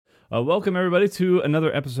Welcome, everybody, to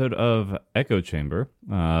another episode of Echo Chamber,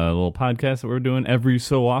 a little podcast that we're doing every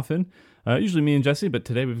so often. Usually me and Jesse, but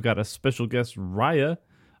today we've got a special guest, Rhaya,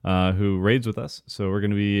 who raids with us. So we're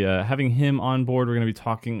going to be having him on board. We're going to be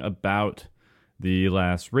talking about the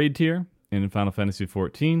last raid tier in Final Fantasy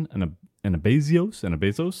XIV,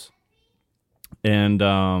 Anabaseios, and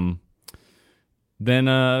then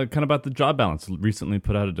kind of about the job balance. Recently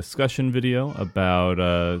put out a discussion video about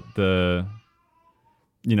the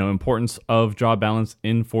importance of job balance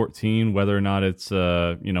in 14, whether or not it's,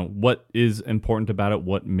 what is important about it,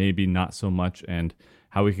 what maybe not so much, and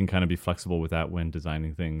how we can kind of be flexible with that when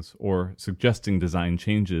designing things or suggesting design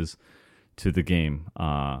changes to the game.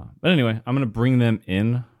 But anyway, I'm going to bring them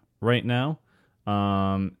in right now,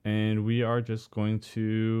 and we are just going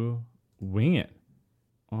to wing it.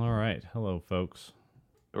 All right. Hello, folks.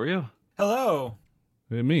 How are you? Hello.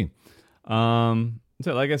 Look at me.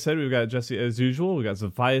 So, like I said, we've got Jesse as usual. We've got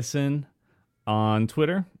Zephiasin on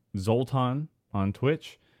Twitter, Zoltan on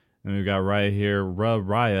Twitch, and we've got Rhaya here,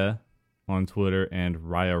 Rhaya on Twitter, and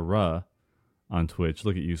Rhaya on Twitch.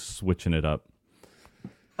 Look at you switching it up.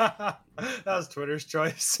 That was Twitter's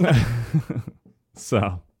choice.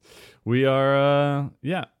 So, we are,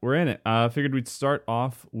 we're in it. I figured we'd start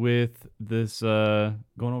off with this, going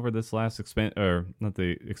over this last not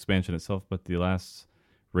the expansion itself, but the last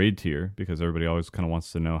raid tier, because everybody always kind of wants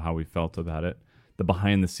to know how we felt about it, the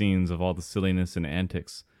behind the scenes of all the silliness and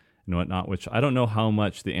antics and whatnot, which I don't know how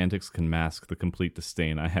much the antics can mask the complete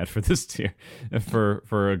disdain I had for this tier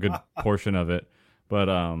for a good portion of it. But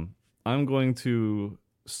I'm going to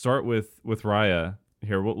start with Rhaya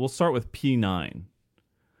here. We'll start with P9.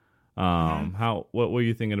 What were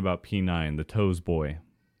you thinking about P9, the toes boy?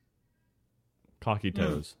 Cocky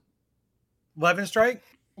toes. Levin Strike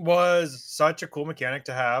was such a cool mechanic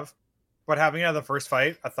to have, but having it at the first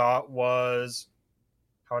fight I thought was,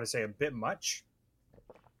 how would I say, a bit much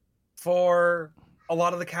for a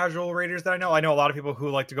lot of the casual raiders that I know. I know a lot of people who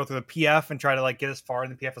like to go through the PF and try to get as far in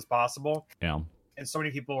the PF as possible. Yeah. And so many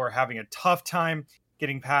people were having a tough time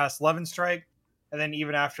getting past Levin Strike. And then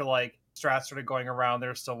even after strats started going around,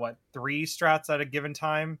 there's still 3 strats at a given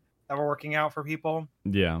time that were working out for people.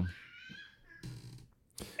 Yeah.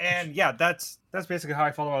 And yeah, that's basically how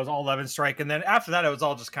I felt about it. Was all 11 strike, and then after that, it was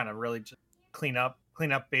all just kind of really just clean up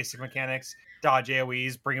basic mechanics, dodge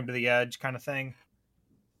AoEs, bring them to the edge, kind of thing.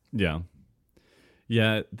 Yeah,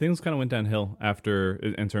 things kind of went downhill after,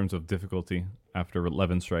 in terms of difficulty, after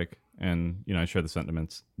 11 strike, and I share the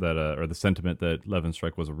sentiments that, or the sentiment that 11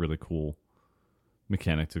 strike was a really cool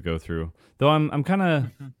mechanic to go through. Though I'm kind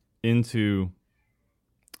of into,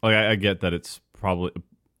 I get that it's probably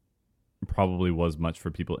was much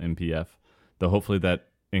for people in PF, though hopefully that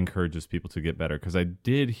encourages people to get better, because I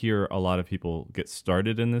did hear a lot of people get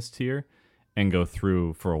started in this tier and go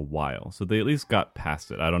through for a while, so they at least got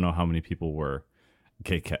past it. I don't know how many people were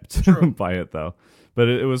kept by it though, but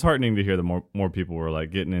it was heartening to hear that more people were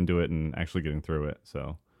getting into it and actually getting through it.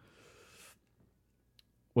 So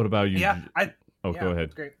what about you? Go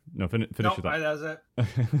ahead. Great. No, finish your thought. That was it.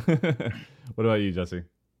 What about you, Jesse?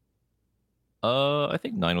 I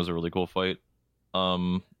think 9 was a really cool fight.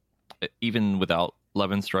 Even without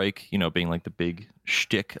Levin Strike, being the big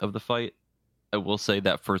shtick of the fight, I will say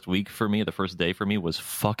that first week for me, the first day for me, was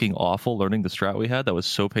fucking awful. Learning the strat we had, that was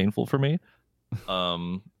so painful for me. I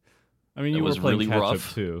mean, you were playing really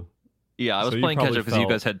rough too. Yeah, I was playing catch up because you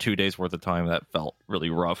guys had 2 days worth of time. That felt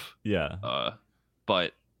really rough. Yeah.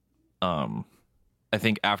 But I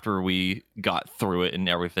think after we got through it and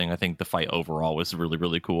everything, I think the fight overall was really,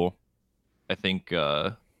 really cool. I think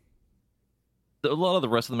a lot of the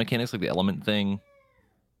rest of the mechanics, like the element thing,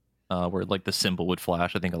 where the symbol would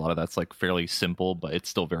flash, I think a lot of that's fairly simple, but it's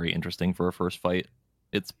still very interesting for a first fight.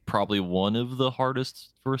 It's probably one of the hardest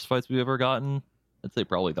first fights we've ever gotten. I'd say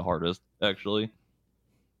probably the hardest, actually.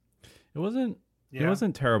 It wasn't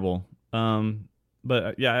terrible.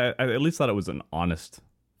 But yeah, I at least thought it was an honest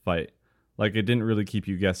fight. It didn't really keep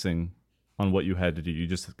you guessing on what you had to do. You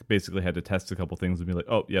just basically had to test a couple things and be like,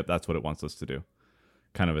 oh, yep, that's what it wants us to do,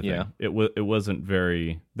 kind of a thing. Yeah. It wasn't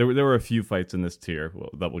very. There were a few fights in this tier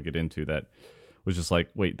that we'll get into that was just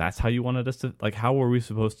wait, that's how you wanted us to, how were we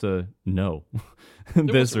supposed to know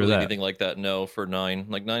this or really that? Anything like that? No, for 9.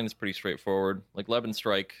 9 is pretty straightforward. Levin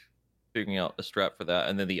Strike, figuring out a strat for that,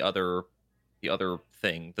 and then the other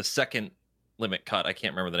thing, the second limit cut. I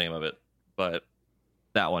can't remember the name of it, but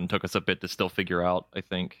that one took us a bit to still figure out, I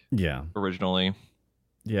think. Yeah. Originally.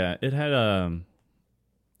 Yeah, it had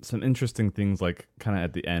some interesting things kind of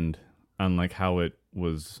at the end on how it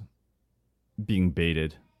was being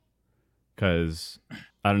baited. Because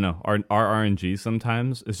I don't know. Our RNG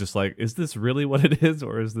sometimes is just like, is this really what it is,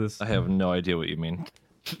 or is this? I have no idea what you mean.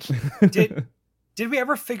 Did we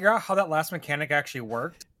ever figure out how that last mechanic actually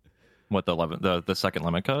worked? What the second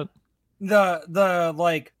limit cut? The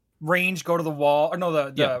like range go to the wall, or no,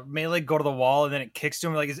 the melee go to the wall and then it kicks to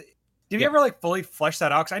him. Like, did we ever like fully flesh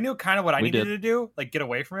that out? Because I knew kind of what I needed to do, like get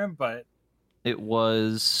away from him, but it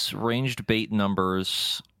was ranged bait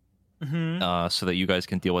numbers. So that you guys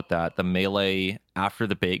can deal with that. The melee, after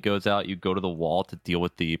the bait goes out, you go to the wall to deal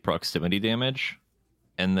with the proximity damage,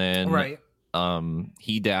 and then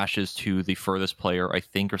he dashes to the furthest player, I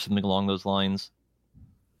think, or something along those lines.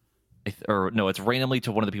 Or no, it's randomly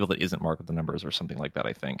to one of the people that isn't marked with the numbers or something like that,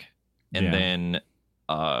 I think. And then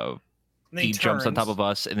he jumps on top of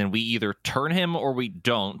us, and then we either turn him or we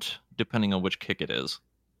don't, depending on which kick it is.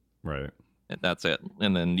 Right. And that's it.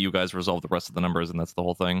 And then you guys resolve the rest of the numbers, and that's the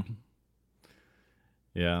whole thing.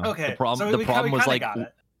 Yeah. Okay. The problem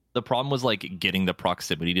was like getting the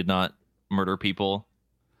proximity did not murder people.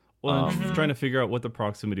 Well, I'm just trying to figure out what the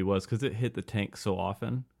proximity was because it hit the tank so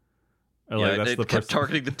often. It kept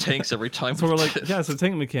targeting the tanks every time. So we're like, yeah, it's a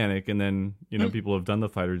tank mechanic, and then people have done the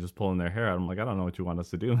fighter just pulling their hair out. I'm like, I don't know what you want us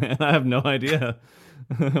to do, man. I have no idea.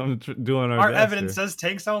 I'm doing our best evidence here. says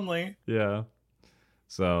tanks only. Yeah.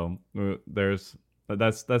 So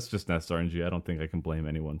that's just Nest RNG. I don't think I can blame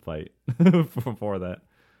any one fight for that.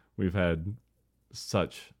 We've had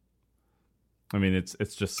such. I mean,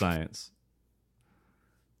 it's just science.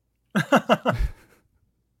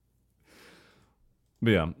 But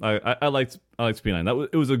yeah, I liked P9.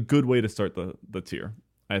 It was a good way to start the tier.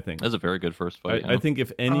 I think that was a very good first fight. I think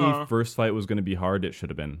if any first fight was going to be hard, it should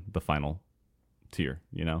have been the final tier.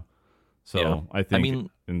 So I think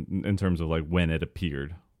in terms of like when it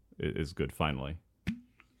appeared, it is good finally.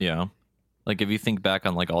 Yeah, like if you think back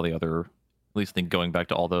on like all the other, at least think going back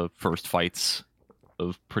to all the first fights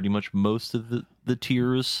of pretty much most of the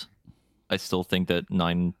tiers, I still think that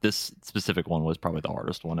this specific one was probably the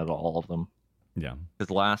hardest one out of all of them. Yeah, because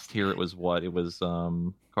last tier it was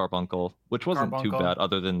Carbuncle, which wasn't too bad,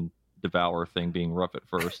 other than Devour thing being rough at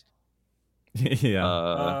first.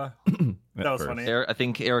 Yeah, that was funny. I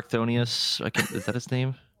think Eric Thonius, is that his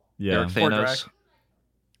name? Yeah, Eric Thanos.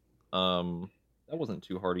 That wasn't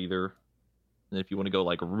too hard either. And if you want to go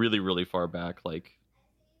like really, really far back, like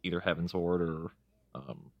either Heaven's Horde or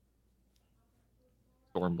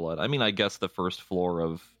Stormblood. I mean, I guess the first floor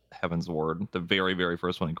of Heaven's Ward, the very, very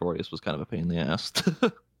first one in Glorious, was kind of a pain in the ass.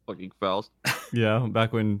 Fucking Faust. Yeah,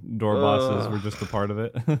 back when door bosses were just a part of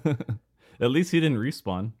it. At least he didn't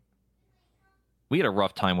respawn. We had a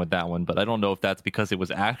rough time with that one, but I don't know if that's because it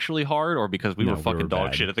was actually hard or because we were fucking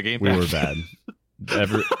dog shit at the game. We were bad.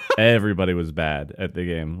 Everybody was bad at the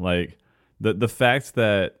game. Like the fact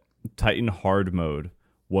that Titan hard mode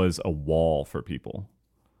was a wall for people.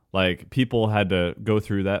 Like people had to go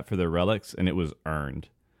through that for their relics, and it was earned.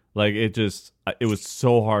 Like it was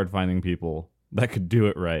so hard finding people that could do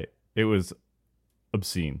it right. It was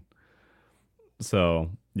obscene. So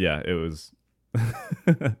yeah, it was.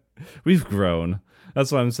 We've grown.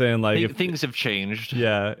 That's what I'm saying. Like if things have changed.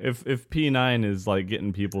 Yeah, if P9 is like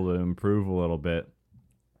getting people to improve a little bit,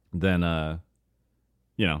 then then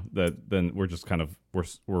we're just kind of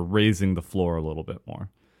we're raising the floor a little bit more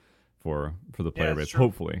for the player base. True.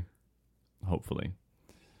 Hopefully.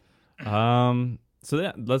 So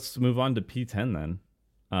yeah, let's move on to P10 then.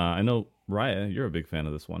 I know Rhaya, you're a big fan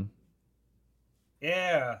of this one.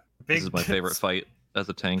 Yeah, this is my favorite fight as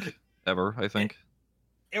a tank ever. I think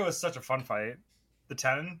it was such a fun fight. The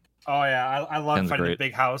 10. Oh yeah, I love fighting the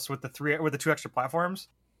big house with the 2 extra platforms.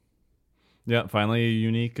 Yeah, finally a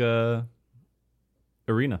unique arena.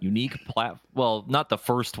 Well, not the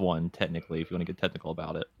first one technically. If you want to get technical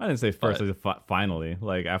about it, I didn't say first. Finally,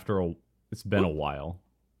 like after it's been a while.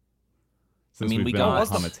 Since we got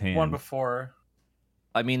one before.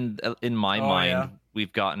 I mean, in my mind,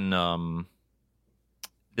 we've gotten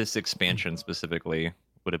this expansion specifically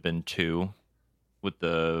would have been 2 with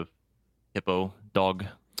the hippo dog,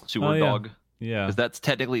 sewer dog. Yeah, because that's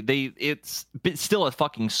technically it's still a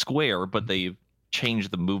fucking square, but they've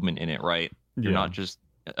changed the movement in it, right? You're not just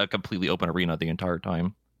a completely open arena the entire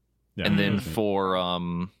time. Yeah. And then for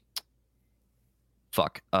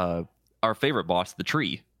our favorite boss, the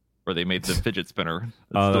tree, where they made the fidget spinner.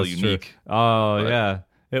 It's still unique. True. Oh, yeah.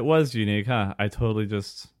 It was unique, huh? I totally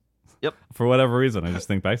just... Yep. For whatever reason, I just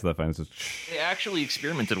think back to that fight. They actually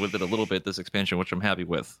experimented with it a little bit this expansion, which I'm happy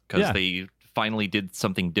with, because they finally did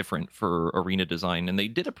something different for arena design, and they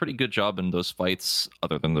did a pretty good job in those fights,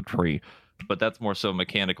 other than the tree. But that's more so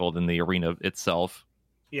mechanical than the arena itself.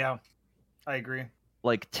 Yeah, I agree.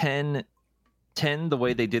 Like 10 10, the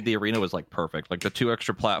way they did the arena was like perfect. Like the 2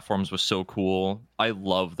 extra platforms was so cool. I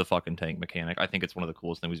love the fucking tank mechanic. I think it's one of the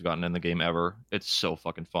coolest things we've gotten in the game ever. It's so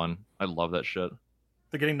fucking fun. I love that shit.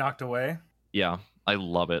 They're getting knocked away. Yeah, I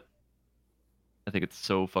love it. I think it's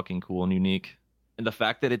so fucking cool and unique. And the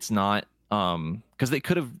fact that it's not because they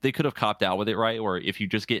could have copped out with it, right? Or if you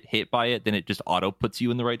just get hit by it, then it just auto puts you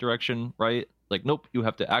in the right direction, right? Like, nope, you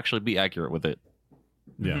have to actually be accurate with it.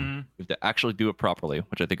 Yeah. Mhm. You have to actually do it properly,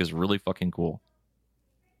 which I think is really fucking cool.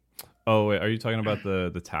 Oh wait, are you talking about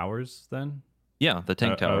the towers then? Yeah, the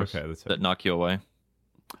tank towers okay, that knock you away.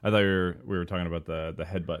 I thought we were talking about the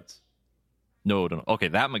headbutts. No. Okay,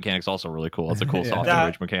 that mechanic's also really cool. It's a cool Yeah. soft That-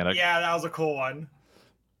 enrage mechanic. Yeah, that was a cool one.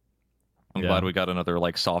 I'm Yeah. glad we got another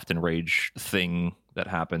like soft enrage thing that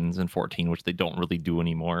happens in 14, which they don't really do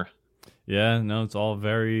anymore. Yeah, no, it's all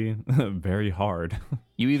very very hard.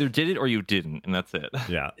 You either did it or you didn't, and that's it.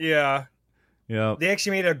 Yeah. Yeah, Yeah. they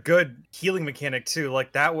actually made a good healing mechanic too.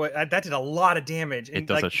 Like that did a lot of damage, and It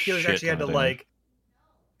does like a healers shit actually had to ton of damage. like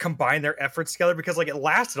combine their efforts together because like it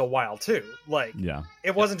lasted a while too. Like Yeah.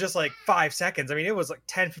 it wasn't just like 5 seconds. I mean, it was like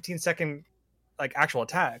 10-15 second like actual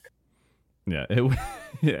attack. Yeah,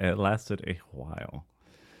 it lasted a while.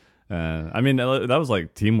 I mean, that was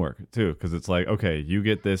like teamwork too, because it's like, okay, you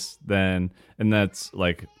get this then, and that's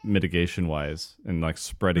like mitigation wise and like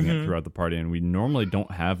spreading it Mhm. throughout the party. And we normally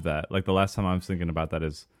don't have that. Like the last time I was thinking about that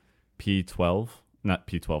is P12, not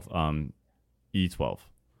P12, E12,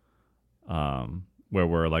 where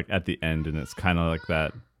we're like at the end, and it's kind of like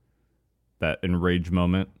that enrage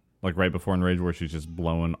moment, like right before enrage, where she's just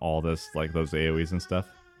blowing all this like those AOE's and stuff.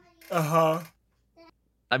 Uh-huh.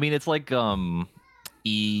 I mean, it's like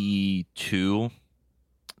E2,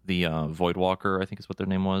 the Voidwalker, I think is what their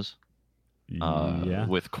name was. Yeah,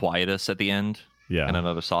 With Quietus at the end, yeah, and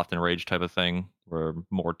another soft enrage type of thing, where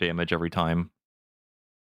more damage every time.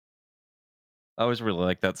 I always really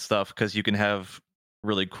like that stuff because you can have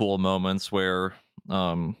really cool moments where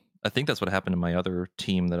I think that's what happened in my other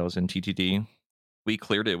team that I was in TTD. We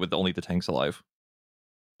cleared it with only the tanks alive.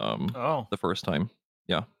 Oh. The first time,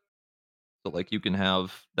 yeah. So like you can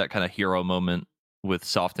have that kind of hero moment with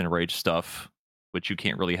soft enrage stuff, which you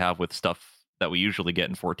can't really have with stuff that we usually get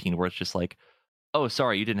in 14, where it's just like, oh,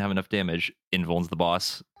 sorry, you didn't have enough damage. Invuln's the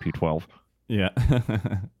boss. P12. yeah.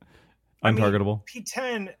 I mean, Untargetable.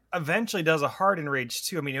 P10 eventually does a hard enrage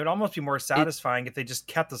too. I mean, it would almost be more satisfying if they just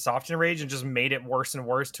kept the soft enrage and just made it worse and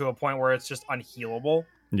worse to a point where it's just unhealable.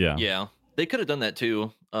 Yeah. Yeah, they could have done that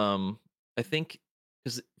too. I think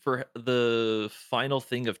because for the final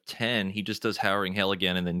thing of 10, he just does Howling Hail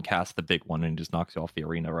again and then casts the big one and just knocks you off the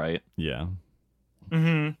arena, right? Yeah.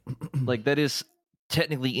 Mm-hmm. Like that is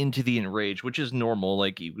technically into the enrage, which is normal.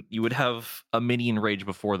 Like you would have a mini enrage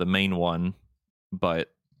before the main one,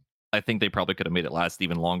 but I think they probably could have made it last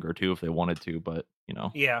even longer too if they wanted to. But you know,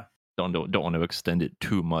 Yeah. don't want to extend it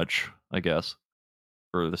too much, I guess,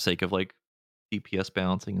 for the sake of like DPS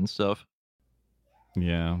balancing and stuff.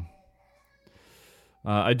 Yeah.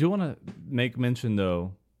 I do want to make mention,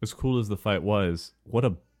 though, as cool as the fight was, what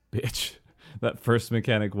a bitch that first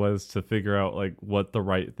mechanic was to figure out like what the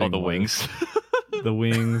right thing Oh, the was. wings. The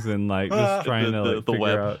wings and like just trying to like the figure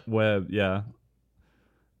web. out web, yeah.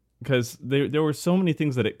 Because there were so many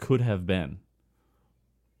things that it could have been,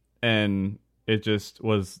 and it just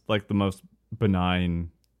was like the most benign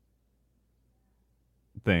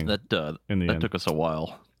thing. That in the that end. took us a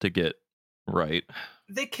while to get right.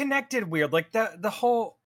 They connected weird. Like the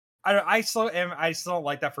whole I still don't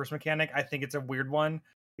like that first mechanic. I think it's a weird one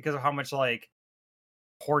because of how much like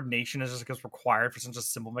coordination is just required for such a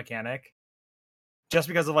simple mechanic. Just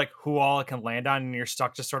because of like who all it can land on, and you're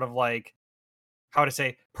stuck just sort of like how to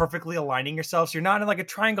say perfectly aligning yourself. So you're not in like a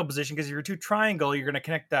triangle position, because if you're too triangle, you're gonna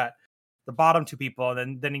connect the bottom two people,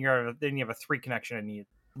 and then you have a 3 connection and you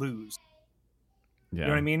lose. Yeah. You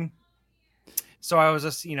know what I mean? So I was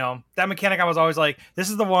just, that mechanic, I was always like, this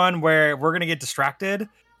is the one where we're going to get distracted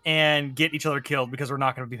and get each other killed because we're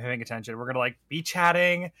not going to be paying attention. We're going to like be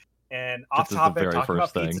chatting and off This is the topic, very talking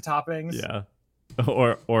about first pizza toppings. Yeah.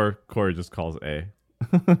 Or Corey just calls A.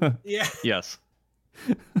 Yeah. Yes.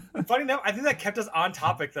 Funny enough, I think that kept us on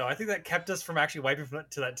topic though. I think that kept us from actually wiping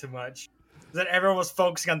to that too much. That everyone was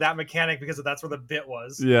focusing on that mechanic because that's where the bit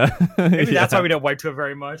was. Yeah. Maybe that's Yeah. why we didn't wipe to it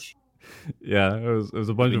very much. Yeah, it was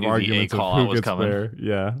a bunch We of knew the arguments A of call-out who was gets coming. where.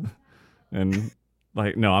 Yeah, and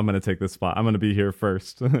like, no, I'm gonna take this spot. I'm gonna be here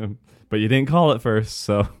first. But you didn't call it first,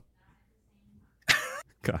 so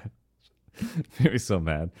God, made me so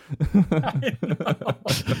mad. I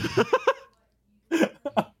know.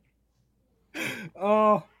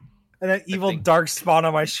 Oh, and that evil think- dark spawn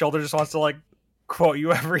on my shoulder just wants to like quote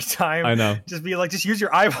you every time. I know. Just be like, just use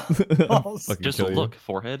your eyeballs. Fucking Just kill you. look,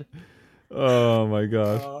 forehead. Oh my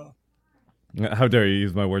gosh. How dare you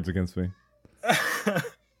use my words against me?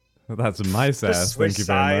 That's my sass. Just switch Thank you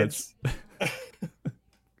very much. sides.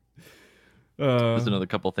 There's another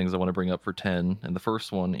couple things I want to bring up for 10, and the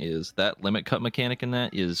first one is that limit cut mechanic in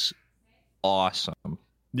that is awesome.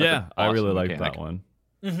 Yeah, I really awesome like mechanic. that one.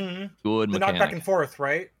 Mm-hmm. Good The knock mechanic. back and forth,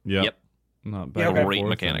 right? Yep. Not Yeah, bad. okay. Great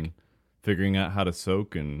mechanic. And figuring out how to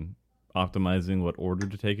soak and optimizing what order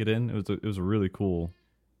to take it in. It was really cool.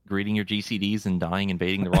 Greeting your GCDs and dying and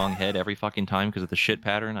baiting the wrong head every fucking time because of the shit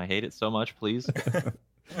pattern. I hate it so much, please.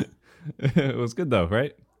 It was good though,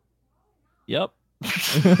 right? Yep.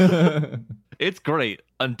 It's great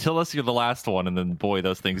until you're the last one, and then boy,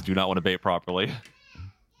 those things do not want to bait properly.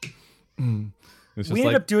 It's just We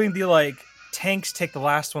ended up doing the like tanks take the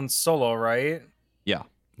last one solo, right? Yeah,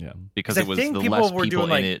 yeah. because 'Cause it I was think the people less were people doing, in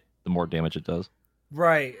like- it, the more damage it does.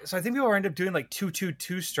 Right. So I think people end up doing like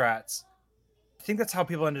 2-2-2 strats. I think that's how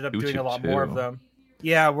people ended up doing a lot more of 2-2-2. them.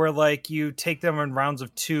 Yeah, where like you take them in rounds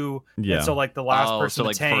of 2. Yeah. And so like the last Oh, person so to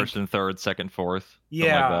like tank. first and third, second, fourth. Something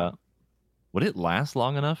Yeah. like that. Would it last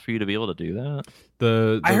long enough for you to be able to do that?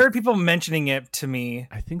 The I heard people mentioning it to me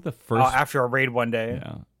I think the first after a raid one day.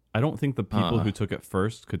 Yeah. I don't think the people Huh. who took it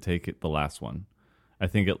first could take it the last one. I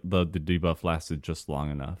think the debuff lasted just long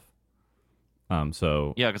enough.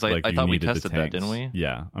 So Yeah, because like, I you thought we needed the tested that, didn't tanks. we?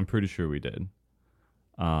 Yeah, I'm pretty sure we did.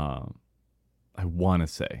 I want to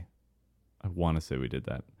say we did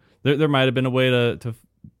that. There might have been a way to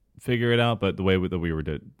figure it out, but the way that we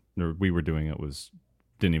were doing it was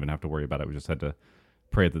didn't even have to worry about it. We just had to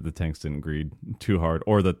pray that the tanks didn't greed too hard,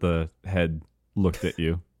 or that the head looked at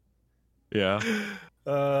you. Yeah.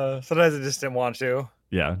 Sometimes I just didn't want to.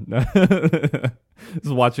 Yeah.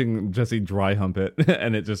 Just watching Jesse dry hump it,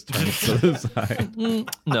 and it just turns to the side.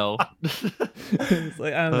 No. It's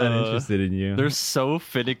like, I'm not interested in you. They're so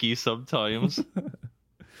finicky sometimes.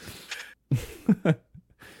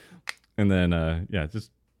 And then,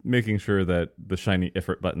 just making sure that the shiny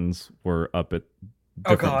Ifrit buttons were up at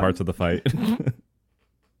different God. parts of the fight.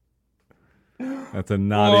 That's a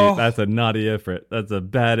naughty Ifrit. That's a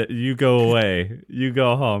bad. You go away. You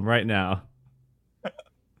go home right now.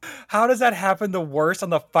 How does that happen the worst on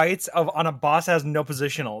the fights on a boss that has no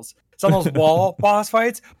positionals? It's on those wall boss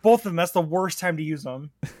fights. Both of them, that's the worst time to use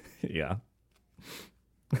them. Yeah.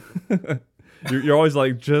 You're always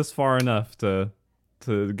like just far enough to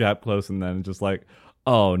gap close, and then just like,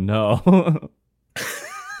 oh no.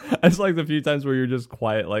 It's like the few times where you're just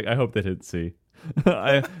quiet, like, I hope they didn't see.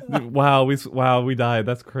 Wow, we died.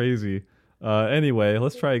 That's crazy. Anyway,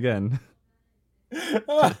 let's try again.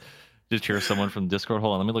 Just hear someone from Discord.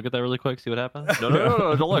 Hold on, let me look at that really quick, see what happens.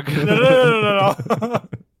 No, don't look. No.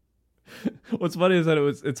 What's funny is that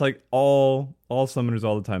it's like all summoners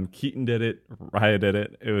all the time. Keaton did it, Rhaya did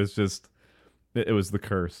it. It was just it was the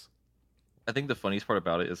curse. I think the funniest part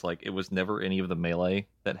about it is like it was never any of the melee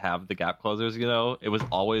that have the gap closers, you know? It was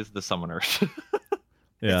always the summoners.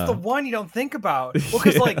 Yeah. It's the one you don't think about. Well,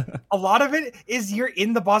 because like a lot of it is you're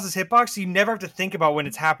in the boss's hitbox, so you never have to think about when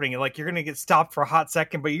it's happening. Like you're gonna get stopped for a hot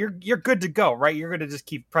second, but you're good to go, right? You're gonna just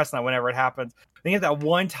keep pressing that whenever it happens. Then you have that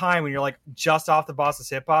one time when you're like just off the boss's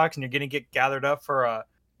hitbox and you're gonna get gathered up for a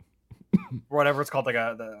whatever it's called, like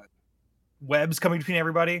the webs coming between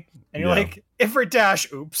everybody, and you're Yeah. like, Ifrit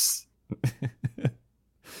dash, oops.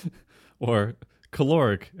 Or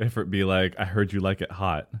caloric, if it be like, I heard you like it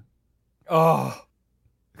hot. Oh.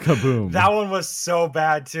 Kaboom. That one was so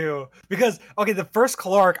bad too. Because okay, the first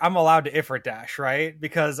caloric I'm allowed to Ifrit dash, right?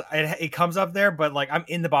 Because it comes up there, but like I'm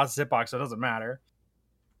in the boss's hitbox, so it doesn't matter.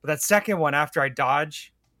 But that second one, after I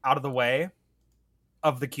dodge out of the way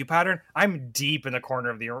of the Q pattern, I'm deep in the corner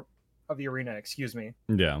of the arena. Excuse me,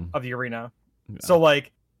 Yeah. of the arena. Yeah. So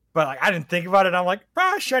like, but like I didn't think about it. I'm like,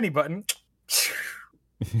 shiny button.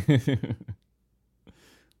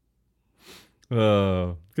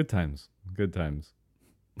 Oh, good times. Good times.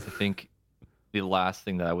 I think the last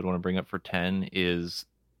thing that I would want to bring up for 10 is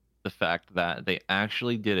the fact that they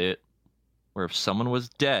actually did it where if someone was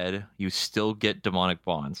dead, you still get demonic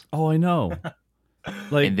bonds. Oh, I know.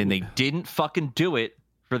 Like, And then they didn't fucking do it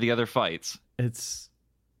for the other fights. it's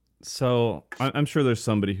so I'm sure there's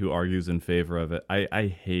somebody who argues in favor of it. I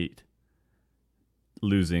hate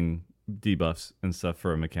losing debuffs and stuff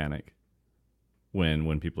for a mechanic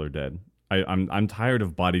when people are dead. I'm tired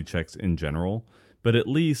of body checks in general, but at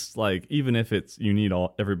least like even if it's you need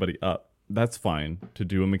everybody up, that's fine to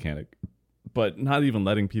do a mechanic. But not even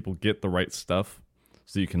letting people get the right stuff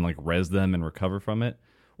so you can like res them and recover from it,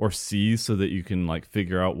 or seize so that you can like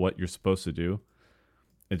figure out what you're supposed to do.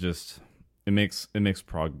 it makes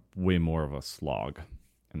prog way more of a slog,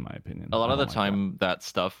 in my opinion. A lot I of the don't like time, that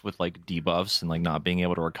stuff with like debuffs and like not being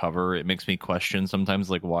able to recover, it makes me question sometimes,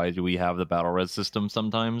 like, why do we have the battle res system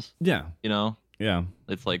sometimes? that. You know, Yeah.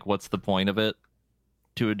 it's like, what's the point of it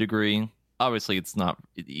to a degree? Obviously, it's not,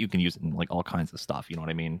 you can use it in like all kinds of stuff, you know what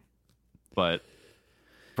I mean? But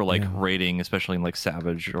for like raiding, especially in like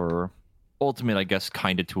Savage or Ultimate, I guess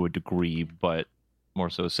kind of to a degree, but more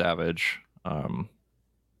so Savage,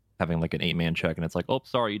 having like an 8-man check and it's like, oh,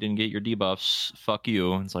 sorry, you didn't get your debuffs, fuck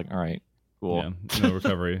you. And it's like, all right, cool. Yeah, no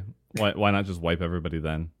recovery. Why not just wipe everybody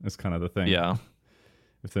then? It's kind of the thing. Yeah.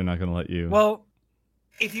 If they're not going to let you. Well,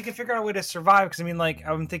 if you can figure out a way to survive, because I mean, like,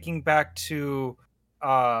 I'm thinking back to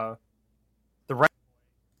the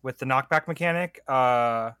with the knockback mechanic.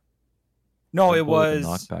 No, it was the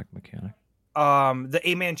knockback mechanic. The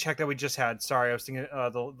 8-man check that we just had. Sorry, I was thinking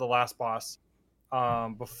the last boss.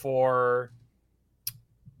 Before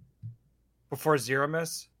Zero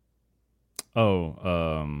Miss.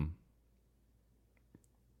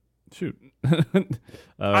 Shoot.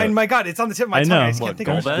 My God, it's on the tip of my tongue. I just can't think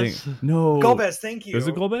of Golbez? No. Golbez, thank you. Is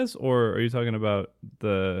it Golbez, or are you talking about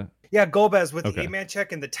the... Yeah, Golbez with the 8-man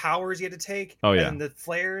check and the towers you had to take. Oh, yeah. And the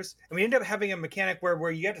flares. And we ended up having a mechanic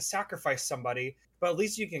where you had to sacrifice somebody, but at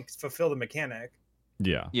least you can fulfill the mechanic.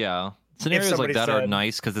 Yeah. Yeah. Scenarios like that are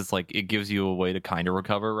nice because it's like it gives you a way to kind of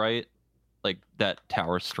recover, right? Like that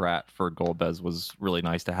tower strat for Golbez was really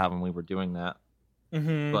nice to have when we were doing that.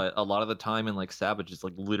 Mm-hmm. But a lot of the time in like Savage, it's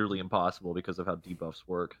like literally impossible because of how debuffs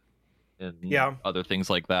work and other things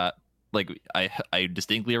like that. Like I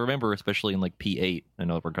distinctly remember, especially in like P8. I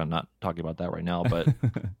know we're not talking about that right now, but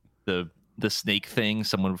the snake thing,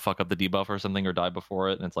 someone would fuck up the debuff or something or die before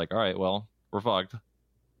it, and it's like, all right, well, we're fucked.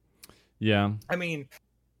 Yeah. I mean,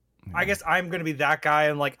 I guess I'm going to be that guy,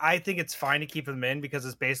 and like I think it's fine to keep them in because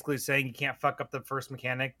it's basically saying you can't fuck up the first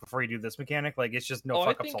mechanic before you do this mechanic. Like it's just no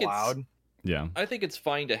fuck ups allowed. Yeah. I think it's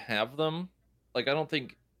fine to have them. Like I don't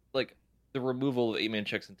think like the removal of 8-man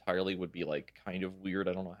checks entirely would be like kind of weird.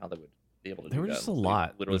 I don't know how they would be able to do that. There were just a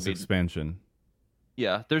lot this expansion.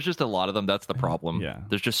 Yeah, there's just a lot of them. That's the problem. Yeah.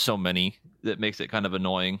 There's just so many that makes it kind of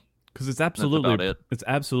annoying. Because it's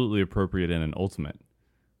absolutely appropriate in an ultimate.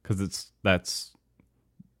 Because that's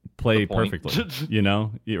play perfectly. You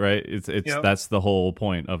know, right? It's that's the whole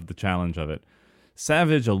point of the challenge of it.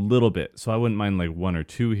 Savage a little bit, so I wouldn't mind like one or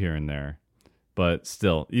two here and there. But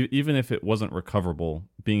still, even if it wasn't recoverable,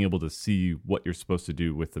 being able to see what you're supposed to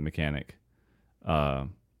do with the mechanic,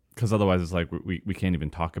 because otherwise it's like we can't even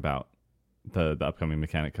talk about the upcoming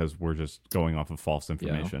mechanic because we're just going off of false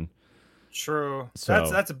information. Yeah. True. So,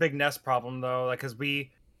 that's a big Nest problem though, like because we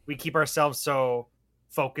keep ourselves so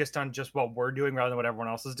focused on just what we're doing rather than what everyone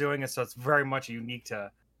else is doing, and so it's very much unique to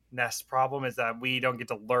Nest problem is that we don't get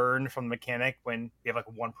to learn from the mechanic when we have like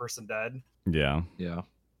one person dead. Yeah.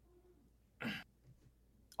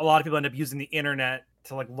 A lot of people end up using the internet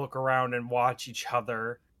to like look around and watch each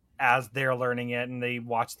other as they're learning it, and they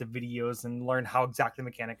watch the videos and learn how exactly the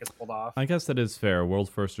mechanic is pulled off. I guess that is fair. World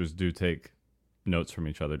firsters do take notes from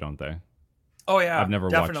each other, don't they? Oh yeah, I've never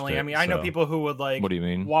definitely. watched it, I mean, I know people who would like. What do you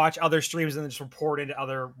mean? Watch other streams and then just report into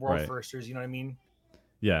other world firsters. You know what I mean?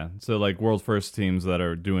 Yeah. So like world first teams that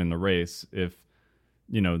are doing the race, if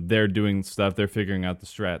they're doing stuff, they're figuring out the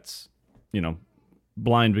strats,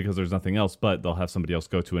 blind because there's nothing else, but they'll have somebody else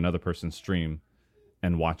go to another person's stream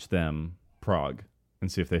and watch them prog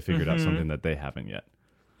and see if they figured out something that they haven't yet.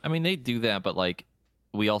 I mean, they do that, but like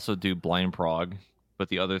we also do blind prog. But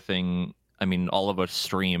the other thing, I mean, all of us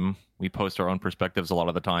stream. We post our own perspectives a lot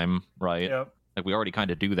of the time, right? Yep. Like we already kind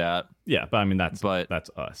of do that. Yeah, but I mean that's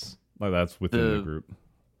us. Like that's within the group.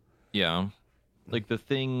 Yeah. Like the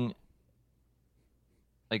thing,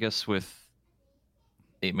 I guess with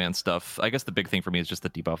 8-man stuff, I guess the big thing for me is just the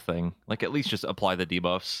debuff thing. Like at least just apply the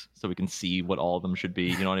debuffs so we can see what all of them should be.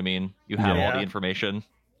 You know what I mean? You have all the information.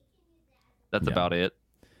 That's about it.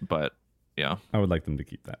 But yeah. I would like them to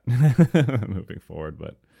keep that moving forward,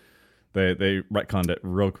 but they retconned it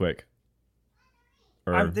real quick.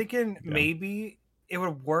 I'm thinking maybe it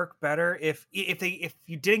would work better if you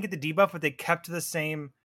didn't get the debuff, but they kept the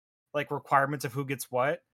same like requirements of who gets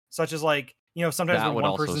what, such as like sometimes that when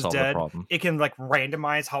one person's dead, it can like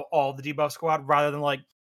randomize how all the debuffs go out rather than like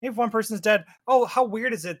if one person's dead, oh how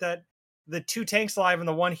weird is it that the 2 tanks alive and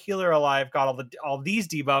the 1 healer alive got all these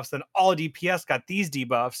debuffs, then all DPS got these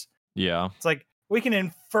debuffs. Yeah, it's like we can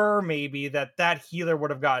infer maybe that healer would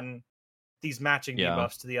have gotten these matching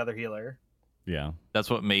debuffs to the other healer. Yeah, that's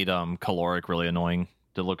what made caloric really annoying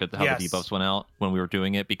to look at how the debuffs went out when we were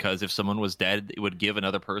doing it, because if someone was dead, it would give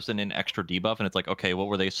another person an extra debuff, and it's like, okay, what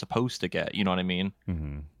were they supposed to get? You know what I mean?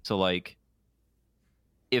 Mm-hmm. So like,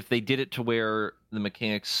 if they did it to where the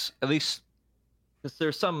mechanics, at least, because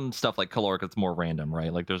there's some stuff like caloric that's more random,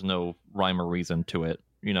 right? Like there's no rhyme or reason to it,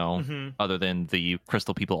 other than the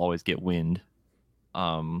crystal people always get wind.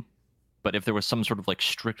 But if there was some sort of like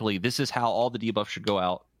strictly, this is how all the debuffs should go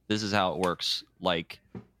out, this is how it works, like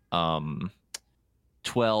 12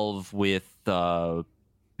 with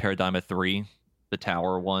Paradigma 3, the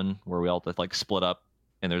tower one, where we all like split up,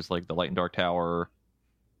 and there's like the light and dark tower.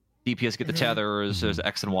 DPS get the tethers, there's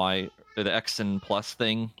X and Y, or the X and plus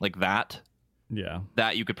thing, like that. Yeah.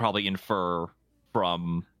 That you could probably infer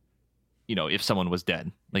from, if someone was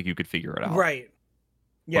dead, like you could figure it out. Right.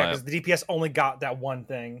 Yeah, because the DPS only got that one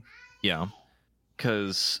thing. Yeah.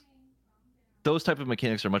 Because those type of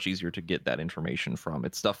mechanics are much easier to get that information from.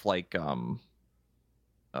 It's stuff like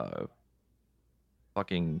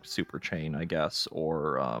fucking super chain, I guess,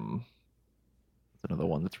 or what's another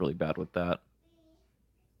one that's really bad with that?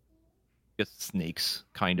 I guess snakes,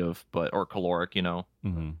 kind of, or caloric,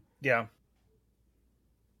 Mm-hmm. Yeah.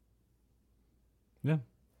 Yeah.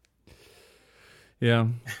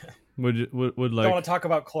 Would like? Don't want to talk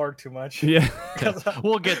about Clark too much. Yeah.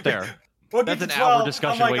 We'll get there. We'll That's get an to hour 12.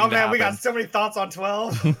 discussion. I'm like, waiting oh man, to we got happen. so many thoughts on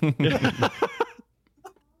 12.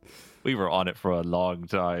 We were on it for a long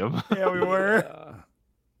time. Yeah, we were.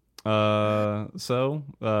 So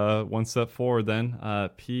one step forward then.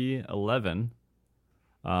 P11.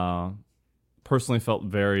 Personally felt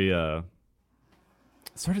very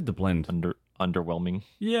started to blend. Underwhelming.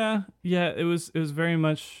 Yeah. It was very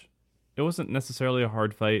much. It wasn't necessarily a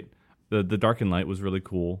hard fight. The dark and light was really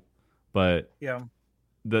cool, but Yeah.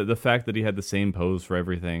 The fact that he had the same pose for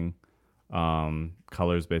everything,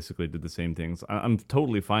 colors basically did the same things. I'm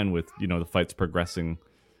totally fine with the fights progressing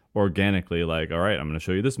organically. Like, all right, I'm going to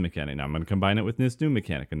show you this mechanic now. I'm going to combine it with this new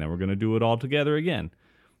mechanic, and then we're going to do it all together again.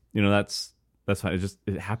 That's fine.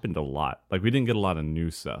 It happened a lot. Like we didn't get a lot of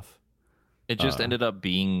new stuff. It just ended up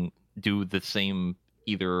being do the same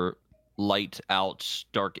either light out,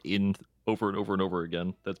 dark in over and over and over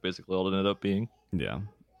again. That's basically all it ended up being. Yeah.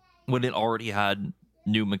 When it already had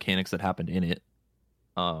new mechanics that happened in it.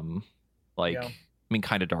 I mean,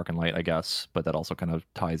 kind of dark and light, I guess, but that also kind of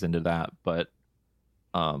ties into that. But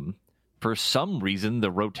for some reason,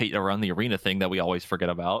 the rotate around the arena thing that we always forget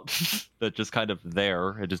about, that just kind of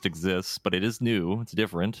there, it just exists, but it is new. It's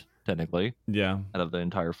different, technically. Yeah. Out of the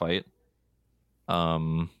entire fight.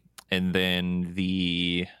 And then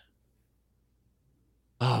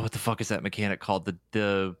what the fuck is that mechanic called?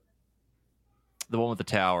 The one with the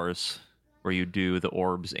towers, where you do the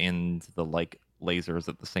orbs and the lasers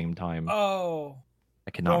at the same time. Oh.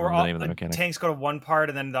 I cannot remember the name of the mechanic. Tanks go to one part,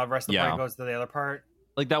 and then the rest of the party goes to the other part.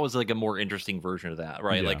 Like that was like a more interesting version of that,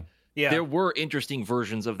 right? Yeah. Like there were interesting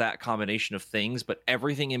versions of that combination of things, but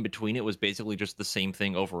everything in between it was basically just the same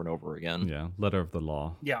thing over and over again. Yeah. Letter of the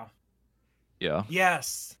law. Yeah. Yeah.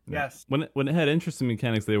 Yes. Yeah. Yes. When it had interesting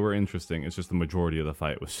mechanics, they were interesting. It's just the majority of the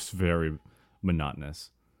fight was just very monotonous,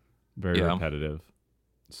 very repetitive.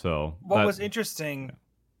 So what was interesting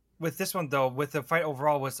with this one, though, with the fight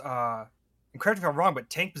overall, was and correct me if I'm wrong, but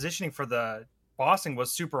tank positioning for the bossing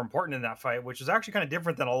was super important in that fight, which was actually kind of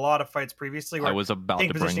different than a lot of fights previously. Where I was about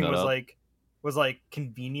tank to bring positioning that up. was like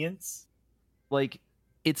convenience. Like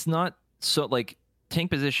it's not so like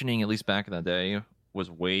tank positioning, at least back in the day, was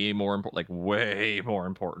way more important. Like way more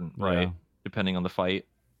important, right? Yeah. Depending on the fight.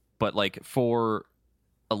 But like for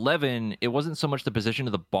 11, it wasn't so much the position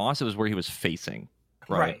of the boss; it was where he was facing,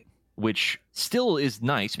 right? Which still is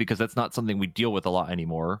nice because that's not something we deal with a lot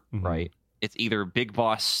anymore, Mhm. right? It's either big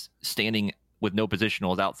boss standing with no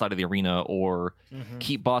positionals outside of the arena, or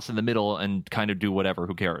keep boss in the middle and kind of do whatever.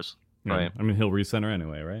 Who cares, Yeah. right? I mean, he'll recenter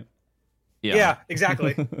anyway, right? Yeah,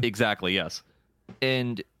 exactly. Exactly, yes.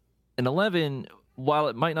 And in 11, while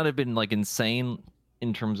it might not have been like insane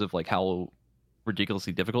in terms of like how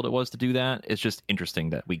ridiculously difficult it was to do that, it's just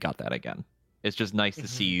interesting that we got that again. It's just nice to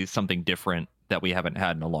see something different that we haven't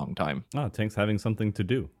had in a long time. Oh, Tank's having something to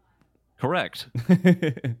do. Correct.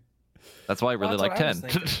 That's why I really like 10.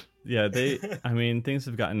 Yeah, I mean, things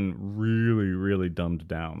have gotten really, really dumbed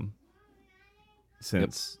down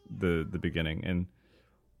since the beginning. And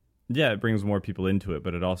yeah, it brings more people into it,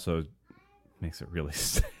 but it also makes it really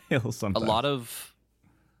stale sometimes.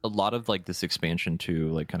 A lot of like this expansion too,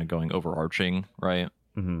 like kind of going overarching, right?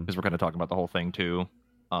 Because we're kind of talking about the whole thing too.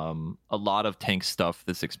 A lot of tank stuff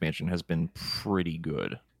this expansion has been pretty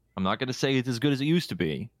good. I'm not going to say it's as good as it used to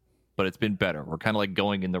be, but it's been better. We're kind of like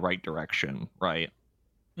going in the right direction, right?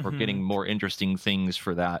 We're getting more interesting things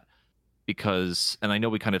for that because, and I know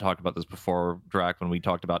we kind of talked about this before, Drak, when we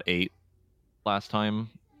talked about 8 last time.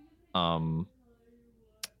 I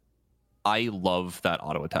love that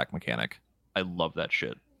auto attack mechanic. I love that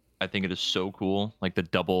shit. I think it is so cool. Like the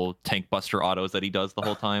double tank buster autos that he does the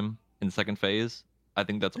whole time in the second phase. I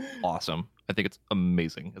think that's awesome. I think it's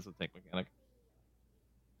amazing as a tank mechanic.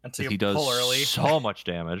 Until He you does pull early. so much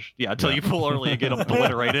damage. Yeah, until you pull early and get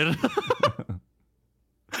obliterated.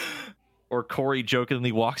 Or Corey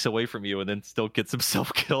jokingly walks away from you and then still gets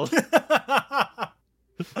himself killed.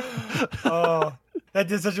 Oh, that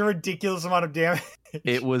did such a ridiculous amount of damage.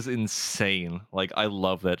 It was insane. Like, I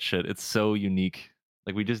love that shit. It's so unique.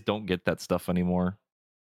 Like, we just don't get that stuff anymore.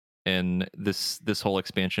 And this whole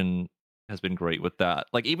expansion has been great with that.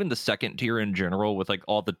 Like, even the second tier in general with like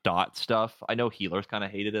all the dot stuff. I know healers kind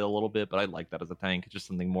of hated it a little bit, but I like that as a tank. It's just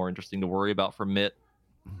something more interesting to worry about for Mitt.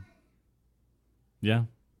 Yeah.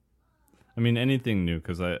 I mean, anything new,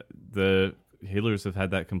 because the healers have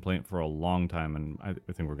had that complaint for a long time, and I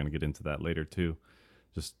think we're going to get into that later too.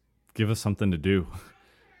 Just give us something to do.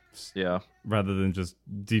 Yeah. Rather than just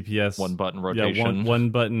DPS. One button rotation. Yeah, one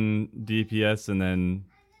button DPS and then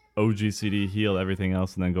OGCD heal everything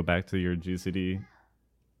else and then go back to your GCD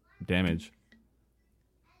damage.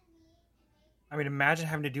 I mean, imagine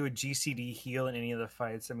having to do a GCD heal in any of the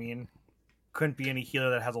fights. I mean, couldn't be any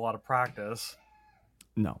healer that has a lot of practice.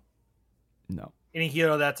 No. Any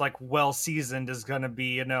healer that's like well seasoned is going to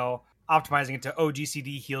be, optimizing it to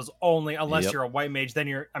OGCD heals only, unless you're a white mage. Then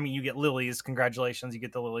you get lilies. Congratulations, you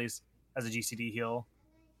get the lilies as a GCD heal.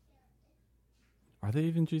 Are they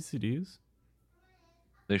even GCDs?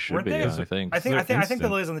 They should Weren't be, they? yeah, I think. I think the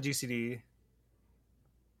lilies on the GCD.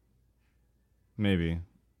 Maybe.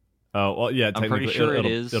 Oh well, yeah. I'm pretty sure it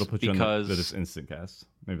is It'll put you because on that it's instant cast.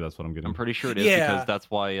 Maybe that's what I'm getting. I'm pretty sure it is because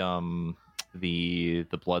that's why the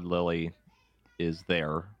blood lily is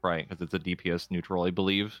there, right? Because it's a DPS neutral, I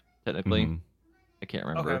believe, technically. Mm-hmm. I can't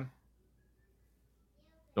remember. Okay.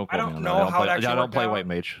 Don't I quote don't me know on that. how it actually I don't worked play out. white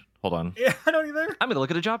mage. Hold on. Yeah, I don't either. I'm gonna look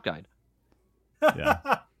at a job guide. Yeah.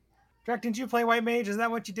 Drak, didn't you play white mage? Is that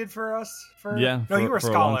what you did for us? Yeah. No, you were a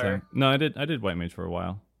for long scholar. time. No, I did white mage for a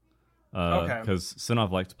while. Okay. Because Sinov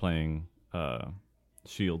liked playing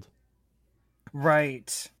shield.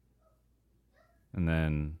 Right. And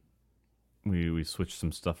then we switched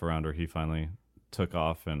some stuff around, or he finally took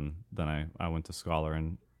off, and then I went to scholar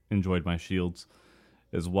and enjoyed my shields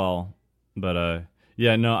as well. But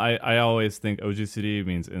yeah, no, I always think OGCD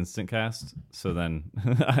means instant cast. So then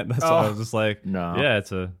that's why I was just like, no, yeah,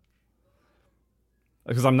 it's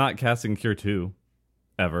because I'm not casting Cure 2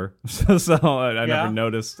 ever, so I never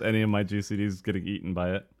noticed any of my GCDs getting eaten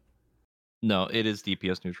by it. No, it is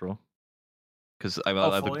DPS neutral. Because I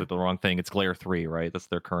looked at the wrong thing. It's Glare 3, right? That's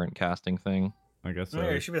their current casting thing. I guess so. Yeah,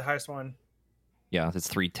 it should be the highest one. Yeah, it's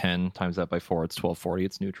 310 times that by 4. It's 1240.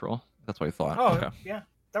 It's neutral. That's what I thought. Oh, okay. Yeah,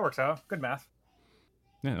 that works out. Good math.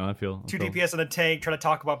 Yeah, no, I feel 2 DPS in a tank, trying to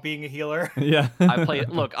talk about being a healer. Yeah. I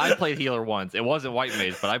played healer once. It wasn't white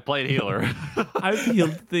mage, but I played healer. I've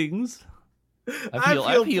healed things.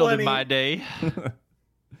 I've healed in my day.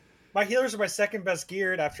 My healers are my second best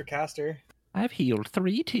geared after caster. I've healed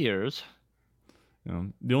 3 tiers.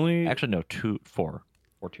 The only actually no 4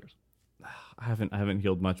 tiers. I haven't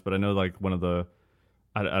healed much, but I know like one of the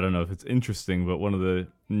I don't know if it's interesting, but one of the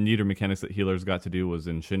neater mechanics that healers got to do was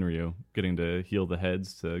in Shinryu, getting to heal the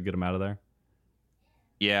heads to get them out of there.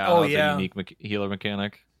 Yeah, that was a unique healer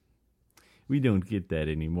mechanic. We don't get that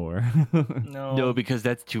anymore. No, because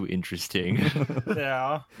that's too interesting.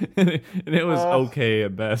 Yeah. and it was okay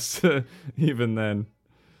at best, even then.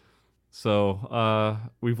 So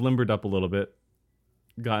we've limbered up a little bit,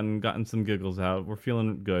 gotten some giggles out. We're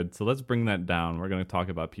feeling good. So let's bring that down. We're going to talk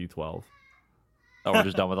about P12. Oh, we're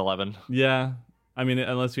just done with 11. Yeah. I mean,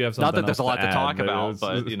 unless you have something not that there's a lot to add, talk about,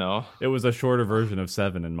 but it was a shorter version of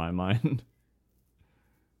 7 in my mind.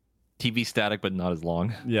 TV static, but not as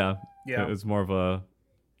long. Yeah. It was more of a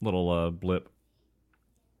little blip.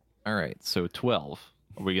 All right, so 12.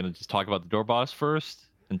 Are we gonna just talk about the door boss first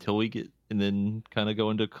until we get, and then kind of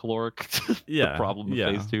go into caloric? The problem of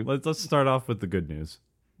phase 2. Let's start off with the good news.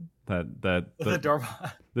 The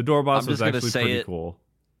door boss was actually pretty cool.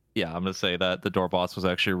 Yeah, I'm gonna say that the door boss was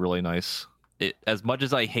actually really nice. As much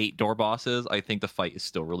as I hate door bosses, I think the fight is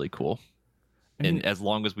still really cool. And as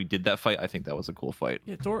long as we did that fight, I think that was a cool fight.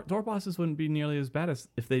 Yeah, door bosses wouldn't be nearly as bad as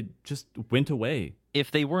if they just went away. If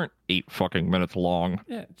they weren't 8 fucking minutes long.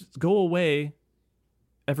 Yeah, just go away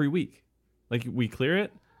every week. Like, we clear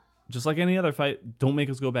it, just like any other fight, don't make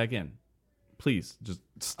us go back in. Please, just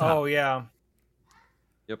stop. Oh, yeah.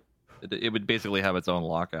 Yep. It would basically have its own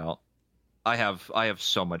lockout. I have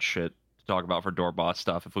so much shit to talk about for door boss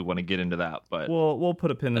stuff if we want to get into that, but we'll put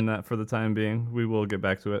a pin in that for the time being. We will get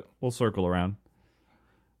back to it. We'll circle around.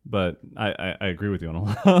 But I agree with you on a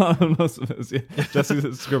lot on most of this. Yeah.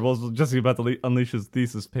 Jesse scribbles. Jesse about to unleash his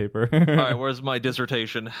thesis paper. All right, where's my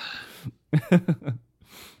dissertation?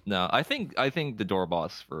 No, I think the door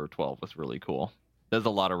boss for 12 was really cool. There's a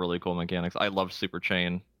lot of really cool mechanics. I loved Super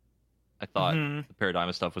Chain. I thought the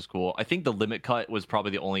Paradigm stuff was cool. I think the limit cut was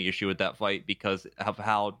probably the only issue with that fight because of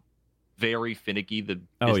how very finicky the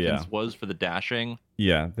distance was for the dashing.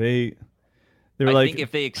 Yeah, they were I like, think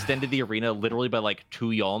if they extended the arena literally by like 2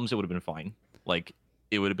 yalms, it would have been fine. Like,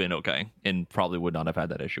 it would have been okay, and probably would not have had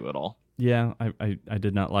that issue at all. Yeah, I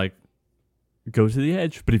did not like go to the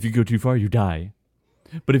edge, but if you go too far, you die.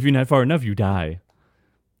 But if you're not far enough, you die.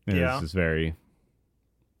 And it's just very.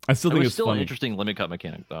 I still think it's still funny. An interesting limit cut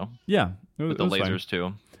mechanic, though. Yeah, with the lasers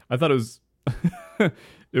too. I thought it was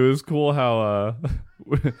it was cool how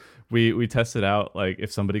we tested out like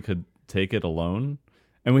if somebody could take it alone,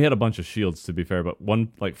 and we had a bunch of shields to be fair, but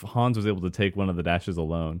one like Hans was able to take one of the dashes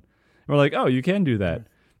alone. And we're like, oh, you can do that.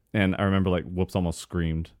 And I remember like Whoops almost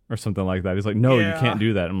screamed or something like that. He's like, no, you can't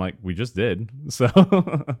do that. I'm like, we just did. So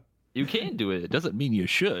you can do it. It doesn't mean you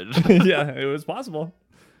should. Yeah, it was possible.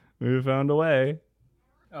 We found a way.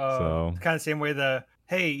 So kind of same way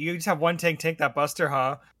hey, you just have one tank that Buster,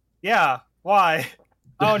 huh? Yeah. Why?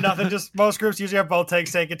 Oh, nothing. Just most groups usually have both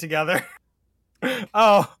tanks tank it together.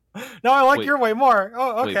 Oh, no, I like your way more.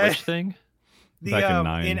 Oh, okay. Wait, which thing? The back in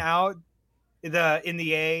 9. in out, in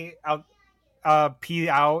the A out, P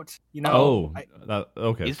out. You know. Oh,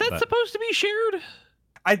 okay. Is that supposed to be shared?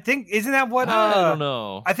 I think isn't that what? I don't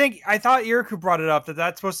know. I thought Iriku brought it up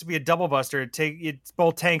that's supposed to be a double Buster. It's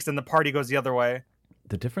both tanks, and the party goes the other way.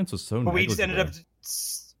 The difference was so. But we just ended up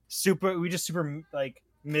super like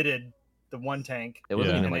midded the one tank. It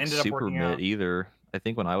wasn't even like super mid either. I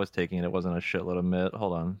think when I was taking it, it wasn't a shitload of mid.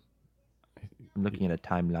 Hold on, I'm looking at a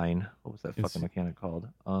timeline. What was that fucking mechanic called?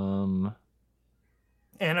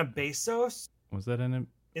 Anabaseios. Was that in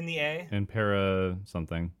the A? In para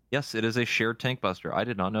something. Yes, it is a shared tank buster. I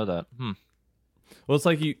did not know that. Well, it's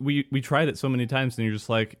like we tried it so many times, and you're just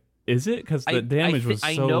like, is it? Because the damage was so...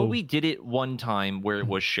 I know we did it one time where it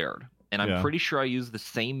was shared, and I'm pretty sure I used the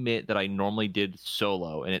same mitt that I normally did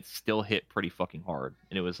solo, and it still hit pretty fucking hard.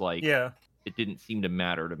 And it was like, it didn't seem to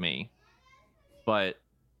matter to me. But,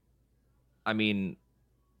 I mean,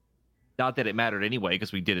 not that it mattered anyway,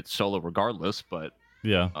 because we did it solo regardless, but...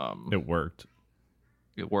 Yeah, it worked.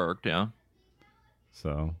 It worked, yeah.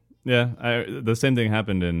 So, yeah, the same thing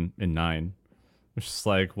happened in 9. It's just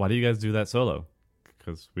like, why do you guys do that solo?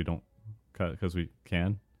 Because we don't, because we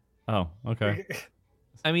can. Oh, okay.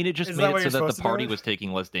 I mean, it just made it so that the party was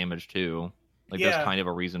taking less damage too. Like, there's kind of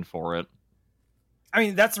a reason for it. I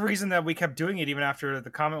mean, that's the reason that we kept doing it even after the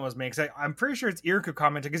comment was made. Because I'm pretty sure it's Iriku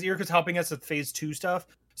commenting, because Iriku's helping us with phase 2 stuff.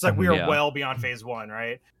 It's like we are well beyond phase 1,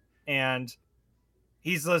 right? And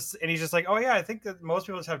he's just like, oh yeah, I think that most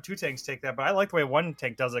people just have 2 tanks take that, but I like the way 1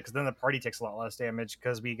 tank does it, because then the party takes a lot less damage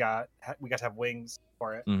because we got to have wings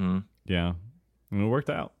for it. Mm-hmm. Yeah, and it worked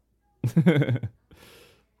out.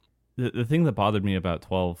 The thing that bothered me about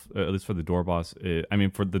 12, at least for the door boss,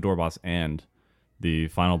 for the door boss and the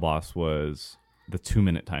final boss, was the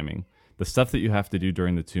 2-minute timing. The stuff that you have to do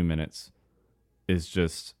during the 2 minutes is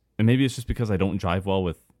just, and maybe it's just because I don't jive well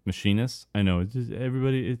with machinists. I know it's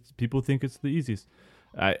just people think it's the easiest.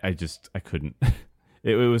 I couldn't.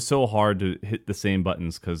 It was so hard to hit the same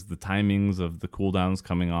buttons because the timings of the cooldowns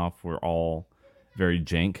coming off were all very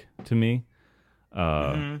jank to me.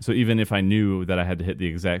 So even if I knew that I had to hit the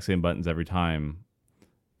exact same buttons every time,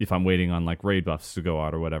 if I'm waiting on like raid buffs to go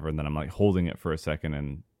out or whatever, and then I'm like holding it for a second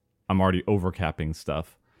and I'm already overcapping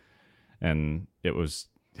stuff, and it was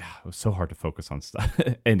so hard to focus on stuff.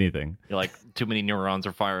 Anything. You're like, too many neurons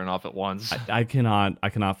are firing off at once. I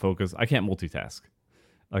cannot focus. I can't multitask.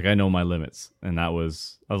 Like, I know my limits, and I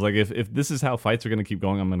was like, if this is how fights are going to keep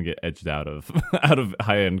going, I'm going to get edged out of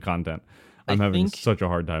high end content. I'm having such a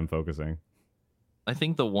hard time focusing. I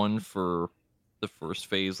think the one for the first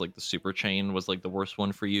phase, like the super chain, was like the worst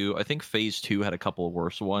one for you. I think phase 2 had a couple of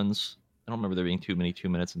worse ones. I don't remember there being too many 2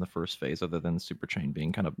 minutes in the first phase, other than super chain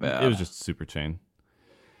being kind of bad. It was just super chain.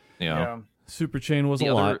 Yeah. Super chain was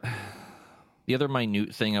a lot. The other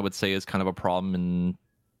minute thing I would say is kind of a problem in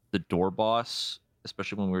the door boss,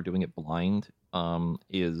 especially when we were doing it blind,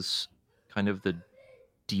 is kind of the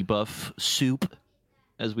debuff soup,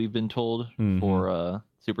 as we've been told, for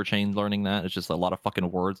super chain learning that. It's just a lot of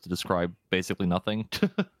fucking words to describe basically nothing.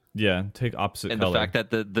 Yeah, take opposite and color. The fact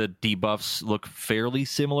that the debuffs look fairly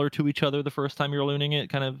similar to each other the first time you're learning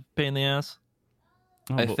it, kind of pain in the ass.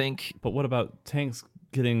 I think. But what about tanks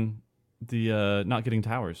getting the not getting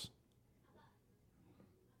towers?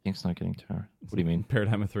 Ink's not getting tower. What do you mean?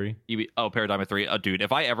 Paradigm of 3. Paradigm of 3. Oh, dude,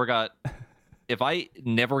 if I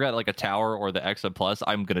never got like a tower or the Exa plus,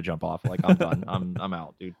 I'm gonna jump off. Like I'm done. I'm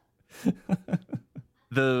out, dude.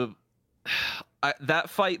 That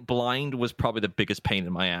fight blind was probably the biggest pain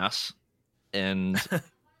in my ass, and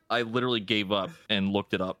I literally gave up and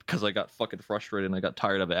looked it up because I got fucking frustrated and I got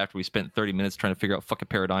tired of it after we spent 30 minutes trying to figure out fucking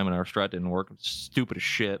paradigm and our strat didn't work. Stupid as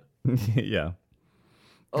shit. Yeah.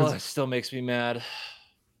 Oh, it still makes me mad.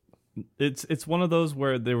 It's one of those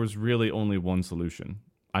where there was really only one solution.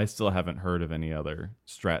 I still haven't heard of any other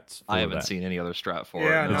strats. I haven't seen any other strat for it.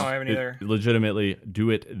 Yeah, no, I haven't either. Legitimately, do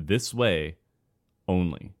it this way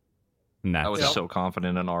only. And that's I was so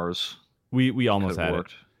confident in ours. We almost had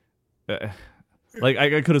worked. it. Like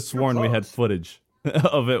I could have sworn we had footage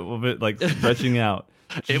of it like stretching out.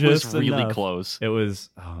 It was really close. It was,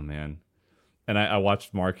 oh man. And I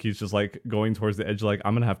watched Mark. He's just like going towards the edge, like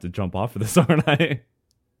I'm gonna have to jump off of this, aren't I?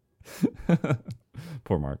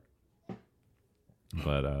 Poor Mark.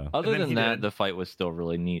 But other than that, the fight was still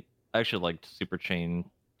really neat. I actually liked Super Chain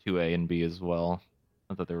 2A and B as well.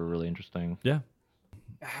 I thought they were really interesting. Yeah.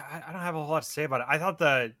 I don't have a whole lot to say about it. I thought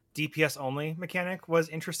the DPS only mechanic was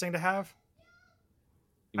interesting to have.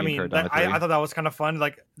 I thought that was kind of fun.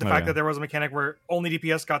 Like the fact that there was a mechanic where only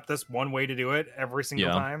DPS got this one way to do it every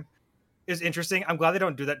single time is interesting. I'm glad they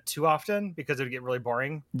don't do that too often because it would get really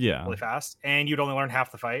boring really fast and you'd only learn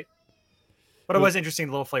half the fight. But it was interesting,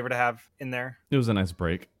 a little flavor to have in there. It was a nice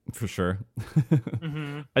break for sure.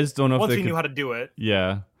 Mm-hmm. I just don't know once if they knew how to do it.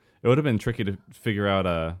 Yeah, it would have been tricky to figure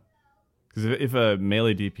out because if a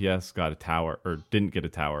melee DPS got a tower or didn't get a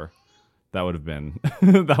tower, that would have been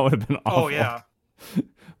awful. Oh yeah.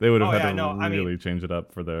 They would have had to really change it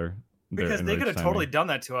up for their because they could have totally done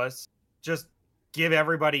that to us. Just give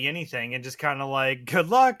everybody anything and just kind of like, good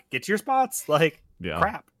luck, get your spots. Like,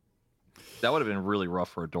 crap. That would have been really rough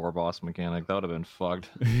for a door boss mechanic. That would have been fucked.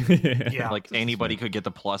 Yeah. Like anybody could get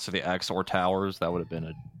the plus of the X or towers. That would have been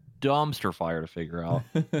a dumpster fire to figure out.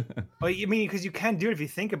 Well, you mean because you can do it if you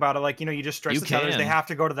think about it. Like, you just stretch the tethers. They have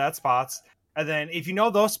to go to that spots. And then if you know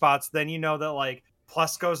those spots, then you know that like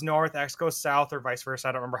plus goes north, X goes south, or vice versa.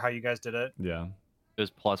 I don't remember how you guys did it. Yeah. It was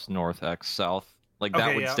plus north, X south. Like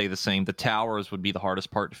that would stay the same. The towers would be the hardest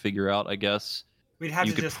part to figure out, I guess. We'd have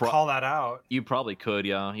to just call that out. You probably could,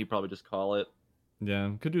 yeah. You probably just call it.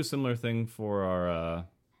 Yeah, could do a similar thing for our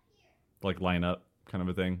like lineup kind of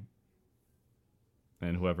a thing.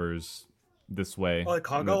 And whoever's this way. Oh, like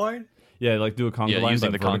conga line? Yeah, like do a conga line.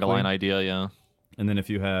 Using the conga line idea, yeah. And then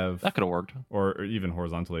if you have that could have worked. Or even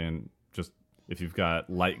horizontally, and just if you've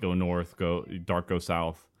got light go north, dark go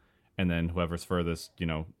south, and then whoever's furthest,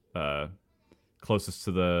 closest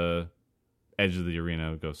to the edge of the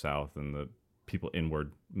arena go south, and the people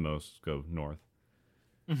inward most go north.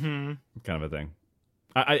 Mm-hmm. Kind of a thing.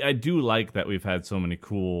 I do like that we've had so many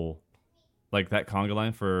cool, like that conga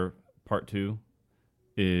line for part 2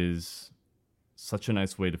 is such a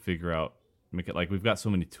nice way to figure out, make it like we've got so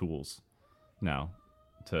many tools now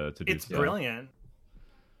to do. It's brilliant.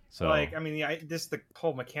 So like, I mean, the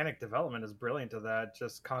whole mechanic development is brilliant to that.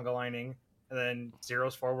 Just conga lining, and then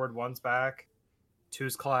 0's forward, 1's back,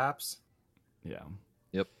 2's collapse. Yeah.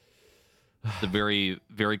 Yep. It's a very,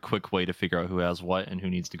 very quick way to figure out who has what and who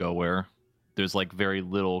needs to go where. There's like very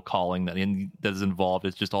little calling that is involved.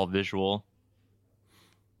 It's just all visual.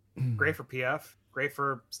 Great for PF. Great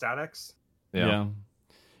for statics. Yeah.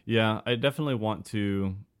 I definitely want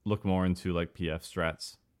to look more into like PF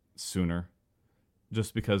strats sooner,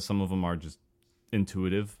 just because some of them are just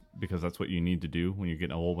intuitive, because that's what you need to do when you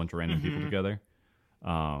get a whole bunch of random people together.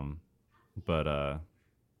 Yeah,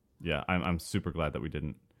 I'm super glad that we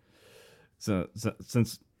didn't. So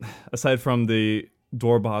since aside from the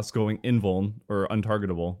door boss going invuln or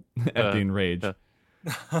untargetable at the enrage, the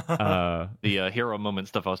hero moment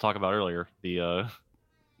stuff I was talking about earlier, the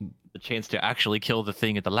chance to actually kill the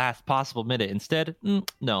thing at the last possible minute. Instead,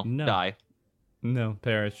 no, die. No,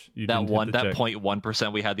 perish. You that didn't hit the that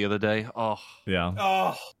 0.1% we had the other day. Oh, yeah.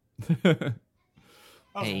 Oh, that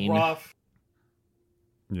was rough.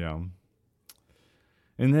 Yeah.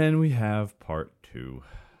 And then we have part 2.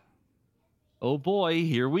 Oh boy,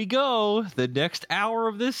 here we go. The next hour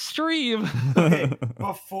of this stream. Okay,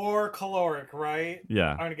 before caloric, right?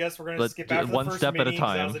 Yeah. I'm gonna guess we're gonna skip after one the first step mini, at a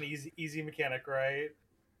time. that was an easy mechanic, right?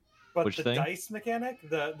 But Which the thing? dice mechanic,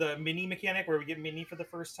 the mini mechanic where we get mini for the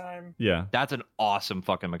first time. Yeah. That's an awesome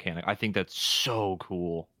fucking mechanic. I think that's so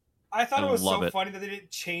cool. I thought it was so funny that they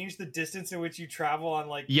didn't change the distance in which you travel on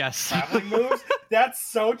like yes. traveling moves. That's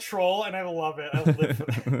so troll, and I love it. I live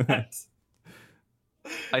for that.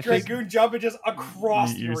 Dragoon jumping just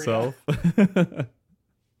across the yourself.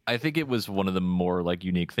 I I think it was one of the more like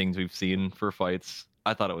unique things we've seen for fights.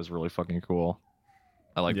 I thought it was really fucking cool.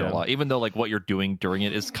 I liked it a lot, even though like what you're doing during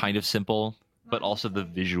it is kind of simple, but also the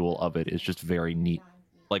visual of it is just very neat.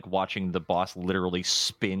 Like watching the boss literally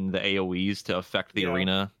spin the AoEs to affect the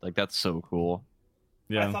arena, like that's so cool.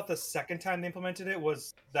 Yeah, I thought the second time they implemented it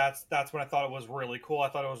was that's when I thought it was really cool. I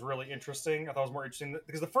thought it was really interesting. I thought it was more interesting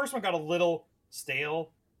because the first one got a little stale.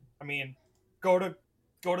 I mean, go to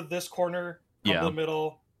this corner, come to the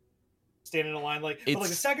middle, stand in a line, but like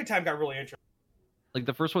the second time got really interesting. Like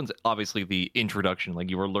the first one's obviously the introduction, like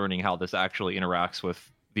you were learning how this actually interacts with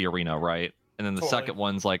the arena, right? And then the second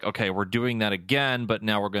one's like, okay, we're doing that again, but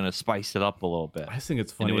now we're going to spice it up a little bit. I think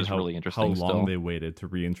it's funny really interesting how long they waited to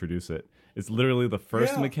reintroduce it. It's literally the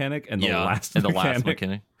first mechanic and the last and the mechanic. last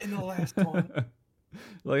mechanic. And the last one.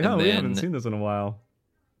 Like, we haven't seen this in a while.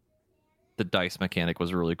 The dice mechanic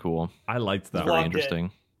was really cool. I liked that. Very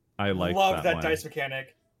interesting. I liked Loved that one. dice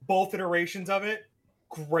mechanic. Both iterations of it,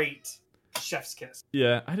 great. Chef's kiss.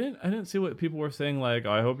 Yeah, I didn't see what people were saying. Like,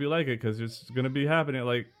 oh, I hope you like it because it's gonna be happening.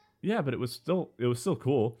 Like, yeah, but it was still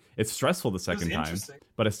cool. It's stressful the second time,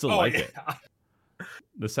 but I still like it.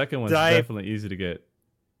 The second one's definitely easy to get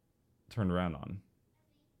turned around on.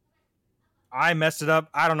 I messed it up.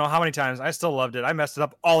 I don't know how many times. I still loved it. I messed it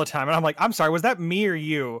up all the time, and I'm like, I'm sorry. Was that me or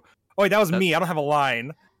you? Oh wait, that was me. I don't have a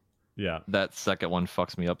line. Yeah, that second one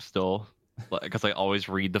fucks me up still. Because I always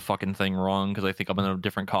read the fucking thing wrong because I think I'm in a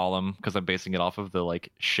different column because I'm basing it off of the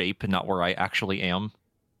like shape and not where I actually am,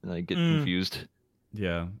 and I get confused.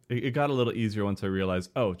 Yeah, it got a little easier once I realized,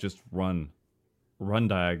 oh, just run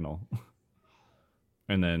diagonal,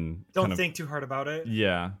 and then don't think too hard about it.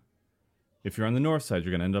 Yeah, if you're on the north side,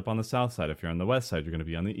 you're gonna end up on the south side. If you're on the west side, you're gonna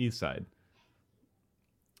be on the east side.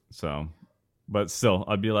 So, but still,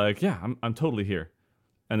 I'd be like, yeah, I'm totally here.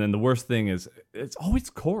 And then the worst thing is, it's always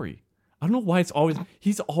Corey. I don't know why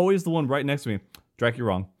he's always the one right next to me. Drak, you're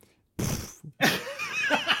wrong.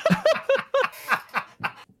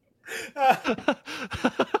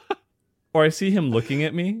 Or I see him looking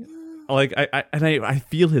at me, like I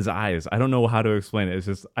feel his eyes. I don't know how to explain it. It's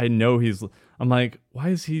just I know I'm like, why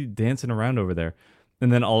is he dancing around over there?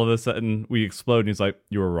 And then all of a sudden we explode, and he's like,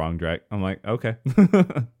 "You were wrong, Drak." I'm like, okay.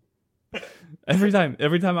 Every time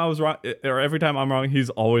I was wrong, or every time I'm wrong,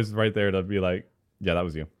 he's always right there to be like, "Yeah, that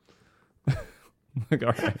was you." Like,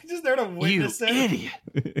 all right. Just there to witness you it. Idiot.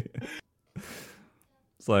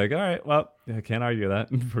 It's like, all right, well, I can't argue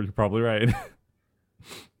that. You're probably right.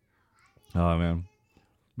 Oh man,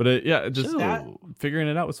 but figuring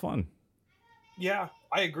it out was fun. Yeah,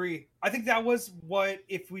 I agree. I think that was what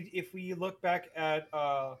if we look back at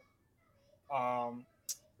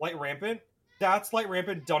Light Rampant, that's Light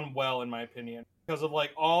Rampant done well in my opinion because of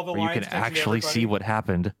like all the lines. You can actually see what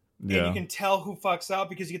happened. And you can tell who fucks up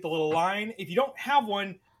because you get the little line. If you don't have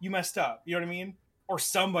one, you messed up. You know what I mean? Or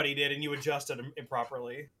somebody did and you adjusted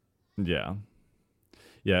improperly. Yeah.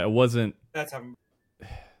 Yeah, it wasn't... That's how...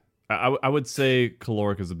 I would say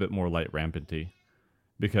Caloric is a bit more Light Rampant-y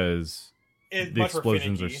because the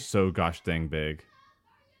explosions are so gosh dang big.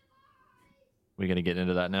 We gonna get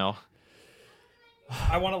into that now?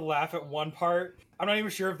 I want to laugh at one part. I'm not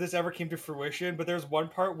even sure if this ever came to fruition, but there's one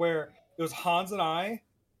part where it was Hans and I...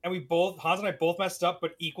 And Hans and I both messed up,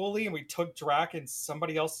 but equally, and we took Drak in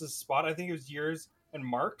somebody else's spot. I think it was yours and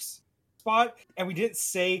Mark's spot, and we didn't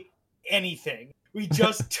say anything. We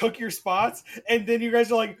just took your spots, and then you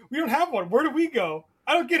guys are like, "We don't have one. Where do we go?"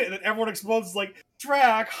 I don't get it. And then everyone explodes like,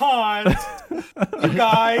 "Drak, Hans, you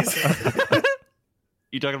guys."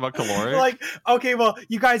 You talking about caloric? Like, okay, well,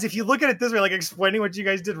 you guys, if you look at it this way, like explaining what you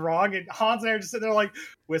guys did wrong, and Hans and I are just sitting there like,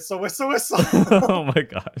 whistle, whistle, whistle. Oh my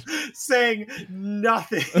gosh. Saying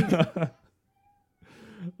nothing. Is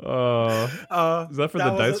that for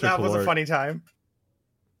the dice or that caloric? was a funny time.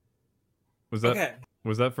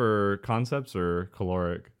 Was that for concepts or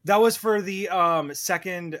caloric? That was for the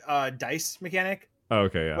second dice mechanic. Oh,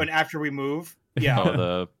 okay, yeah. When after we move. Yeah. Oh,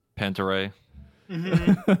 the Pantaray.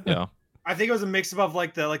 Mm-hmm. Yeah. I think it was a mix of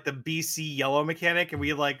like the BC yellow mechanic, and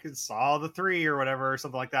we like saw the 3 or whatever or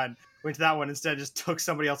something like that, and went to that one instead. Just took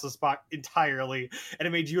somebody else's spot entirely, and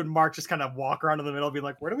it made you and Mark just kind of walk around in the middle, and be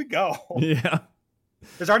like, "Where do we go?" Yeah,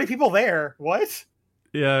 there's already people there. What?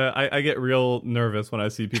 Yeah, I get real nervous when I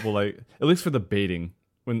see people like, at least for the baiting,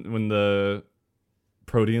 when the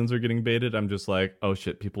Proteans are getting baited, I'm just like, oh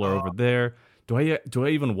shit, people are over there. Do I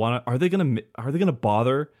even want to? Are they gonna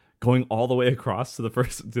bother going all the way across to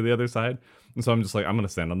the other side? And so I'm just like, I'm gonna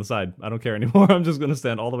stand on the side. I don't care anymore. I'm just gonna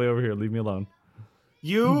stand all the way over here. Leave me alone.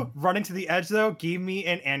 You running to the edge though gave me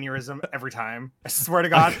an aneurysm every time. I swear to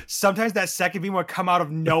God. Sometimes that second beam would come out of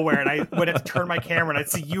nowhere, and I would have to turn my camera, and I'd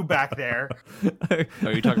see you back there.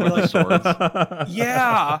 Are you talking about the swords?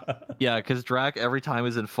 Yeah. Yeah, because Drak every time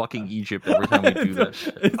is in fucking Egypt. Every time we do that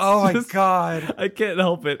shit. Oh my God. I can't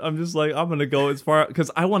help it. I'm just like, I'm gonna go as far because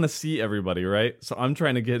I want to see everybody, right? So I'm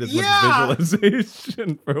trying to get as much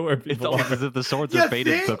visualization for where It's people almost are. as if the swords are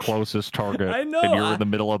baited the closest target. I know, and you're in the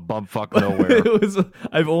middle of bumfuck nowhere.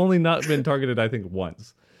 I've only not been targeted, I think,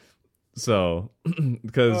 once. So,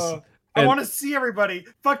 because I want to see everybody.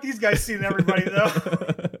 Fuck these guys seeing everybody though.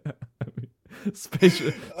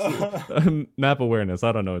 Spatial map awareness.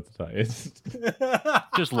 I don't know what to tell you.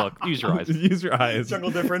 Just look. Use your eyes. Use your eyes.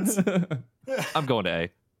 Jungle difference. I'm going to A.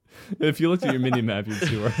 If you looked at your mini map, you'd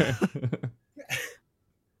see where.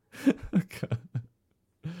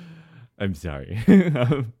 I'm sorry.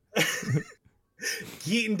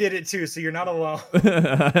 Keaton did it too, so you're not alone.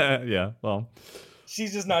 Yeah, well.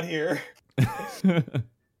 She's just not here. To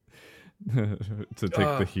take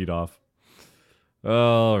the heat off.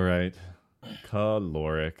 All right.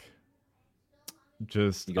 Caloric.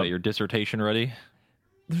 Just You got your dissertation ready?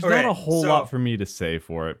 there's Okay, not a whole so- lot for me to say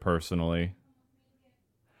for it personally.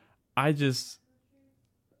 The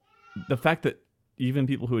fact that even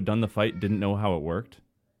people who had done the fight didn't know how it worked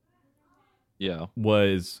Yeah.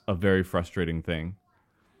 was a very frustrating thing.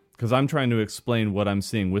 Because I'm trying to explain what I'm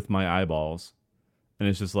seeing with my eyeballs. And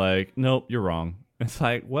it's just nope, you're wrong. It's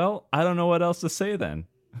well, I don't know what else to say then.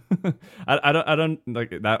 I don't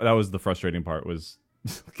like that. That was the frustrating part, was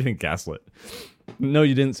getting gaslit. No,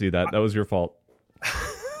 you didn't see that. That was your fault.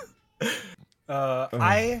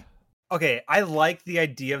 I like the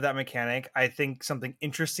idea of that mechanic. I think something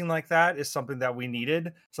interesting like that is something that we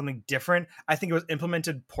needed, something different. I think it was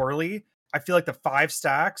implemented poorly. I feel like the 5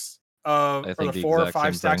 stacks or the 4 or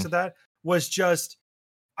 5 stacks of that was just,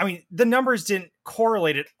 the numbers didn't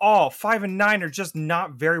correlate at all. 5 and 9 are just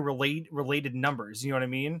not very related numbers. You know what I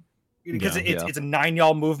mean? Because it's a 9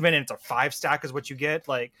 y'all movement and it's a 5 stack is what you get.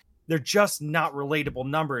 They're just not relatable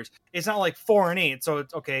numbers. It's not like 4 and 8. So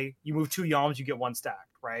it's okay. You move 2 yalms, you get 1 stack,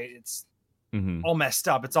 right? It's all messed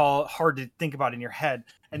up. It's all hard to think about in your head.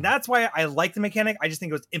 And that's why I like the mechanic. I just think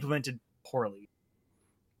it was implemented poorly.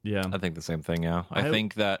 Yeah. I think the same thing, yeah. I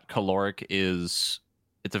think that caloric it's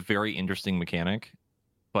a very interesting mechanic,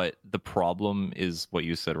 but the problem is what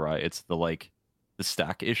you said, right? It's the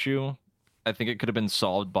stack issue. I think it could have been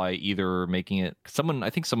solved by either making it I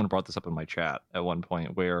think someone brought this up in my chat at one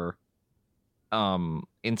point where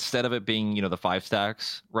instead of it being, the 5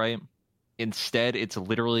 stacks, right? Instead it's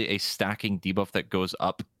literally a stacking debuff that goes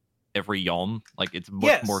up every yalm. It's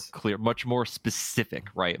much more clear, much more specific,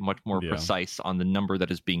 right? Much more precise on the number that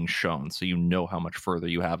is being shown, so you know how much further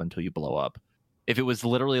you have until you blow up. If it was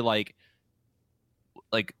literally like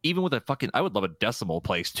even with I would love a decimal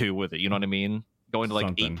place too with it, you know what I mean? Going to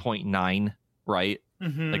 8.9, right?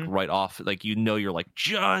 Mm-hmm. Right off, you're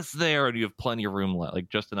just there and you have plenty of room left,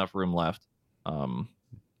 just enough room left.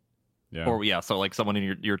 Yeah. Or so someone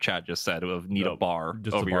in your chat just said need a bar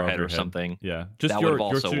just over a bar your head over or something. Yeah, that would have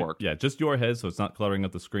also worked. Yeah, just your head, so it's not cluttering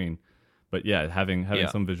up the screen. But yeah, having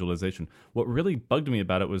some visualization. What really bugged me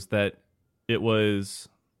about it was that it was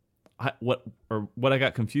what I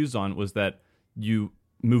got confused on was that you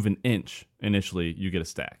move an inch initially, you get a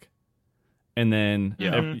stack, and then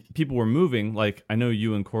people were moving. I know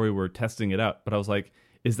you and Corey were testing it out, but I was like,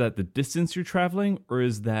 is that the distance you're traveling, or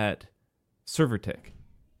is that server tick?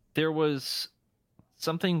 There was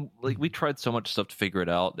something we tried so much stuff to figure it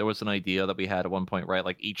out. There was an idea that we had at one point, right?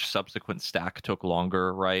 Each subsequent stack took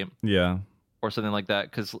longer, right? Yeah. Or something like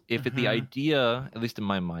that. Because the idea, at least in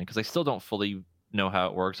my mind, because I still don't fully know how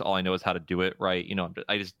it works. All I know is how to do it, right?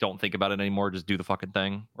 I just don't think about it anymore. Just do the fucking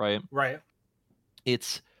thing, right? Right.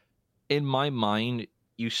 It's, in my mind,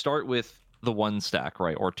 you start with the 1 stack,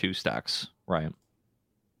 right? Or 2 stacks, right?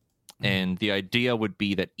 And the idea would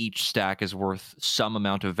be that each stack is worth some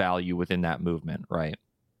amount of value within that movement, right?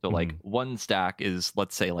 So 1 stack is,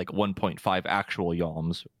 let's say, 1.5 actual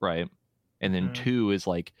yalms, right? And then 2 is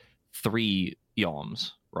 3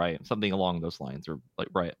 yalms, right? Something along those lines, or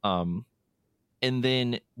right. And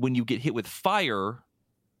then when you get hit with fire,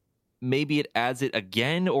 maybe it adds it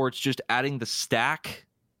again, or it's just adding the stack,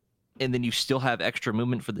 and then you still have extra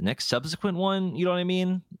movement for the next subsequent one. You know what I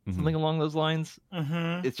mean? Something along those lines.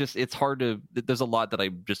 It's hard to. There's a lot that I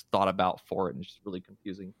just thought about for it, and it's just really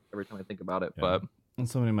confusing every time I think about it. Yeah. But and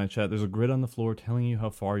somebody in my chat, there's a grid on the floor telling you how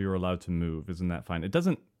far you're allowed to move. Isn't that fine? It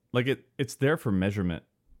doesn't it's there for measurement,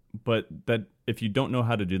 but that if you don't know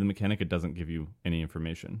how to do the mechanic, it doesn't give you any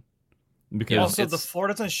information. Because also the floor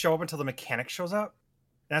doesn't show up until the mechanic shows up.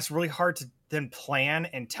 And that's really hard to then plan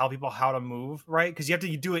and tell people how to move, right? Because you have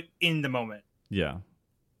to do it in the moment. Yeah.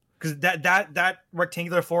 Because that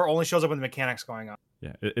rectangular floor only shows up when the mechanic's going on.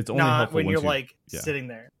 Yeah. It's only Not helpful when once you're you, like yeah. sitting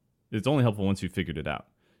there. It's only helpful once you figured it out.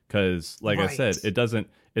 Because, like I said, Right.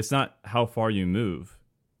 it's not how far you move.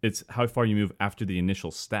 It's how far you move after the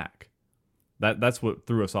initial stack. That's what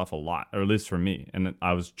threw us off a lot, or at least for me. And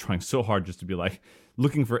I was trying so hard just to be like,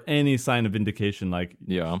 looking for any sign of indication. Like,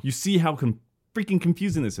 Yeah. you see how freaking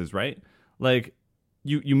confusing this is, right? Like,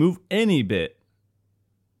 you move any bit.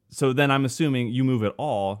 So then I'm assuming you move at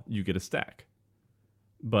all, you get a stack.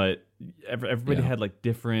 But everybody Yeah. had like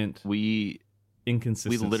different We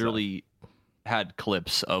inconsistent literally had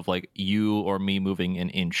clips of like you or me moving an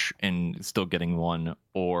inch and still getting one,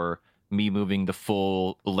 or me moving the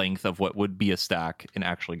full length of what would be a stack and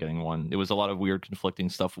actually getting one. It was a lot of weird conflicting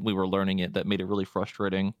stuff. We were learning it that made it really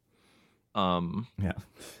frustrating. Yeah.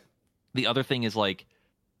 The other thing is like,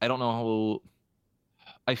 I don't know how.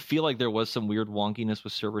 I feel like there was some weird wonkiness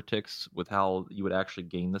with server ticks with how you would actually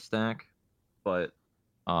gain the stack, but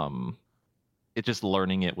it just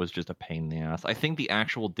learning it was just a pain in the ass. I think the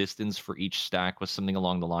actual distance for each stack was something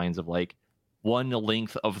along the lines of like one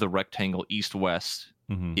length of the rectangle east-west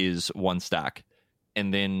is one stack,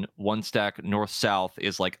 and then one stack north-south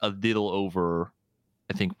is like a little over,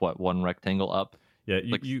 I think, one rectangle up. Yeah,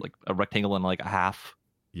 like a rectangle and like a half.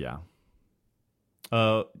 Yeah.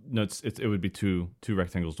 No, it would be two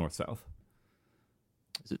rectangles north south.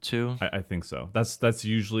 Is it two? I think so. That's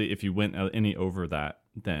usually, if you went any over that,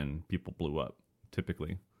 then people blew up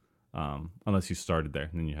typically, unless you started there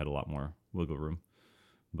and then you had a lot more wiggle room.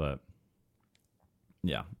 But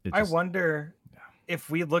yeah, I wonder if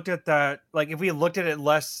we looked at that, like if we looked at it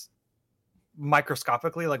less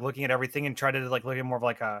microscopically, like looking at everything and tried to like look at more of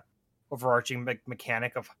like a overarching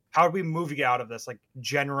mechanic of how would we move to get out of this, like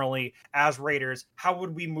generally as raiders, how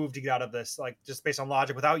would we move to get out of this, like just based on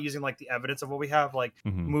logic without using like the evidence of what we have, like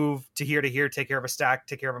move to here, take care of a stack,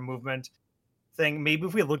 take care of a movement thing. Maybe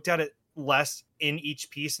if we looked at it less in each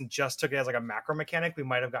piece and just took it as like a macro mechanic, we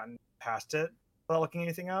might have gotten past it without looking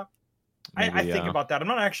anything up. Maybe, I think about that. I'm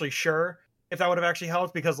not actually sure if that would have actually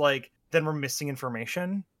helped, because like then we're missing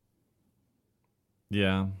information.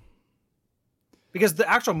 Yeah. Because the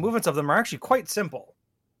actual movements of them are actually quite simple.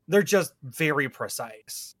 They're just very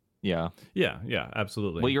precise. Yeah,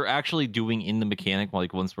 absolutely. What you're actually doing in the mechanic,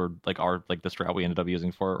 like once we're like the strat we ended up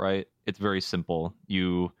using for it, right? It's very simple.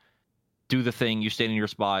 You do the thing, you stand in your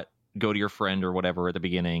spot, go to your friend or whatever at the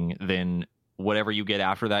beginning, then whatever you get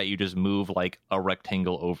after that, you just move like a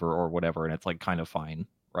rectangle over or whatever, and it's like kind of fine,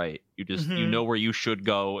 right? You just you know where you should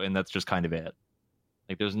go, and that's just kind of it.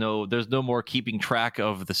 Like there's no more keeping track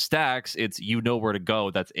of the stacks. It's you know where to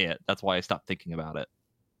go. That's it. That's why I stopped thinking about it.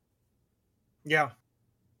 Yeah.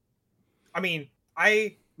 I mean,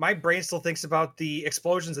 my brain still thinks about the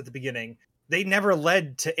explosions at the beginning. They never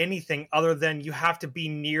led to anything other than you have to be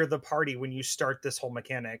near the party when you start this whole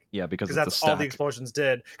mechanic. Yeah, because that's all the explosions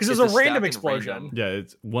did. Because it was a random explosion. Random. Yeah,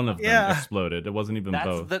 it's one of them exploded. It wasn't even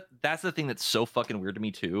both. That's the thing that's so fucking weird to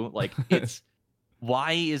me too. Like it's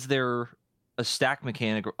why is there a stack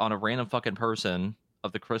mechanic on a random fucking person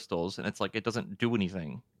of the crystals, and it's like it doesn't do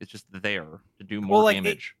anything. It's just there to do more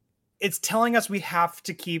damage. It's telling us we have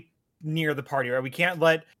to keep near the party, right? We can't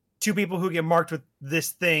let two people who get marked with this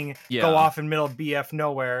thing go off in middle of BF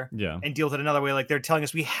nowhere and deal with it another way. Like they're telling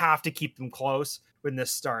us we have to keep them close when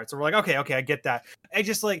this starts. So we're like, okay, I get that. I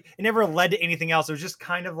just like it never led to anything else. It was just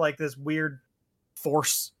kind of like this weird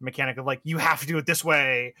force mechanic of like you have to do it this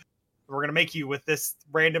way. We're going to make you with this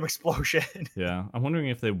random explosion. Yeah. I'm wondering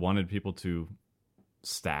if they wanted people to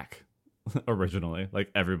stack originally,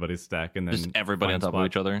 like everybody stack and then just everybody on top of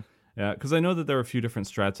each other. Yeah. Cause I know that there are a few different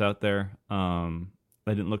strats out there.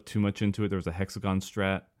 I didn't look too much into it. There was a hexagon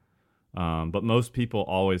strat. But most people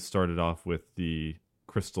always started off with the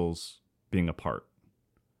crystals being apart.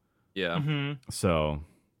 Yeah. So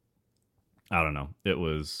I don't know. It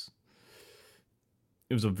was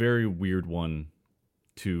a very weird one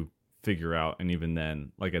to figure out, and even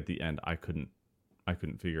then, like at the end, I couldn't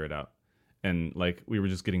figure it out, and like we were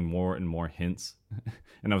just getting more and more hints,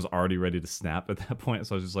 and I was already ready to snap at that point.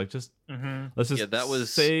 So I was just like, let's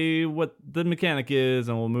just say what the mechanic is,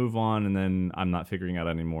 and we'll move on. And then I'm not figuring out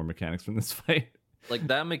any more mechanics from this fight. Like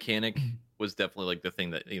that mechanic was definitely like the thing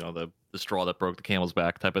that the straw that broke the camel's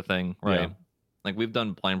back type of thing, right? Yeah. Like we've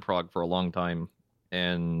done blind prog for a long time,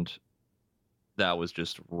 and that was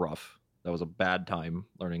just rough. That was a bad time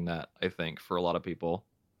learning that, I think, for a lot of people.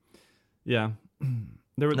 Yeah.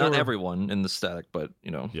 Not everyone in the static, but,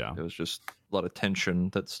 it was just a lot of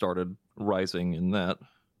tension that started rising in that.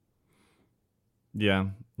 Yeah.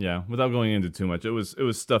 Yeah, without going into too much, it was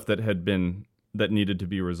stuff that needed to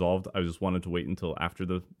be resolved. I just wanted to wait until after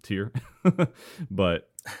the tier, but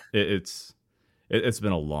it's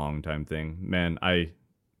been a long time thing, man. I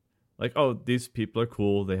like, oh, these people are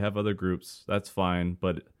cool. They have other groups. That's fine,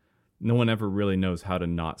 but no one ever really knows how to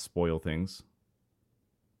not spoil things.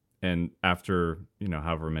 And after,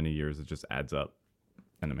 however many years, it just adds up,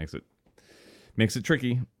 and it makes it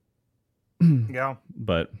tricky. Yeah.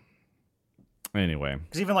 But anyway,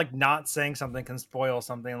 because even like not saying something can spoil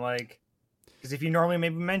something. Like, because if you normally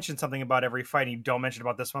maybe mention something about every fight and you don't mention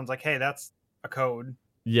about this one, it's like, hey, that's a code.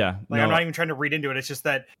 Yeah, like I'm not even trying to read into it. It's just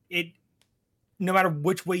that no matter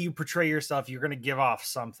which way you portray yourself, you're going to give off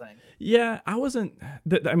something. Yeah, I wasn't.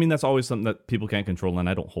 I mean, that's always something that people can't control, and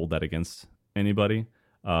I don't hold that against anybody.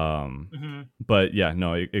 But yeah,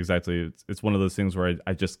 no, exactly. It's one of those things where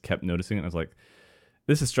I just kept noticing it. And I was like,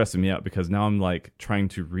 this is stressing me out because now I'm like trying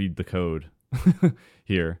to read the code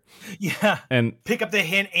here. Yeah, and pick up the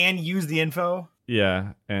hint and use the info.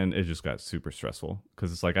 Yeah, and it just got super stressful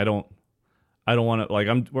because it's like I don't want to, like,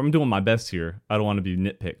 I'm doing my best here. I don't want to be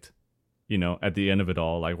nitpicked, at the end of it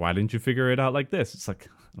all. Like, why didn't you figure it out like this? It's like,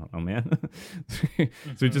 I don't know, man. So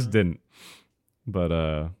we just didn't.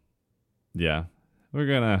 But yeah, we're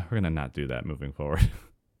gonna not do that moving forward.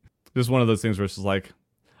 Just one of those things where it's just like,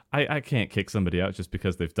 I can't kick somebody out just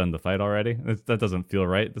because they've done the fight already. That doesn't feel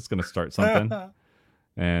right. That's gonna start something.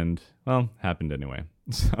 And well, happened anyway.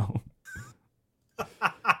 So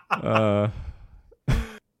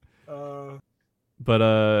but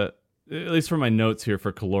at least for my notes here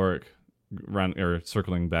for caloric,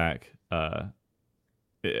 circling back,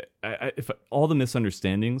 if all the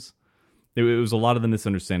misunderstandings, it was a lot of the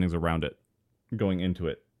misunderstandings around it going into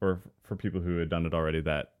it, or for people who had done it already,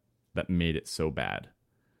 that made it so bad.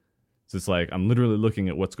 So it's like I'm literally looking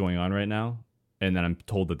at what's going on right now, and then I'm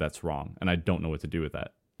told that that's wrong, and I don't know what to do with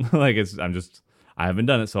that. Like I haven't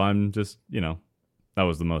done it, so I'm just, that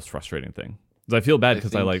was the most frustrating thing. I feel bad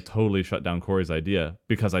because I like totally shut down Corey's idea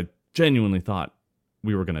because I genuinely thought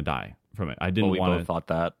we were gonna die from it. I didn't want to. We both thought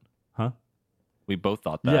that. Huh? We both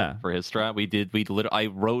thought that for his strat. We did. I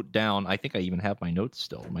wrote down. I think I even have my notes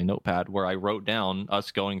still, my notepad, where I wrote down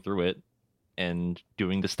us going through it and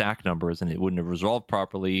doing the stack numbers, and it wouldn't have resolved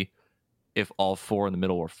properly if all four in the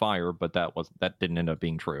middle were fire. But that didn't end up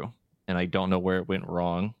being true, and I don't know where it went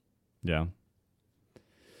wrong. Yeah.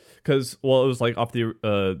 Because, well, it was like off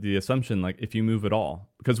the assumption, like, if you move at all,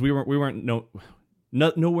 because we weren't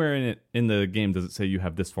nowhere in the game does it say you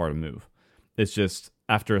have this far to move. It's just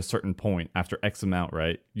after a certain point, after X amount,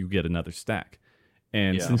 right, you get another stack.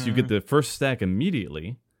 And since you get the first stack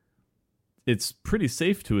immediately, it's pretty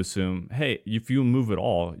safe to assume, hey, if you move at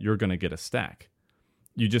all, you're going to get a stack.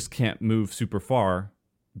 You just can't move super far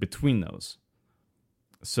between those.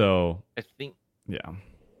 So I think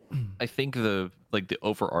the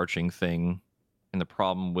overarching thing and the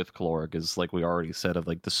problem with caloric is, like we already said, of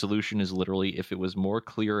like the solution is literally if it was more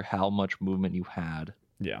clear how much movement you had,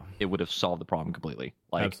 it would have solved the problem completely.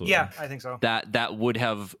 Like, absolutely. Yeah, I think so. That would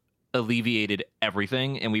have alleviated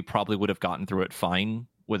everything, and we probably would have gotten through it fine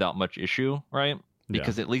without much issue, right?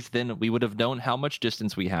 Because at least then we would have known how much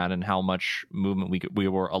distance we had and how much movement we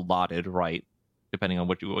were allotted, right? Depending on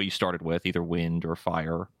what you started with, either wind or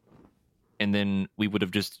fire. And then we would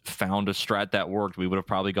have just found a strat that worked. We would have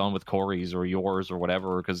probably gone with Corey's or yours or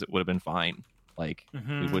whatever, because it would have been fine. Like,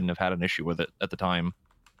 we wouldn't have had an issue with it at the time.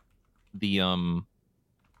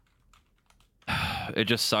 It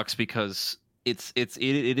just sucks because it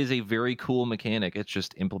is a very cool mechanic. It's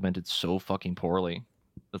just implemented so fucking poorly.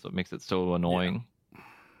 That's what makes it so annoying. Yeah.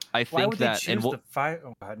 I think Why would that they choose the fight?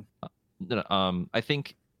 Oh, go ahead. I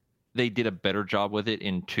think they did a better job with it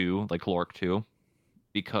in 2, like Caloric 2.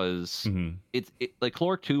 Because it's like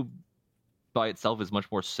Caloric 2 by itself is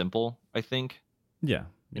much more simple, I think. Yeah.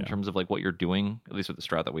 In terms of like what you're doing, at least with the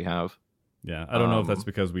strat that we have. Yeah, I don't know if that's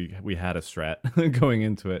because we had a strat going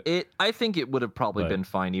into it. I think it would have probably been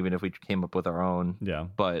fine even if we came up with our own. Yeah.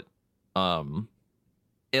 But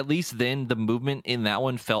at least then the movement in that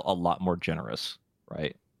one felt a lot more generous,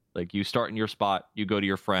 right? Like, you start in your spot, you go to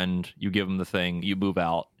your friend, you give them the thing, you move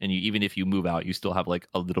out, and even if you move out, you still have like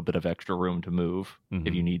a little bit of extra room to move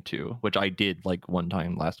if you need to, which I did like one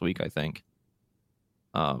time last week, I think.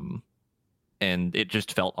 And it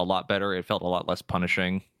just felt a lot better. It felt a lot less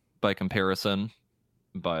punishing by comparison.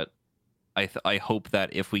 But I hope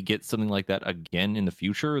that if we get something like that again in the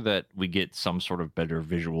future, that we get some sort of better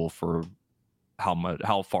visual for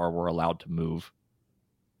how far we're allowed to move.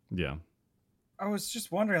 Yeah. I was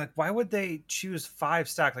just wondering, like, why would they choose 5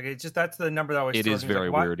 stack? Like, it's just, that's the number that was. It is very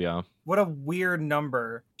weird, yeah. What a weird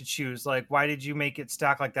number to choose. Like, why did you make it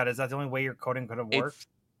stack like that? Is that the only way your coding could have worked?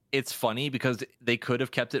 it's funny because they could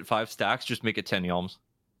have kept it 5 stacks, just make it 10 yalms.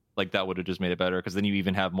 Like that would have just made it better because then you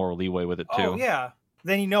even have more leeway with it too. Oh yeah,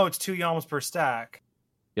 then you know it's 2 yalms per stack.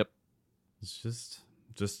 Yep. It's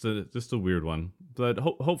just a weird one, but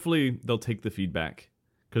hopefully they'll take the feedback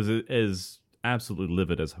because it is absolutely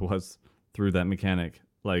livid as I was through that mechanic.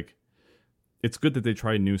 Like, it's good that they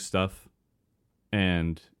try new stuff,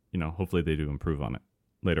 and hopefully they do improve on it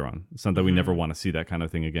later on. It's not that we never want to see that kind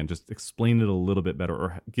of thing again. Just explain it a little bit better,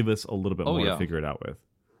 or give us a little bit more to figure it out with.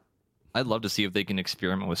 I'd love to see if they can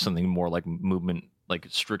experiment with something more like movement, like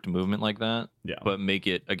strict movement like that. Yeah. But make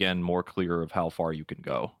it, again, more clear of how far you can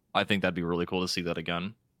go. I think that'd be really cool to see that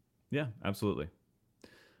again. Yeah, absolutely.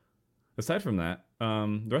 Aside from that,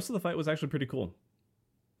 the rest of the fight was actually pretty cool.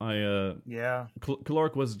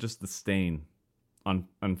 Caloric was just the stain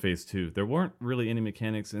on phase 2. There weren't really any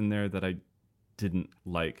mechanics in there that I didn't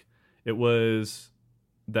like. It was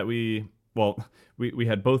that we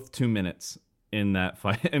had both 2 minutes in that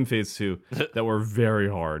fight in phase 2 that were very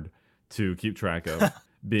hard to keep track of,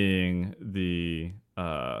 being the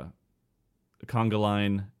conga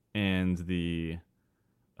line and the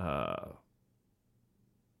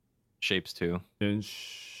shapes too. It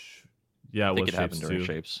I think was it happened shapes during too.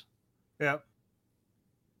 shapes. Yep.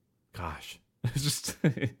 Gosh, it's just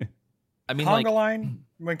I mean, conga line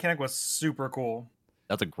mechanic was super cool.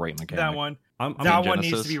 That's a great mechanic. That one. I'm That one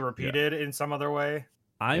needs to be repeated in some other way.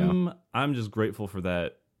 I'm just grateful for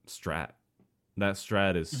that strat. That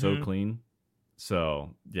strat is so clean.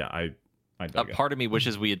 So yeah, I dug it. Part of me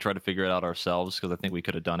wishes we had tried to figure it out ourselves because I think we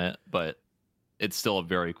could have done it, but it's still a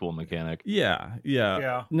very cool mechanic. Yeah.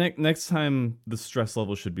 Next time the stress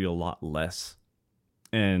level should be a lot less.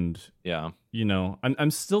 And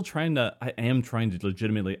I'm still trying to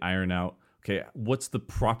legitimately iron out, okay, what's the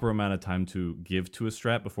proper amount of time to give to a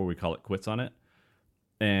strat before we call it quits on it?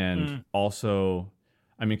 And also,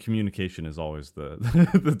 I mean, communication is always the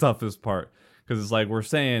the toughest part, because it's like we're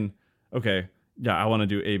saying, okay, yeah, I want to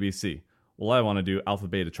do ABC. Well, I want to do Alpha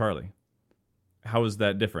Beta Charlie. How is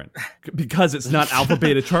that different? Because it's not Alpha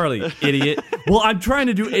Beta Charlie, idiot. Well, I'm trying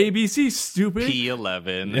to do ABC, stupid.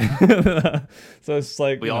 P11. So it's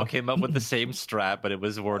like we all came up with the same strat, but it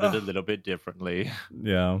was worded a little bit differently.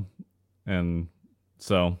 Yeah. And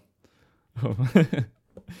so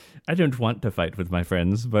I don't want to fight with my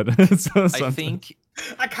friends, but I think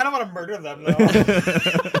I kind of want to murder them though.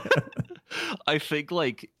 I think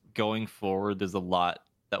like going forward, there's a lot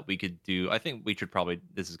that we could do. I think we should probably,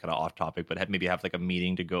 this is kind of off topic, but maybe have like a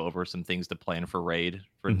meeting to go over some things to plan for raid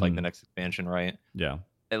for like the next expansion, right? Yeah.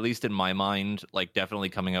 At least in my mind, like definitely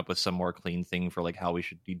coming up with some more clean thing for like how we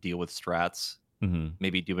should deal with strats.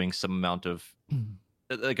 Maybe doing some amount of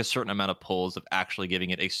like a certain amount of pulls of actually giving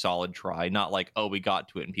it a solid try, not like, oh, we got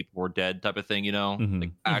to it and people were dead type of thing,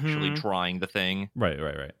 like actually trying the thing.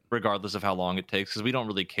 Right. Regardless of how long it takes, because we don't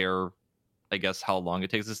really care, I guess, how long it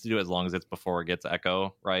takes us to do it, as long as it's before it gets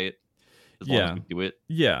echo, right? As long as we do it.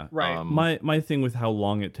 Yeah. Right. My thing with how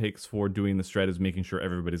long it takes for doing the strat is making sure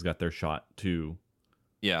everybody's got their shot to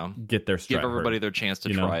get their strat. Give everybody heard. their chance to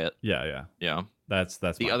try it. Yeah. That's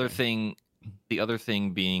the other thing. The other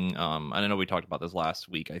thing being, I know we talked about this last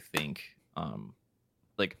week, I think.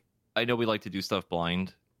 Like, I know we like to do stuff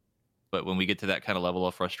blind, but when we get to that kind of level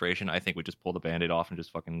of frustration, I think we just pull the Band-Aid off and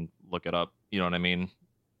just fucking look it up. You know what I mean?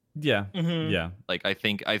 Yeah. Yeah. Like, I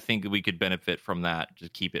think we could benefit from that to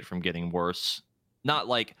keep it from getting worse. Not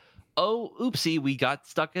like, oh, oopsie, we got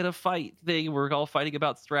stuck in a fight thing. We're all fighting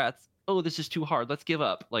about strats. Oh, this is too hard. Let's give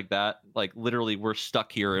up. Like that. Like, literally, we're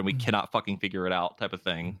stuck here and we cannot fucking figure it out type of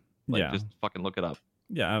thing. Like, just fucking look it up.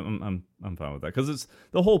 Yeah, I'm fine with that, because it's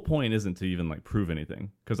the whole point isn't to even like prove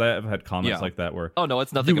anything. Because I've had comments like that where, oh no,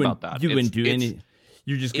 it's nothing about that. You wouldn't do any.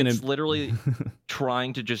 You're just gonna. It's literally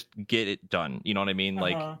trying to just get it done. You know what I mean?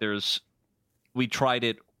 Like we tried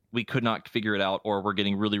it, we could not figure it out, or we're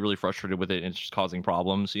getting really, really frustrated with it, and it's just causing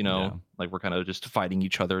problems. Like we're kind of just fighting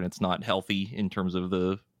each other, and it's not healthy in terms of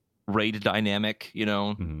the raid dynamic.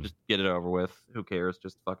 Just get it over with. Who cares?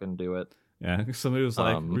 Just fucking do it. Yeah, somebody was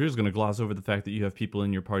like, we're just going to gloss over the fact that you have people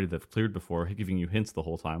in your party that have cleared before, giving you hints the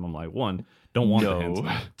whole time. I'm like, one, don't want the hints.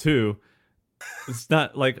 Two, it's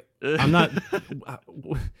not like, I'm not...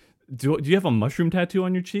 Do you have a mushroom tattoo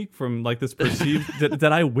on your cheek from like this perceived... did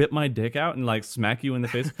I whip my dick out and like smack you in the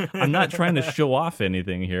face? I'm not trying to show off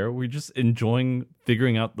anything here. We're just enjoying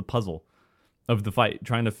figuring out the puzzle of the fight,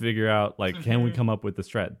 trying to figure out, like, can we come up with the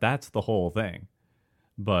strat? That's the whole thing.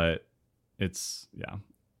 But it's... yeah.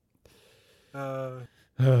 The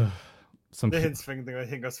hints thing I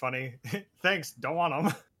think was funny. Thanks, don't want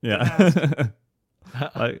them. Yeah.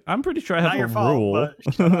 Like, I'm pretty sure I Not have your a fault, rule.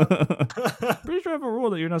 but shut up. Pretty sure I have a rule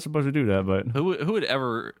that you're not supposed to do that, but Who would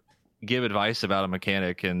ever give advice about a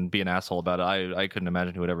mechanic and be an asshole about it? I couldn't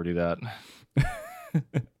imagine who would ever do that.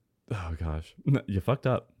 oh gosh, you fucked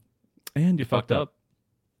up, and you fucked up.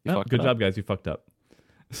 You Oh, fucked good up. job, guys. You fucked up.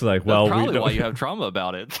 It's like, That's well, probably why you have trauma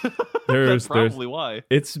about it. There's That's probably why.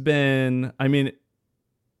 It's been, I mean,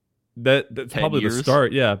 that's 10 probably years? the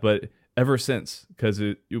start, yeah. But ever since, because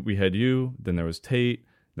we had you, then there was Tate,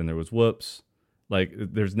 then there was Whoops. Like,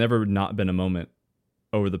 there's never not been a moment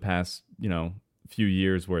over the past, few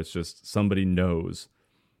years where it's just somebody knows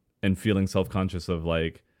and feeling self-conscious of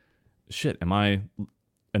like, shit, am I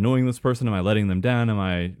annoying this person? Am I letting them down? Am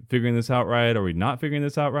I figuring this out right? Are we not figuring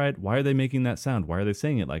this out right? Why are they making that sound? Why are they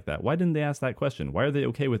saying it like that? Why didn't they ask that question? Why are they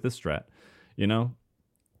okay with this strat?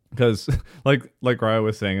 Because like Rhaya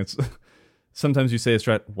was saying, it's sometimes you say a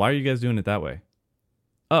strat, why are you guys doing it that way?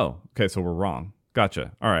 Oh, okay, so we're wrong.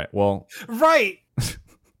 Gotcha. All right, well. Right.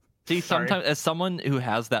 See, Sorry. sometimes as someone who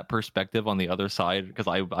has that perspective on the other side, because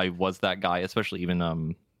I was that guy, especially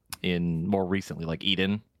even in more recently, like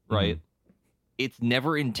Eden, right? It's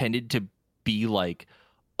never intended to be like,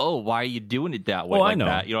 oh, why are you doing it that way? Oh, like I know.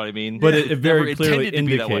 that, you know what I mean? But It's it very never clearly intended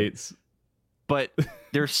to be that way. indicates. But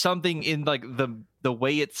there's something in like the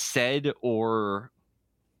way it's said, or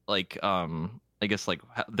like I guess like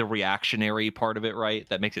the reactionary part of it, right?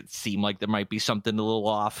 That makes it seem like there might be something a little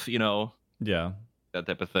off, Yeah. that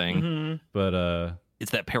type of thing. Mhm. But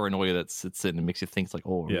It's that paranoia that sits in and makes you think it's like,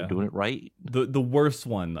 oh, are Yeah. we doing it right? the worst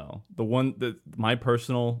one though, the one that my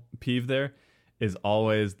personal peeve there is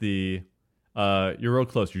always the you're real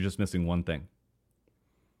close, you're just missing one thing.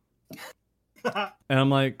 And I'm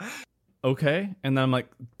like, okay. And then I'm like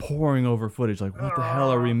poring over footage, like, what the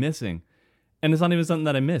hell are we missing? And it's not even something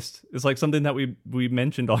that I missed. It's like something that we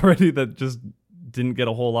mentioned already that just didn't get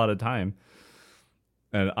a whole lot of time.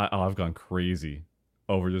 And I've gone crazy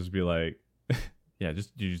over just be like, yeah,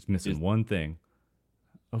 you're just missing one thing.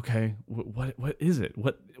 Okay, what is it?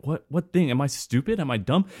 What thing? Am I stupid? Am I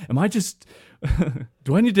dumb? Am I just?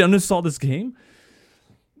 Do I need to uninstall this game?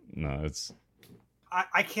 No, it's.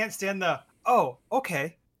 I can't stand the. Oh,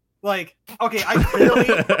 okay. Like, okay, I clearly,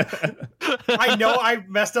 I know I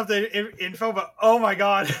messed up the info, but oh my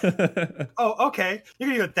god. Oh, okay. You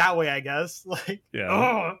can do it that way, I guess. Like,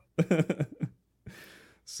 Yeah.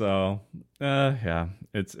 So, yeah,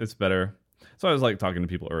 it's better. So I was like talking to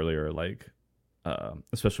people earlier, like,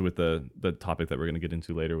 especially with the topic that we're going to get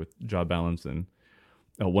into later with job balance, and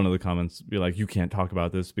one of the comments be like, you can't talk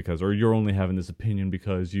about this because, or you're only having this opinion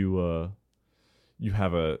because you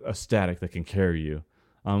have a static that can carry you.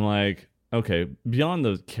 I'm like, okay, beyond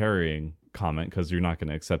the carrying comment, because you're not going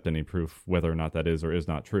to accept any proof whether or not that is or is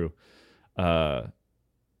not true.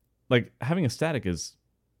 Like, having a static is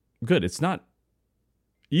good. It's not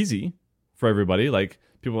easy for everybody. Like,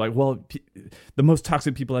 people are like, well, the most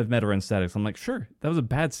toxic people I've met are in statics. I'm like, sure, that was a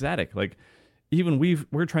bad static. Like, even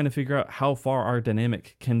we're trying to figure out how far our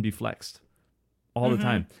dynamic can be flexed all the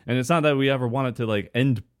time. And it's not that we ever want it to like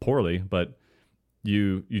end poorly, but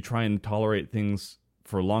you try and tolerate things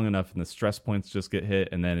for long enough and the stress points just get hit,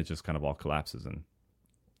 and then it just kind of all collapses and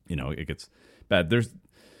it gets bad. There's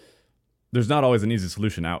not always an easy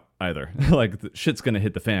solution out either. Like, the shit's gonna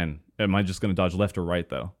hit the fan. Am I just gonna dodge left or right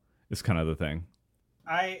though? Is kind of the thing.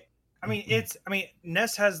 I mean,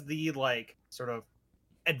 Ness has the like sort of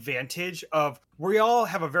advantage of we all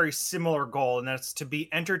have a very similar goal, and that's to be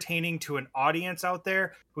entertaining to an audience out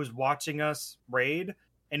there who's watching us raid.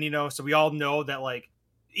 And so we all know that, like,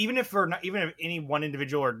 even if any one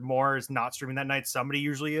individual or more is not streaming that night, somebody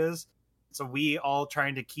usually is. So we all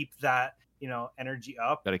trying to keep that energy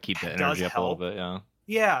up. Got to keep that does energy up help. a little bit, yeah.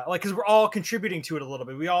 Yeah, like, because we're all contributing to it a little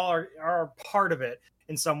bit. We all are part of it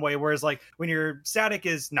in some way. Whereas, like, when your static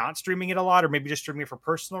is not streaming it a lot, or maybe just streaming it for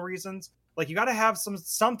personal reasons, like, you got to have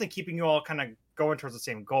something keeping you all kind of going towards the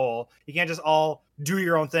same goal. You can't just all do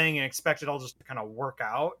your own thing and expect it all just to kind of work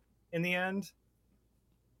out in the end.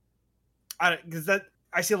 Because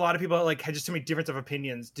I see a lot of people like had just so many difference of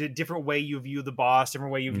opinions, different way you view the boss,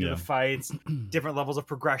 different way you view the fights, different levels of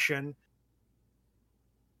progression.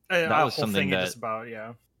 That was something that just about,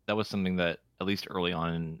 yeah. That was something that at least early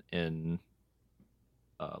on in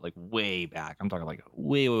like way back, I'm talking like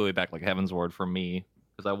way back, like Heaven's Ward for me,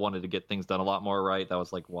 because I wanted to get things done a lot more right. That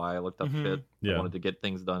was like why I looked up shit. Yeah. I wanted to get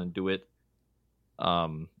things done and do it.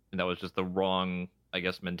 And that was just the wrong, I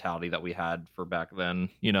guess, mentality that we had for back then.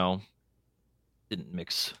 Didn't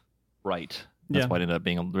mix right. That's why it ended up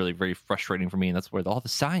being really very frustrating for me, and that's where all the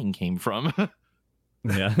sighing came from.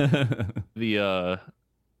 Yeah.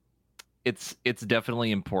 It's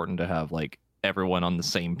definitely important to have like everyone on the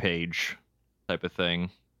same page type of thing.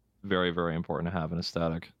 Very, very important to have an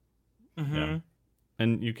aesthetic. Mm-hmm. Yeah.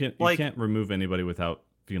 And you can't remove anybody without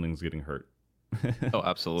feelings getting hurt. Oh,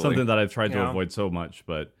 absolutely. Something that I've tried to Yeah. avoid so much,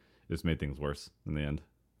 but it's made things worse in the end.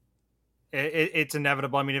 It's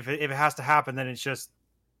inevitable. I mean, if it has to happen, then it's just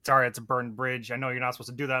sorry, it's a burned bridge. I know you're not supposed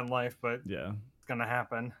to do that in life, but Yeah. it's gonna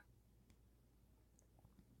happen.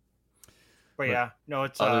 But But yeah, no,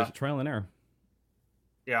 it's trial and error.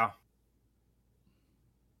 yeah.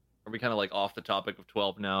 Are we kind of like off the topic of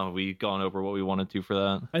 12 now? Have we gone over what we wanted to for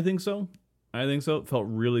that? I think so. It felt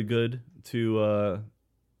really good to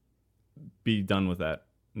be done with that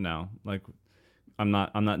now. Like I'm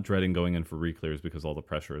not dreading going in for reclears because all the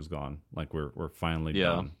pressure is gone. Like we're finally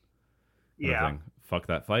done. Yeah. Everything. Fuck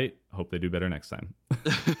that fight. Hope they do better next time.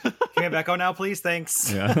 Can we have Echo now, please?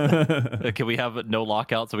 Thanks. Yeah. Can we have no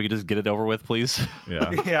lockout so we can just get it over with, please? Yeah.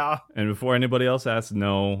 Yeah. And before anybody else asks,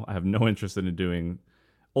 no, I have no interest in doing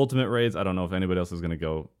ultimate raids. I don't know if anybody else is going to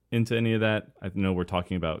go into any of that. I know we're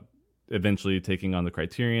talking about eventually taking on the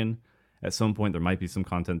Criterion. At some point, there might be some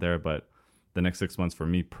content there, but the next 6 months for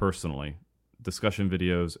me personally, discussion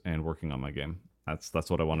videos and working on my game. That's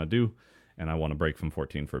what I want to do, and I want to break from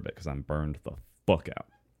 14 for a bit because I'm burned the fuck out.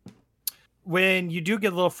 When you do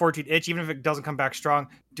get a little 14 itch, even if it doesn't come back strong,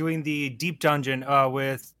 doing the deep dungeon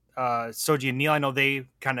with Soji and Neil, I know they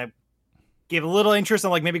kind of gave a little interest in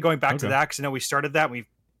like maybe going back to that because I know we started that and we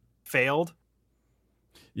failed.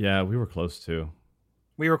 Yeah, we were close too.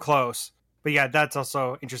 We were close, but yeah, that's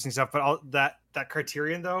also interesting stuff. But that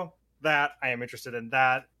Criterion though, that I am interested in.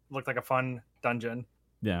 That looked like a fun dungeon.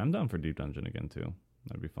 Yeah, I'm down for deep dungeon again too.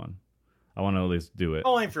 That'd be fun. I want to at least do it.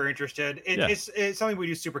 Only if you're interested. It's something we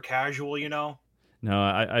do super casual, you know. No,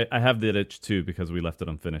 I have the itch too because we left it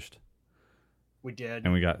unfinished. We did,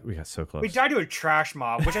 and we got so close. We died to a trash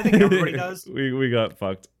mob, which I think everybody does. we got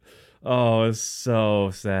fucked. Oh, it's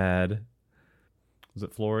so sad. Was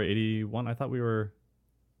it floor 81? I thought we were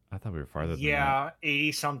farther than that.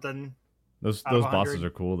 80 something. Those bosses are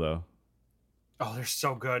cool though. Oh, they're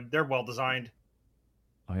so good. They're well designed.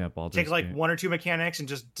 Oh yeah, Baldur's Take like Gate. one or two mechanics and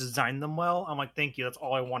just design them well. I'm like, thank you. That's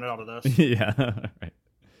all I wanted out of this. Yeah,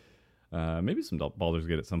 right. Maybe some Baldur's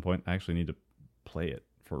Gate at some point. I actually need to play it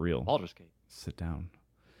for real. Baldur's Gate. Sit down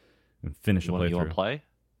and finish a playthrough. You want to play?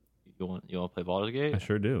 You want to play Baldur's Gate? I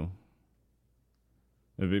sure do.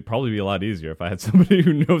 It'd probably be a lot easier if I had somebody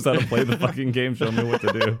who knows how to play the fucking game show me what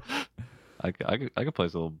to do. I could play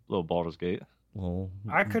a little Baldur's Gate. Well,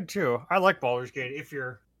 I could too. I like Baldur's Gate if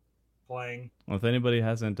you're playing. Well, if anybody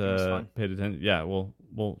hasn't paid attention, yeah,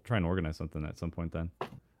 we'll try and organize something at some point then.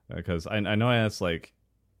 Because I know I asked like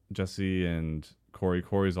Jesse and Corey.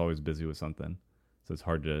 Corey's always busy with something, so it's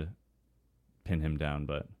hard to pin him down.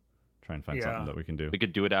 But try and find something that we can do. We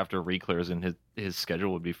could do it after reclears, and his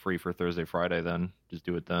schedule would be free for Thursday, Friday. Then just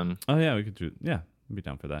do it then. Oh yeah, we could do. Yeah, I'd be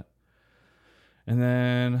down for that. And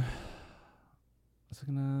then.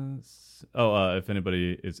 If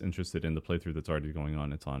anybody is interested in the playthrough that's already going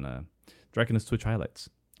on, it's on Drak and his Twitch highlights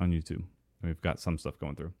on YouTube. We've got some stuff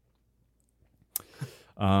going through.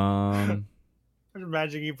 I'm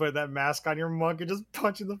imagining you put that mask on your monk and just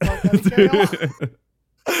punching the fuck out of Gale.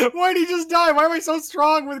 Why did he just die? Why am I so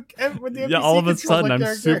strong with the NPC? Yeah, all of a sudden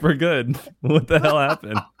I'm super good. What the hell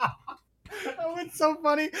happened? Oh, it's so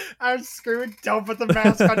funny. I'm screaming, don't put the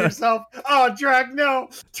mask on yourself. Oh, Drak, no.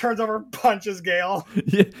 Turns over and punches Gale.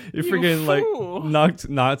 Yeah, you freaking like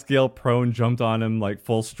knocked Gale prone, jumped on him like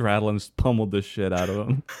full straddle and just pummeled the shit out of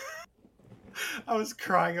him. I was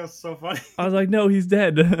crying. It was so funny. I was like, no, he's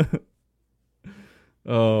dead.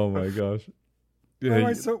 Oh my gosh.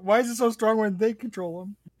 Yeah, why is it so strong when they control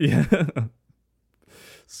him? Yeah.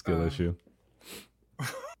 Skill issue.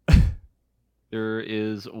 There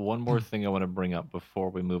is one more thing I want to bring up before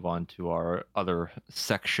we move on to our other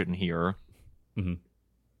section here.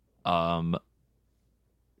 Mm-hmm.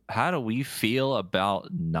 How do we feel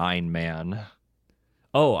about 9-man?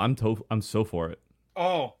 Oh, I'm so for it.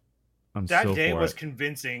 Oh, that day was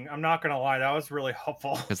convincing. I'm not gonna lie, that was really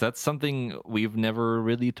helpful. Because that's something we've never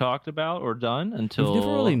really talked about or done until we've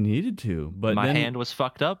never really needed to. But my hand was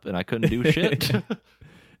fucked up and I couldn't do shit.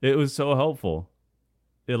 It was so helpful.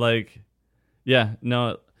 Because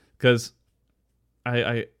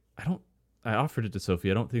I offered it to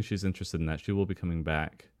Sophie. I don't think she's interested in that. She will be coming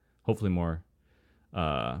back, hopefully more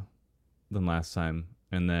than last time.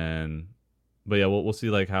 And then, but yeah, we'll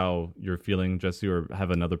see like how you're feeling, Jesse, or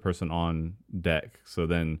have another person on deck. So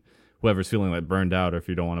then, whoever's feeling like burned out, or if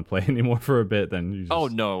you don't want to play anymore for a bit, then you just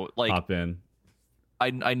hop in.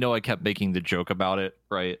 I know I kept making the joke about it,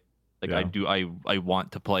 right? Like I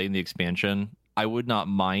want to play in the expansion. I would not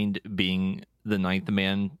mind being the 9th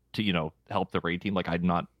man to help the raid team. Like I'm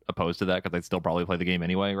not opposed to that because I'd still probably play the game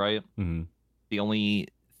anyway, right? Mm-hmm. The only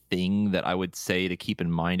thing that I would say to keep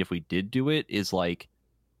in mind if we did do it is like,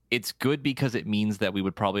 it's good because it means that we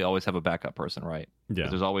would probably always have a backup person, right? Yeah.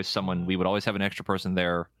 There's always someone, we would always have an extra person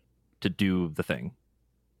there to do the thing.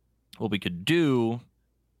 What we could do,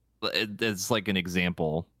 it's like an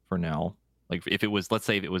example for now. Like if it was, let's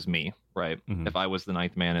say if it was me, right? Mhm. If I was the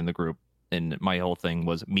ninth man in the group and my whole thing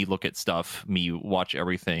was me look at stuff, me watch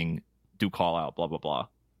everything, do call out, blah, blah, blah.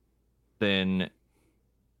 Then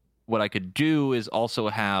what I could do is also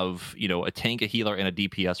have, you know, a tank, a healer, and a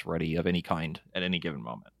DPS ready of any kind at any given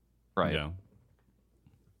moment. Right. Yeah.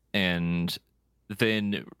 And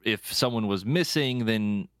then if someone was missing,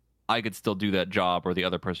 then I could still do that job, or the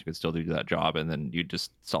other person could still do that job, and then you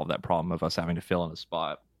just solve that problem of us having to fill in a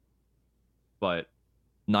spot. But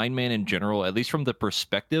 9-man in general, at least from the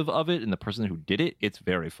perspective of it and the person who did it, it's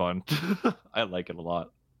very fun. I like it a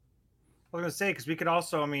lot. I was gonna say, because we could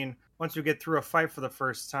also, I mean, once we get through a fight for the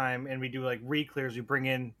first time and we do like re-clears, we bring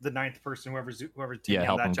in the ninth person, whoever's taking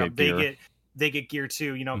on that job. They get gear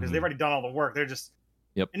too, you know, because they've already done all the work. They're just,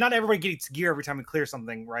 and not everybody gets gear every time we clear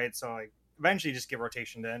something, right? So like eventually, you just get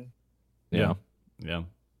rotationed in. Yeah.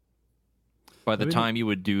 By the Maybe time you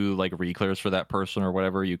would do like re-clears for that person or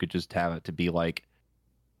whatever, you could just have it to be like,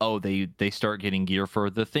 oh, they start getting gear for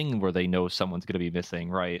the thing where they know someone's going to be missing,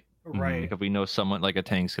 right? Right. Like if we know someone, like a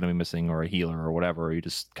tank's going to be missing or a healer or whatever, you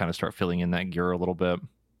just kind of start filling in that gear a little bit.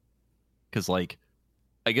 Because like,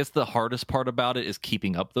 I guess the hardest part about it is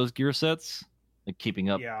keeping up those gear sets. Like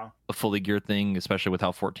keeping up a fully geared thing, especially with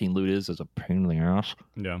how 14 loot is a pain in the ass.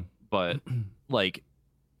 Yeah. But like,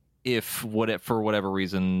 if for whatever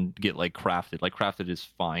reason get like crafted is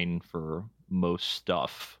fine for most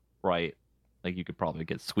stuff, right? Like you could probably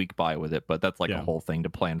get squeak by with it, but that's like a whole thing to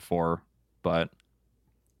plan for. But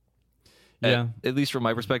at least from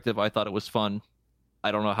my perspective, I thought it was fun.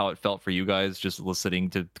 I don't know how it felt for you guys, just listening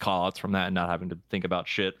to call-outs from that and not having to think about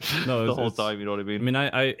shit the whole time, you know what I mean? I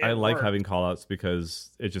mean, I like having call-outs because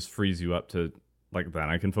it just frees you up to, like, then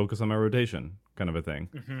I can focus on my rotation, kind of a thing.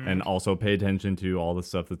 And also pay attention to all the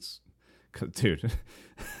stuff that's... Dude,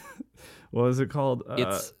 what is it called?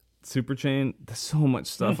 It's... Super chain. There's so much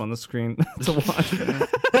stuff on the screen to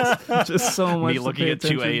watch. Just so much. Me looking at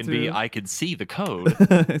 2A and B, I could see the code.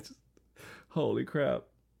 Holy crap.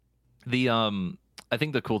 I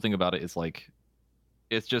think the cool thing about it is like,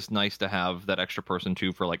 it's just nice to have that extra person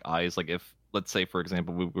too for like eyes. Like if, let's say for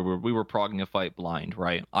example, we were progging a fight blind,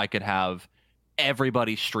 right? I could have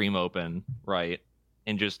everybody's stream open, right,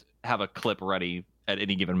 and just have a clip ready at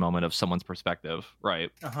any given moment of someone's perspective,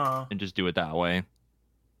 right? And just do it that way.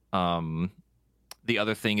 The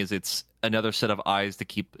other thing is it's another set of eyes to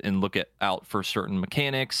keep and look out for certain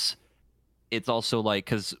mechanics. It's also like,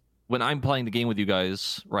 because when I'm playing the game with you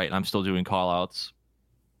guys, right, and I'm still doing call-outs,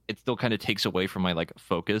 it still kind of takes away from my like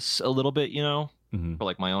focus a little bit, you know, for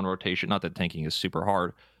like my own rotation. Not that tanking is super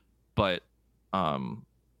hard, but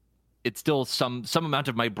it's still some amount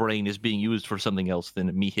of my brain is being used for something else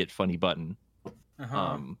than me hit funny button.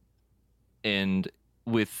 And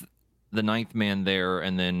with the ninth man there,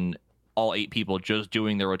 and then all 8 people just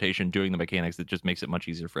doing their rotation, doing the mechanics, it just makes it much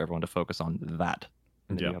easier for everyone to focus on that.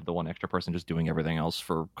 And then you have the one extra person just doing everything else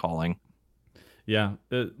for calling. Yeah.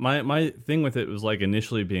 My thing with it was like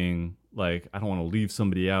initially being like, I don't want to leave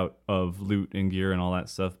somebody out of loot and gear and all that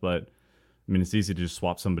stuff, but I mean, it's easy to just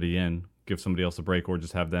swap somebody in, give somebody else a break, or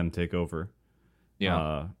just have them take over.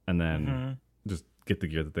 Yeah. And then just get the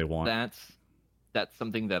gear that they want. That's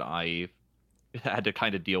something that I had to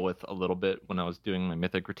kind of deal with a little bit when I was doing my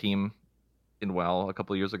Mythic team in WoW a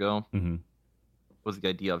couple of years ago. Was the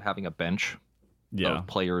idea of having a bench of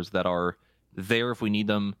players that are there if we need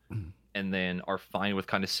them, and then are fine with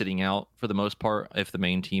kind of sitting out for the most part if the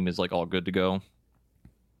main team is like all good to go.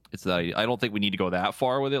 It's that I don't think we need to go that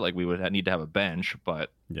far with it. Like we would need to have a bench,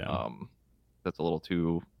 but that's a little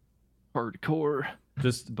too hardcore.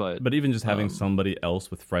 But even just having somebody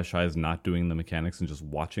else with fresh eyes not doing the mechanics and just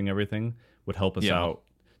watching everything would help us out.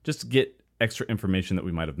 Just get extra information that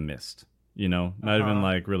we might have missed. You know, not even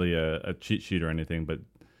like really a cheat sheet or anything, but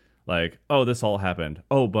like, oh, this all happened.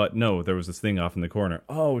 Oh, but no, there was this thing off in the corner.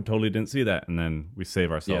 Oh, totally didn't see that. And then we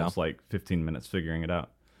save ourselves like 15 minutes figuring it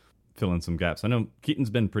out. Fill in some gaps. I know Keaton's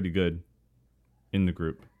been pretty good in the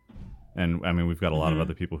group. And I mean, we've got a lot of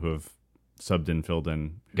other people who have subbed in, filled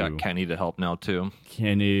in. Got Kenny to help now too.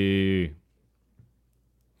 Kenny,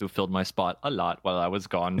 who filled my spot a lot while I was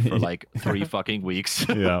gone for like 3 fucking weeks.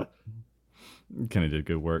 Yeah. Kenny did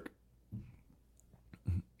good work.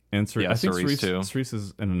 And I think Cerise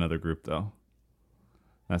is in another group though.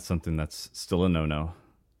 That's something that's still a no-no.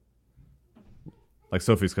 Like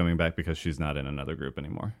Sophie's coming back because she's not in another group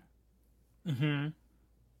anymore. Mm-hmm.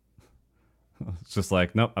 It's just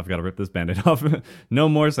like, nope, I've got to rip this Band-Aid off. No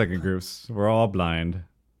more second groups. We're all blind.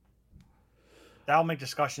 That'll make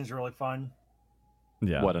discussions really fun.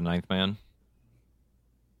 Yeah. What, a ninth man?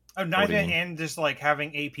 Oh, What do you mean? and just like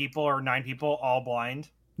having 8 people or 9 people all blind.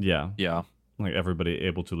 Yeah. Yeah. Like everybody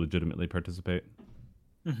able to legitimately participate.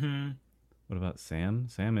 Mm-hmm. What about Sam?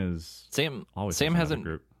 Sam is Sam always Sam has another hasn't.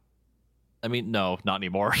 group. I mean, no, not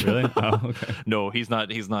anymore. Really? Oh, okay. No, he's not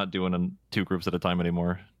doing 2 groups at a time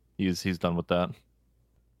anymore. He's done with that.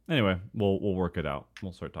 Anyway, we'll work it out.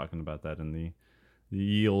 We'll start talking about that in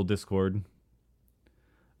the old Discord.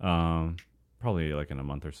 Probably like in a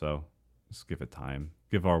month or so. Just give it time.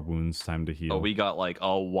 Give our wounds time to heal. Oh, we got like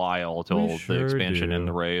a while till the sure expansion in do.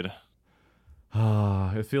 the raid.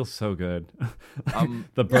 Ah, it feels so good.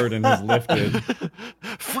 The burden is lifted.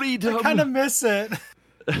 Freedom. I kind of miss it.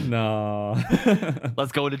 No.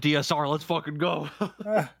 Let's go into DSR. Let's fucking go.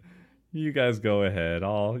 You guys go ahead.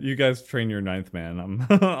 You guys train your 9th man.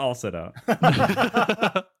 I'll sit out.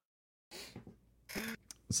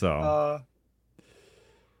 So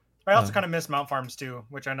I also kind of miss Mount Farms too,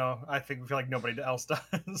 which I feel like nobody else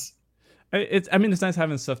does. it's nice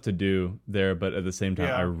having stuff to do there, but at the same time,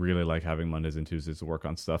 Yeah. I really like having Mondays and Tuesdays to work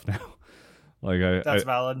on stuff now. Like That's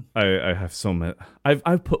valid. I have so many.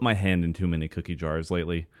 I've put my hand in too many cookie jars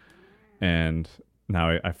lately, and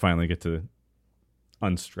now I finally get to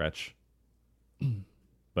unstretch.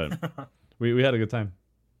 But we had a good time.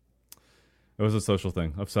 It was a social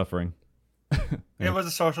thing of suffering. It was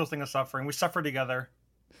a social thing of suffering. We suffered together.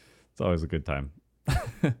 It's always a good time.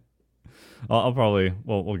 I'll probably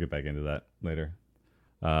we'll get back into that later.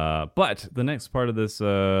 But the next part of this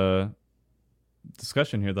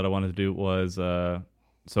discussion here that I wanted to do was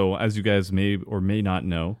so as you guys may or may not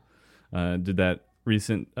know, did that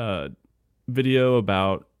recent video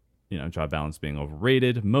about job balance being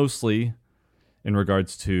overrated, mostly in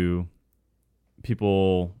regards to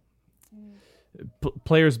people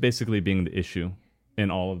players basically being the issue in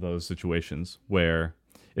all of those situations where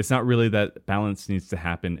it's not really that balance needs to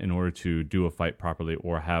happen in order to do a fight properly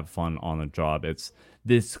or have fun on a job. It's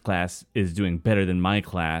this class is doing better than my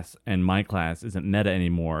class and my class isn't meta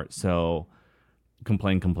anymore. So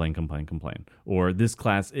complain. Or this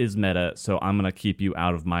class is meta, so I'm going to keep you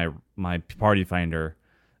out of my party finder.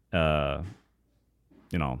 That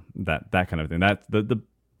kind of thing. That the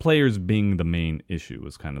players being the main issue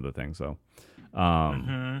was kind of the thing. So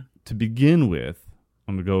to begin with,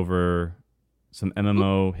 I'm going to go over some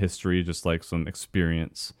MMO history, just like some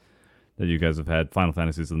experience that you guys have had. Final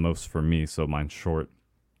Fantasy is the most for me, so mine's short.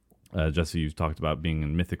 Jesse, you talked about being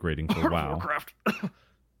in Mythic rating for WoW. Warcraft. A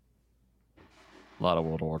lot of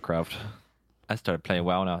World of Warcraft. I started playing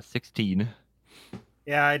WoW when I was 16.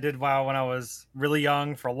 Yeah, I did WoW when I was really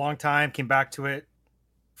young for a long time. Came back to it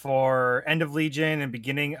for End of Legion and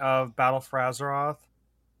beginning of Battle for Azeroth.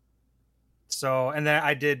 So, and then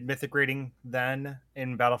I did Mythic rating then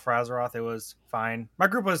in Battle for Azeroth. It was fine. My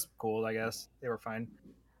group was cool, I guess. They were fine.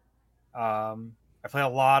 I played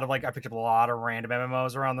I picked up a lot of random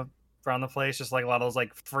MMOs around the place, just like a lot of those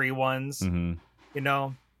like free ones, and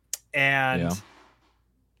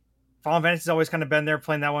Final Fantasy's always kind of been there,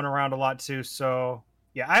 playing that one around a lot too. So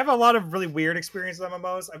yeah, I have a lot of really weird experience with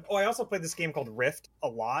MMOs. I also played this game called Rift a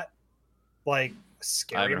lot, like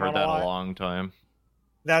scary. I haven't heard that in a long time.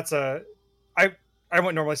 That's I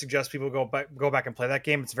wouldn't normally suggest people go back and play that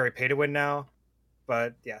game. It's very pay to win now,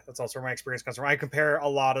 but yeah, that's also where my experience comes from. I compare a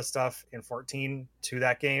lot of stuff in 14 to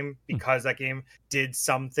that game because that game did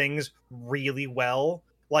some things really well,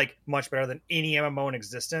 like much better than any MMO in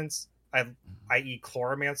existence. I.e.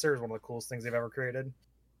 Chloromancer is one of the coolest things they've ever created,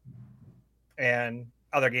 and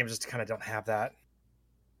other games just kind of don't have that.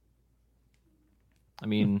 I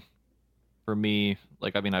mean, for me,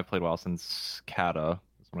 I've played WoW since Kata.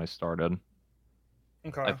 That's when I started.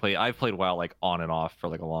 Okay. I've played WoW like on and off for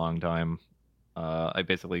like a long time. I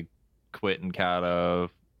basically quit in Kata,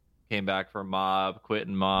 came back for Mob, quit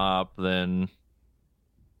in Mob, then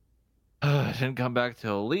didn't come back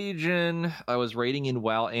till Legion. I was raiding in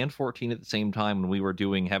WoW and 14 at the same time when we were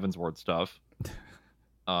doing Heavensward stuff.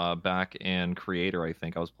 Back in Creator, I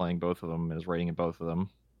think I was playing both of them and was raiding in both of them.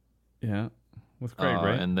 Yeah, with Craig,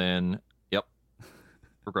 right? And then, yep,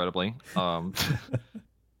 regrettably. And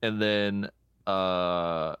then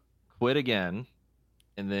quit again,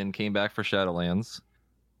 and then came back for Shadowlands,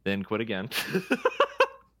 then quit again.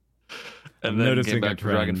 And then came back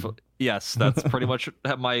for Dragonflight. Yes, that's pretty much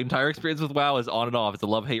my entire experience with WoW is on and off. It's a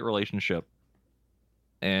love-hate relationship.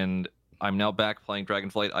 And I'm now back playing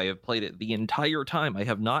Dragonflight. I have played it the entire time. I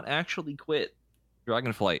have not actually quit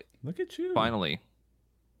Dragonflight. Look at you. Finally.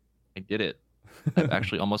 I did it. I've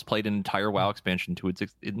actually almost played an entire WoW expansion to its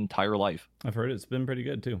entire life. I've heard it's been pretty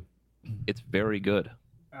good too. It's very good.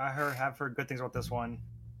 Have heard good things about this one.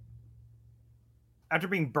 After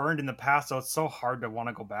being burned in the past, though, it's so hard to want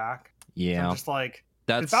to go back. Yeah, So I'm just like,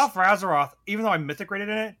 that's. Battle for Azeroth, even though I mythic rated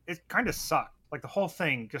in it, it kind of sucked. Like the whole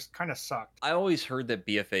thing just kind of sucked. I always heard that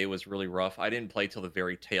BFA was really rough. I didn't play till the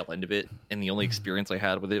very tail end of it, and the only experience I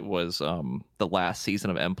had with it was the last season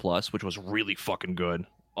of M Plus, which was really fucking good.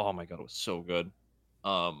 Oh my god, it was so good.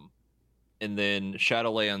 And then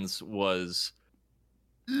Shadowlands was,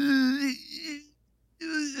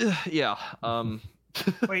 yeah.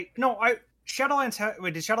 Wait, no, Shadowlands.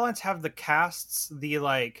 Wait, did Shadowlands have the casts? The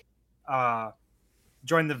like,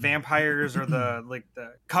 join the vampires or the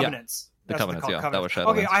the covenants? The That's what Covenants, they're yeah, called, that was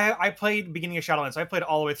Covenants. Shadowlands. Okay, I played beginning of Shadowlands. So I played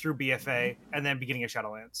all the way through BFA and then beginning of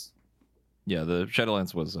Shadowlands. Yeah, the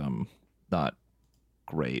Shadowlands was not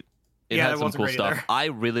great. It Yeah, had it some wasn't cool great stuff. either. I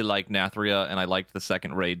really liked Nathria, and I liked the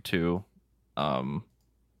second raid too. But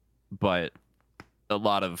a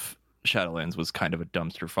lot of Shadowlands was kind of a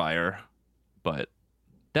dumpster fire. But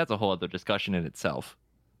that's a whole other discussion in itself.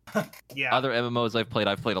 Yeah. Other MMOs I've played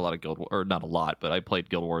a lot of Guild Wars, or not a lot, but I played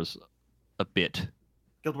Guild Wars a bit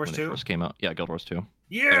Guild Wars when 2. it first came out. Yeah, Guild Wars 2.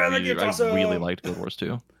 Yeah, that game's awesome. I really liked Guild Wars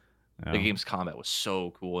 2. Yeah. The game's combat was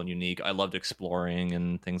so cool and unique. I loved exploring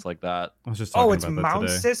and things like that. I was just talking It's about that mount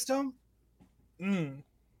today. system. I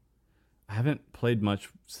haven't played much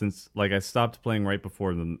since, like, I stopped playing right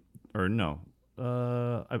before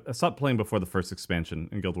I stopped playing before the first expansion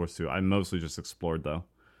in Guild Wars 2. I mostly just explored, though.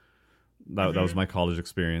 That was my college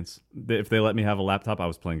experience. If they let me have a laptop, I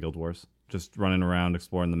was playing Guild Wars. Just running around,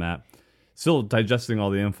 exploring the map. Still digesting all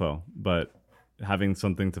the info, but having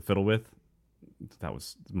something to fiddle with, that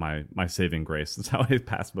was my saving grace. That's how I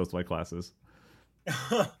passed most of my classes.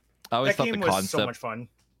 I always That thought the game was concept so much fun.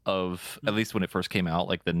 of, at least when it first came out,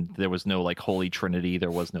 like then there was no like holy trinity,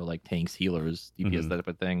 there was no like tanks, healers, DPS, that type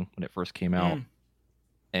of thing when it first came out.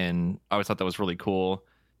 And I always thought that was really cool.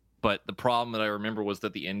 But the problem that I remember was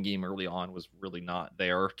that the end game early on was really not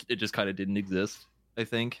there. It just kind of didn't exist, I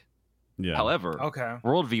think. Yeah. However, Okay.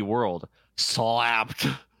 World v World slapped.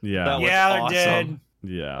 Yeah. That was Yeah, awesome. it did.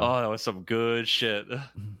 Yeah. Oh, that was some good shit.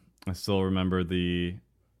 I still remember being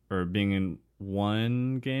in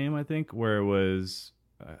one game, I think, where it was,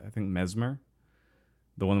 I think Mesmer,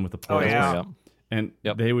 the one with the portals. yeah. And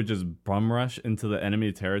they would just bum rush into the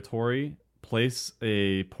enemy territory, place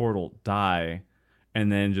a portal, die,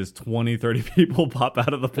 and then just 20, 30 people pop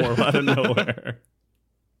out of the portal out of nowhere.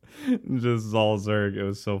 Just all Zerg. It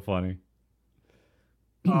was so funny.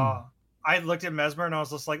 I looked at Mesmer and I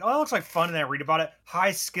was just like, oh, it looks like fun. And I read about it.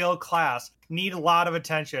 High skill class. Need a lot of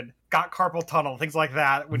attention. Got carpal tunnel. Things like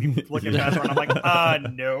that. When you look at Mesmer, and I'm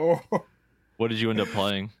like, no. What did you end up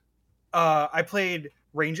playing? I played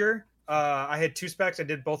Ranger. I had 2 specs. I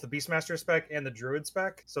did both the Beastmaster spec and the Druid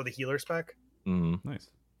spec. So the healer spec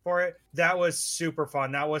Nice. for it. That was super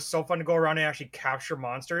fun. That was so fun to go around and actually capture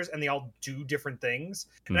monsters, and they all do different things.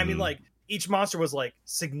 And I mean, like, each monster was like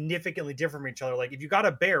significantly different from each other. Like if you got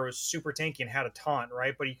a bear, it was super tanky and had a taunt,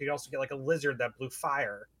 right? But you could also get like a lizard that blew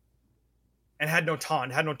fire and had no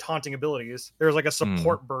taunting abilities. There was like a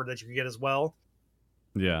support bird that you could get as well.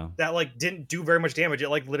 Yeah. That like didn't do very much damage. It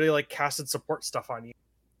like literally like casted support stuff on you.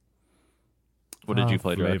 What did you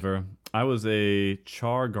play, Drak? Flavor. I was a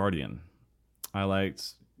Char Guardian. I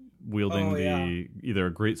liked wielding either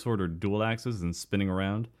a greatsword or dual axes and spinning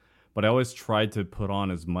around. But I always tried to put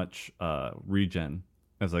on as much regen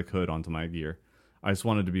as I could onto my gear. I just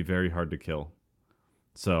wanted to be very hard to kill.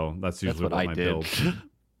 So that's usually what I my did. build.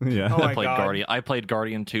 Yeah. Oh my I played God. Guardian. I played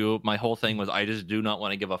Guardian too. My whole thing was I just do not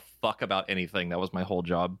want to give a fuck about anything. That was my whole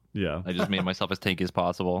job. Yeah. I just made myself as tanky as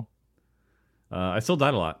possible. I still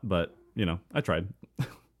died a lot, but, I tried.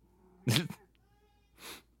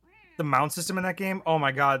 The mount system in that game, oh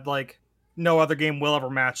my god, like no other game will ever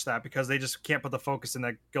match that because they just can't put the focus in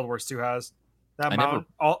that Guild Wars 2 has. That mount,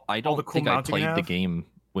 all I don't the cool think I mounts you can played the have. game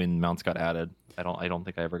when mounts got added. I don't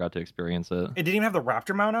think I ever got to experience it. It didn't even have the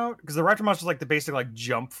Raptor mount out because the Raptor mount was like the basic like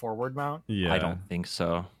jump forward mount. Yeah. I don't think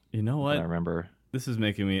so. You know what? I remember. This is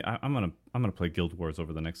making me. I'm gonna play Guild Wars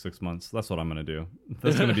over the next 6 months. That's what I'm gonna do.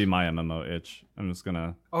 That's gonna be my MMO itch. I'm just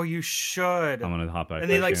gonna. Oh, you should. I'm gonna hop back. And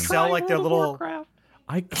they like in. sell like their little.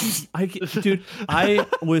 Dude, I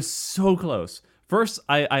was so close. First,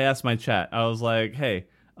 I asked my chat. I was like, hey,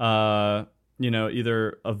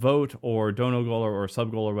 either a vote or dono goal or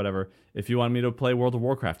sub goal or whatever. If you want me to play World of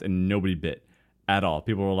Warcraft, and nobody bit at all.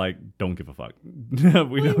 People were like, don't give a fuck. We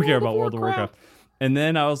don't care about World of Warcraft. And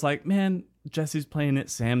then I was like, man, Jesse's playing it,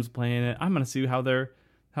 Sam's playing it. I'm gonna see what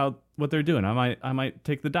they're doing. I might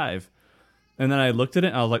take the dive. And then I looked at it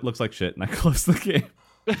and I was like, looks like shit, and I closed the game.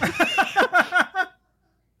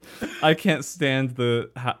 I can't stand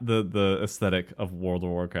the aesthetic of World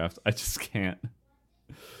of Warcraft. I just can't.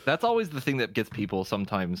 That's always the thing that gets people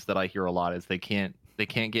sometimes that I hear a lot is they can't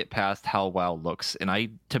get past how WoW looks. And I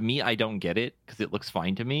don't get it because it looks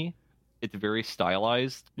fine to me. It's very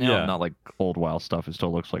stylized. Now, Yeah. not like old WoW stuff. It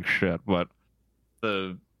still looks like shit, but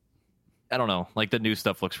I don't know. Like the new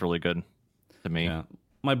stuff looks really good to me. Yeah.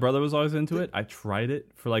 My brother was always into it. I tried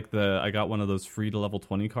it for like I got one of those free to level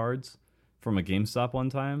 20 cards from a GameStop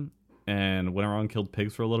one time and went around and killed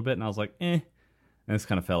pigs for a little bit, and I was like, and just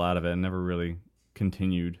kind of fell out of it and never really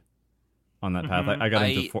continued on that path. I got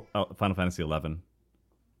into Final Fantasy 11.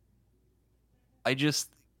 I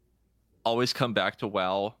just always come back to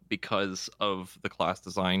WoW because of the class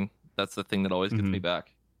design. That's the thing that always gets me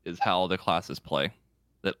back, is how the classes play.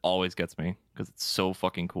 That always gets me because it's so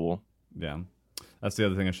fucking cool. Yeah. That's the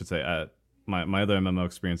other thing I should say. My other MMO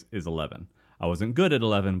experience is 11. I wasn't good at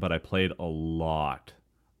 11, but I played a lot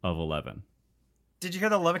of 11. Did you hear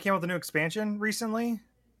that 11 came with a new expansion recently?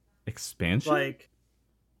 Expansion? Like,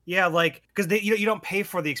 yeah, like because you don't pay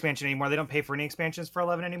for the expansion anymore. They don't pay for any expansions for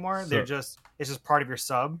 11 anymore. So, it's just part of your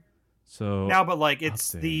sub. So now, but like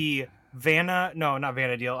it's update. the not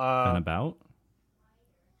Vanadil. About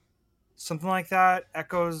something like that.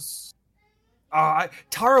 Echoes.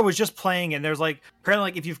 Tara was just playing, and there's like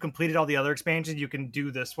apparently like if you've completed all the other expansions, you can do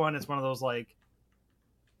this one. It's one of those like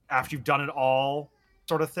after you've done it all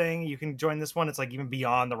sort of thing, you can join this one. It's like even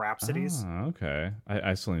beyond the Rhapsodies. Oh, okay.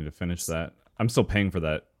 I still need to finish that. I'm still paying for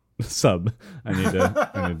that sub. I need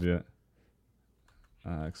to do it.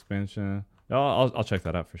 Expansion. I'll check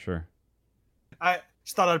that out for sure. I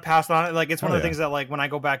just thought I'd pass on it. Like it's one of the yeah. things that like when I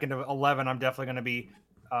go back into 11, I'm definitely going to be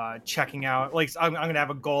checking out. Like I'm going to have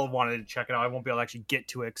a goal of wanting to check it out. I won't be able to actually get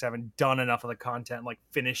to it because I haven't done enough of the content. Like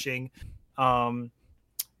finishing the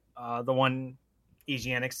one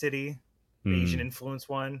Asiatic city, the Asian influence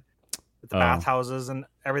one with the bathhouses and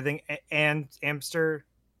everything, and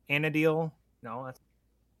Anadil. No, that's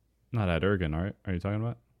not Adurgan. Are you talking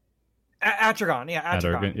about? Atragon. Yeah,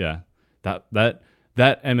 Atragon. Yeah.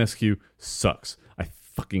 That MSQ sucks. I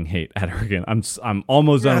fucking hate Adurgan. I'm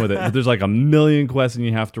almost done with it, but there's like a million quests and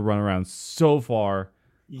you have to run around so far.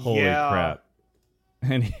 Holy crap.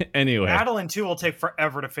 Anyway, Madeline 2 will take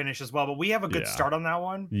forever to finish as well, but we have a good start on that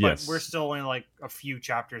one. But yes. We're still only like a few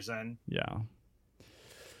chapters in. Yeah.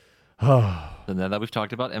 And then that we've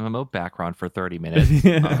talked about MMO background for 30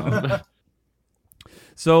 minutes.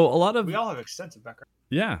 So a lot of we all have extensive background.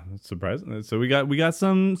 Yeah, that's surprising. So we got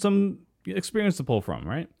some experience to pull from,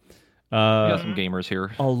 right? We got some gamers here.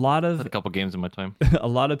 A couple games in my time. A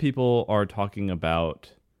lot of people are talking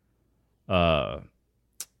about the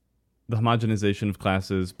homogenization of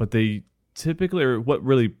classes, but they typically, or what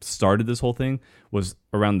really started this whole thing was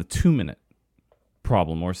around the 2-minute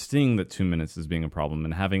problem, or seeing that 2 minutes as being a problem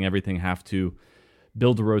and having everything have to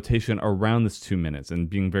build a rotation around this 2 minutes, and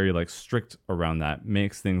being very like strict around that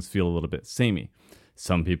makes things feel a little bit samey.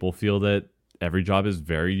 Some people feel that every job is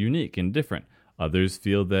very unique and different. Others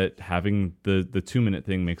feel that having the 2-minute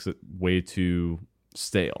thing makes it way too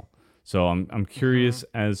stale. So I'm curious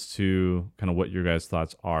as to kind of what your guys'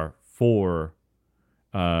 thoughts are for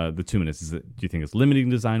the 2 minutes. Do you think it's limiting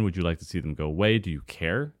design? Would you like to see them go away? Do you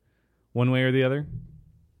care one way or the other?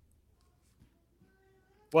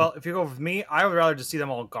 Well, if you go with me, I would rather just see them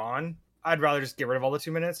all gone. I'd rather just get rid of all the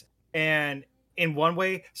 2 minutes. And in one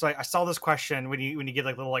way, so I saw this question when you get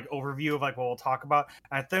like little like overview of like what we'll talk about.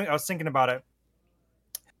 And I was thinking about it.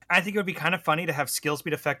 I think it would be kind of funny to have skill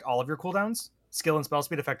speed affect all of your cooldowns, skill and spell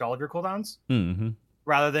speed affect all of your cooldowns,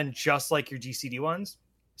 rather than just like your GCD ones.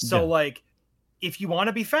 So like, if you want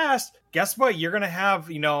to be fast, guess what? You're gonna have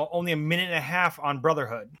only a minute and a half on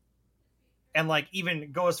Brotherhood, and like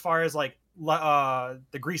even go as far as like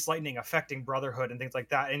the Grease Lightning affecting Brotherhood and things like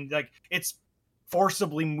that, and like it's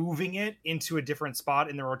forcibly moving it into a different spot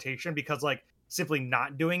in the rotation, because like simply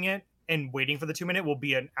not doing it and waiting for the 2 minute will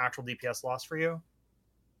be an actual DPS loss for you.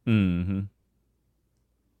 It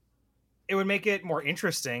would make it more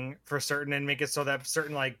interesting for certain, and make it so that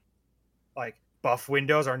certain like buff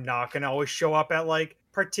windows are not going to always show up at like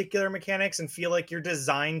particular mechanics and feel like you're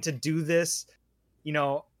designed to do this,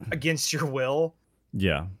 against your will.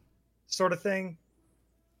 Yeah. Sort of thing.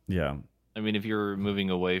 Yeah. I mean, if you're moving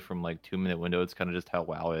away from like 2 minute window, it's kind of just how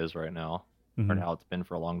WoW is right now, or how it's been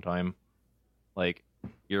for a long time. Like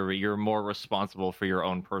you're more responsible for your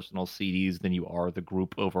own personal CDs than you are the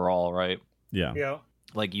group overall, right? Yeah. Yeah.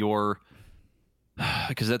 Like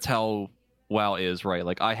because that's how WoW is, right?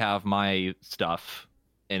 Like I have my stuff,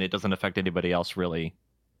 and it doesn't affect anybody else really,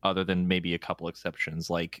 other than maybe a couple exceptions.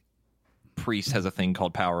 Like priest has a thing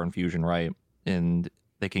called power infusion, right? And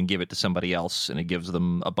they can give it to somebody else, and it gives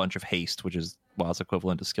them a bunch of haste, which is WoW's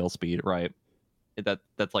equivalent to skill speed, right?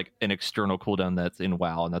 That's like an external cooldown that's in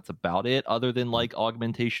WoW, and that's about it, other than like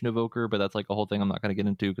augmentation evoker, but that's like a whole thing I'm not going to get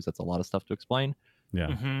into because that's a lot of stuff to explain.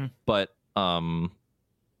 Yeah. But a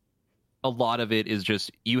lot of it is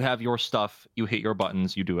just you have your stuff, you hit your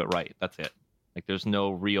buttons, you do it right. That's it. Like there's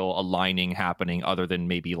no real aligning happening other than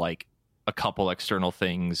maybe like a couple external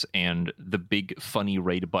things and the big funny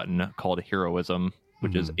raid button called heroism,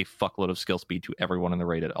 which is a fuckload of skill speed to everyone in the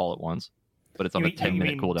raid all at once. But it's on a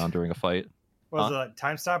 10-minute cooldown during a fight. Was it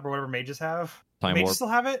time stop or whatever mages have? Time mages warp. Still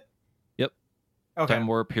have it? Yep. Okay. Time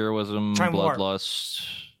warp, heroism, Time warp. bloodlust.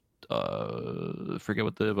 Forget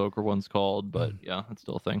what the evoker one's called, but yeah, it's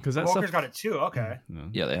still a thing. Because that Walker's stuff got it too. Okay.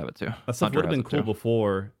 Yeah, they have it too. That stuff Hunter would have has been it cool too.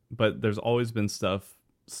 before, but there's always been stuff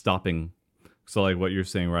stopping. So like what you're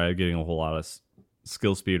saying, Rhaya, getting a whole lot of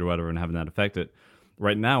skill speed or whatever and having that affect it.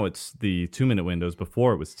 Right now it's the 2-minute windows.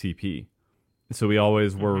 Before it was TP. So we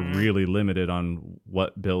always were really limited on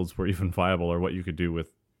what builds were even viable or what you could do with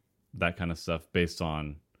that kind of stuff based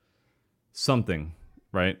on something,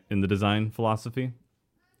 right? In the design philosophy.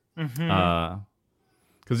 Because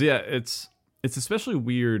yeah, it's especially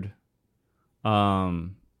weird.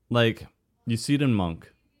 Like you see it in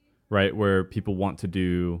Monk, right, where people want to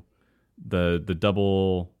do the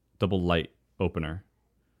double light opener,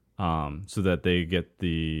 so that they get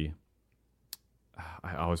the.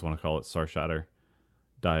 I always want to call it Star Shatter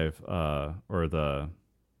dive, or the.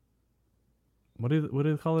 What do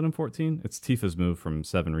they call it in 14? It's Tifa's move from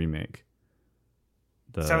 7 remake.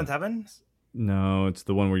 The Seventh Heaven? No, it's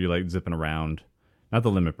the one where you're like zipping around. Not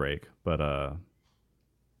the limit break, but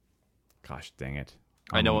gosh dang it.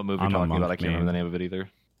 I know what move you're talking about. I can't remember the name of it either.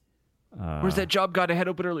 Where's that job guide I had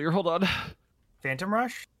open earlier? Hold on. Phantom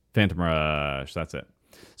Rush? Phantom Rush, that's it.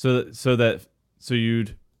 So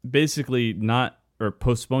you'd basically not or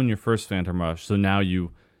postpone your first Phantom Rush, so now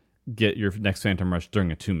you get your next Phantom Rush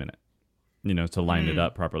during a 2-minute, to line it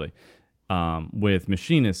up properly. With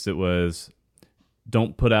Machinists, it was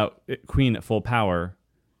don't put out Queen at full power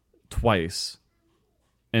twice,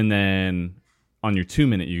 and then on your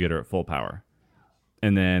 2-minute you get her at full power,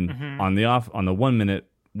 and then on the 1-minute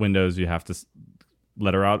windows you have to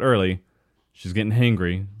let her out early. She's getting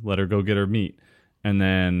hangry. Let her go get her meat, and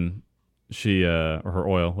then she or her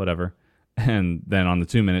oil, whatever. And then on the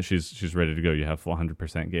 2-minute she's ready to go. You have full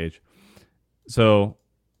 100% gauge. So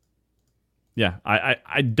yeah,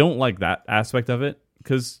 I don't like that aspect of it,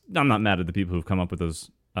 because I'm not mad at the people who've come up with those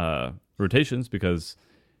rotations, because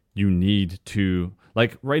you need to,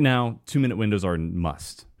 like right now, 2-minute windows are a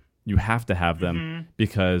must. You have to have them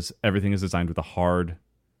because everything is designed with a hard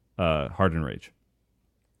enrage.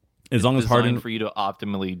 As long as designed for you to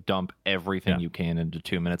optimally dump everything you can into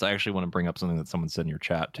 2 minutes. I actually want to bring up something that someone said in your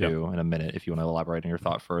chat too in a minute, if you want to elaborate on your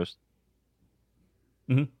thought first.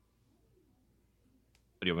 Do you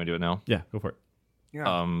want me to do it now? Yeah, go for it.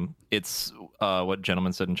 Yeah. It's what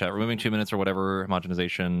gentleman said in chat. Removing 2 minutes or whatever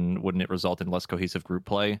homogenization, wouldn't it result in less cohesive group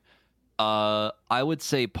play? I would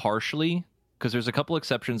say partially, because there's a couple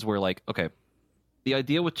exceptions where, like, okay, the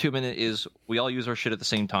idea with 2-minute is we all use our shit at the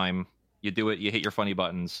same time. You do it, you hit your funny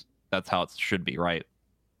buttons. That's how it should be, right?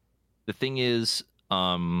 The thing is,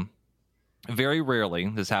 very rarely,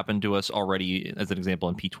 this happened to us already as an example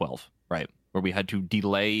in P12, right? Where we had to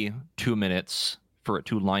delay 2 minutes for it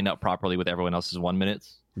to line up properly with everyone else's 1 minute,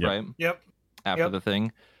 right? Yep. After the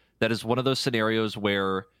thing. That is one of those scenarios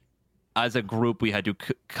where, as a group, we had to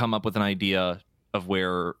come up with an idea of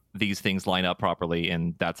where these things line up properly,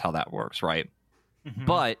 and that's how that works, right?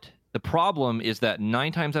 But the problem is that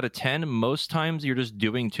 9 times out of 10, most times you're just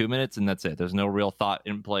doing 2 minutes and that's it. There's no real thought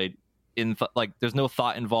in play. There's no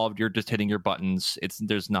thought involved. You're just hitting your buttons.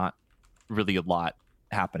 There's not really a lot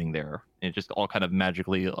happening there. It just all kind of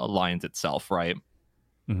magically aligns itself, right?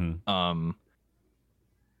 The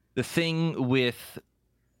thing with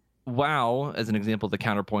WoW, as an example, the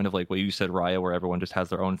counterpoint of like what you said, Rhaya, where everyone just has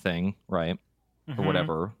their own thing, right? Or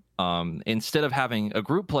whatever. Instead of having a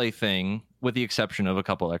group play thing, with the exception of a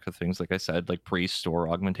couple extra things, like I said, like priest or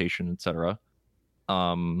augmentation, etc.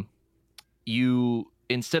 You,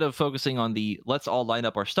 instead of focusing on the let's all line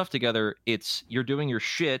up our stuff together, it's you're doing your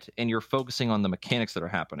shit and you're focusing on the mechanics that are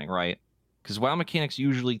happening, right? Because WoW mechanics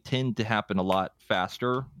usually tend to happen a lot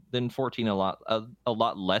faster than 14, a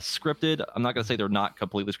lot less scripted. I'm not going to say they're not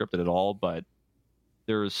completely scripted at all, but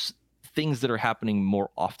there's things that are happening more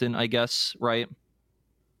often, I guess, right?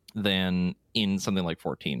 Than in something like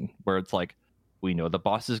 14, where it's like, we know the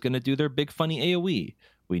boss is going to do their big funny AoE.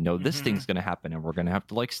 We know this thing's going to happen, and we're going to have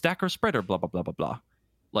to like stack our spreader, blah, blah, blah, blah, blah.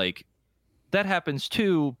 Like, that happens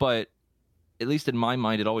too, but at least in my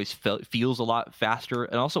mind, it always feels a lot faster.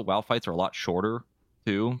 And also, WoW fights are a lot shorter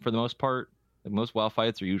too, for the most part. Like, most WoW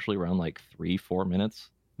fights are usually around like 3-4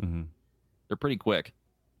 minutes. Mm-hmm. They're pretty quick,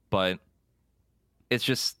 but it's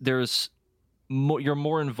just you're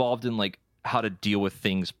more involved in like how to deal with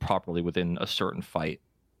things properly within a certain fight.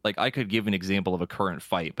 Like, I could give an example of a current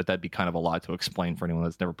fight, but that'd be kind of a lot to explain for anyone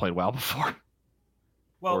that's never played WoW before,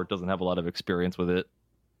 or doesn't have a lot of experience with it.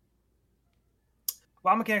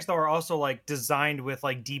 WoW mechanics though are also like designed with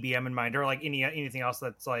like DBM in mind, or like anything else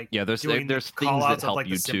that's like there's things that help like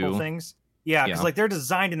you the simple too. Things. Yeah, because like they're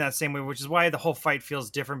designed in that same way, which is why the whole fight feels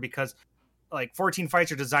different. Because like 14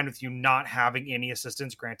 fights are designed with you not having any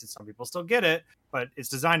assistance. Granted, some people still get it, but it's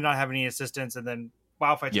designed to not have any assistance. And then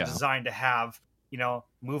WoW fights are designed to have,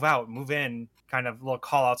 move out, move in, kind of little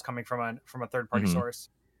call outs coming from a third party source.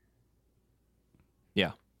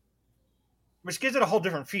 Yeah. Which gives it a whole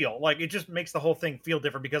different feel. Like, it just makes the whole thing feel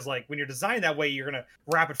different, because like when you're designed that way, you're gonna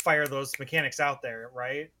rapid fire those mechanics out there,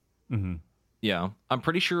 right? Mm-hmm. Yeah, I'm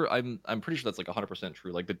pretty sure that's like 100%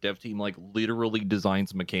 true. Like, the dev team like literally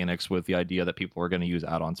designs mechanics with the idea that people are going to use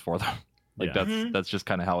add-ons for them. Like, that's just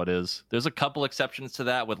kind of how it is. There's a couple exceptions to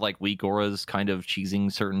that with like weak auras kind of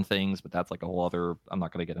cheesing certain things, but that's like a whole other. I'm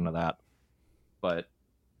not going to get into that. But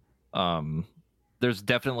there's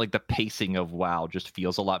definitely like the pacing of WoW just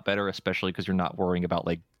feels a lot better, especially because you're not worrying about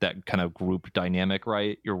like that kind of group dynamic,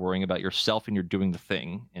 right? You're worrying about yourself and you're doing the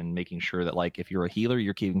thing and making sure that like if you're a healer,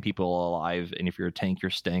 you're keeping people alive, and if you're a tank,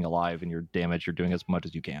 you're staying alive, and you're damage, you're doing as much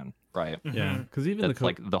as you can, right? Yeah, because even that's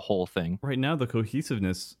like the whole thing right now, the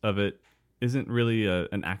cohesiveness of it isn't really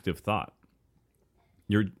an active thought.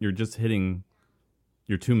 You're just hitting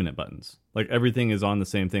your 2-minute buttons. Like, everything is on the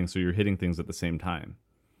same thing, so you're hitting things at the same time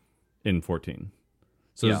in 14.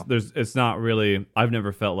 So it's not really. I've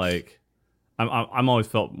never felt like I'm always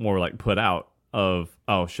felt more like put out of,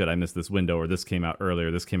 oh shit, I missed this window, or this came out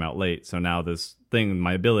earlier, this came out late. So now this thing,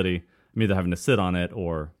 my ability, I'm either having to sit on it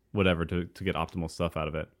or whatever to get optimal stuff out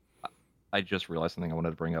of it. I just realized something I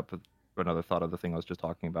wanted to bring up. Another thought of the thing I was just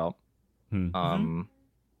talking about.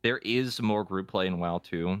 There is more group play in WoW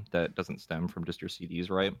too that doesn't stem from just your CDs,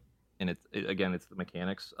 right? And it's the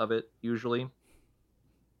mechanics of it usually.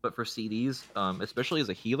 But for CDs, especially as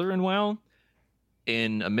a healer in WoW,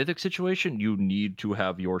 in a mythic situation, you need to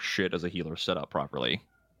have your shit as a healer set up properly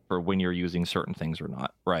for when you're using certain things or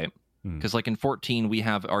not, right? Because like in 14, we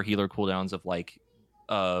have our healer cooldowns of like,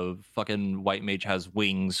 fucking white mage has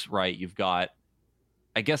wings, right? You've got,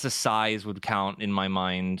 I guess a size would count in my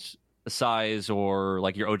mind, a size, or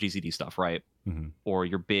like your OGCD stuff, right? Or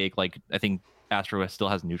your big, like, I think Astro still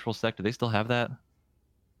has neutral sec. Do they still have that?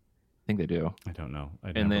 I think they do. I don't know.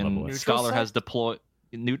 And then Scholar has deploy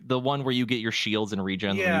the one where you get your shields and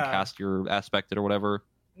regen when you cast your aspected or whatever.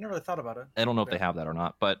 I never really thought about it. I don't know if they have that or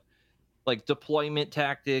not, but like deployment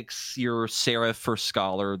tactics, your Seraph for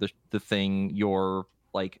Scholar, the thing, your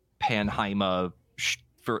like Panheima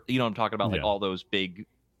for, you know what I'm talking about, like all those big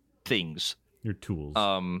things. Your tools.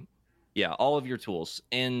 All of your tools.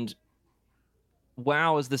 And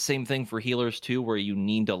WoW is the same thing for healers too, where you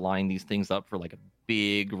need to line these things up for like a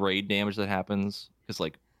big raid damage that happens, because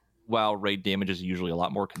like WoW raid damage is usually a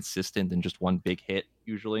lot more consistent than just one big hit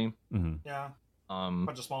usually. Bunch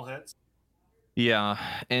of small hits.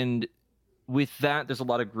 And with that, there's a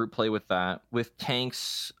lot of group play with that. With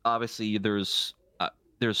tanks, obviously there's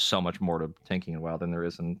so much more to tanking in WoW than there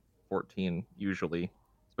is in 14 usually,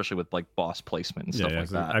 especially with like boss placement and stuff like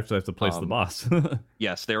that. Actually have to place the boss.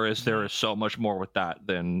 Yes, there is so much more with that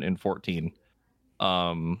than in 14.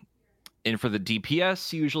 And for the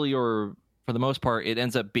DPS, usually, or for the most part, it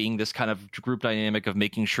ends up being this kind of group dynamic of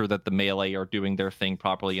making sure that the melee are doing their thing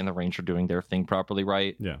properly and the range are doing their thing properly,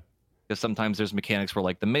 right? Yeah. Because sometimes there's mechanics where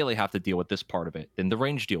like the melee have to deal with this part of it, then the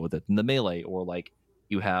range deal with it, and the melee, or like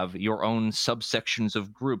you have your own subsections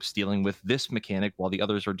of groups dealing with this mechanic while the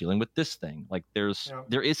others are dealing with this thing. Like there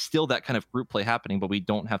is still that kind of group play happening, but we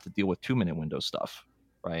don't have to deal with 2-minute window stuff,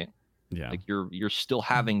 right? Yeah. Like you're still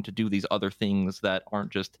having to do these other things that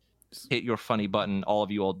aren't just hit your funny button, all of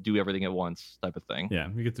you all do everything at once type of thing. Yeah,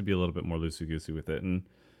 we get to be a little bit more loosey-goosey with it. And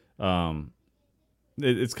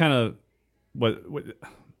it's kind of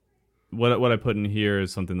what I put in here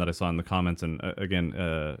is something that I saw in the comments and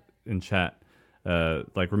again in chat,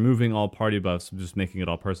 like removing all party buffs, just making it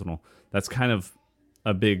all personal. That's kind of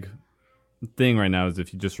a big thing right now, is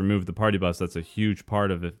if you just remove the party buffs, that's a huge part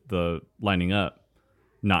of it, the lining up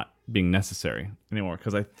not being necessary anymore.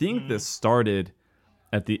 Because I think this started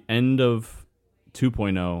at the end of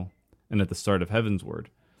 2.0 and at the start of Heavensward.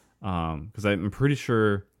 Because I'm pretty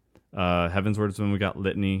sure Heavensward is when we got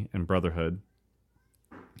Litany and Brotherhood.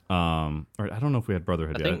 Or I don't know if we had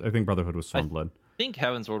Brotherhood yet. I think Brotherhood was Stormblood. I think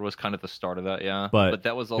Heavensward was kind of the start of that, yeah. But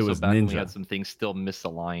that was it also was back when Ninja. we had some things still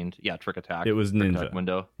misaligned. Yeah, Trick Attack. It was Trick Ninja. Attack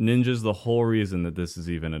window. Ninja's the whole reason that this is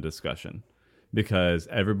even a discussion. Because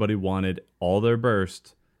everybody wanted all their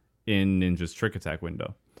burst in Ninja's Trick Attack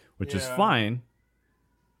window. Which is fine.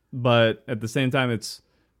 But at the same time, it's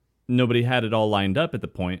nobody had it all lined up at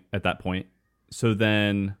that point. So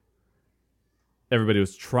then everybody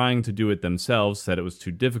was trying to do it themselves, said it was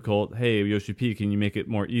too difficult. Hey, Yoshi P, can you make it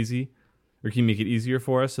more easy? Or can you make it easier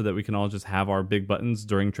for us so that we can all just have our big buttons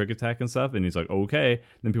during Trick Attack and stuff? And he's like, okay.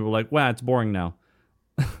 Then people were like, wow, it's boring now.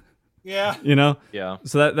 Yeah. You know? Yeah.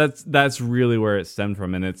 So that's really where it stemmed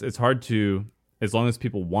from. And it's hard to, as long as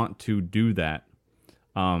people want to do that,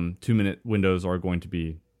 2-minute windows are going to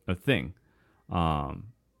be a thing.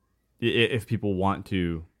 If people want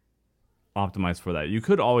to optimize for that. You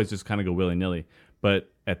could always just kind of go willy-nilly.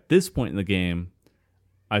 But at this point in the game,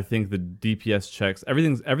 I think the DPS checks,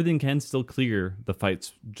 everything can still clear the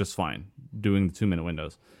fights just fine doing the 2-minute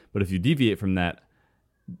windows. But if you deviate from that,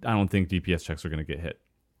 I don't think DPS checks are going to get hit.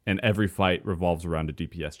 And every fight revolves around a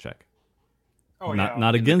DPS check. Oh, Not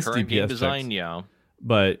In against the current DPS game checks. design, yeah.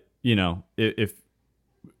 But, you know, if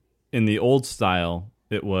in the old style,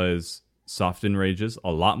 it was soft enrages,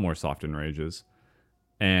 a lot more soft enrages,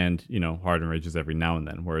 and, you know, hard enrages every now and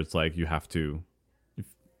then, where it's like you have to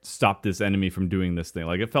stop this enemy from doing this thing.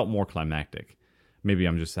 Like, it felt more climactic. Maybe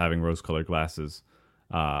I'm just having rose-colored glasses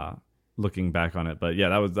looking back on it. But yeah,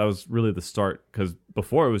 that was really the start, because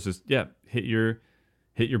before it was just, hit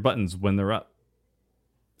your buttons when they're up,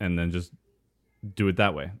 and then just do it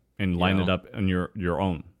that way and line it up on your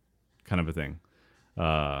own kind of a thing.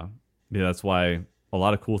 That's why a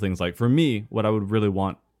lot of cool things, like for me, what I would really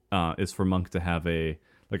want is for Monk to have a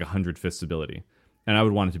 100 fist ability, and I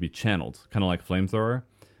would want it to be channeled, kind of like Flamethrower,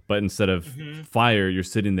 but instead of fire, you're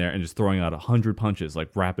sitting there and just throwing out 100 punches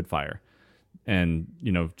like rapid fire, and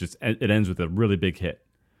you know, just it ends with a really big hit.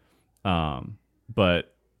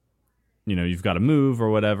 But you know, you've got to move or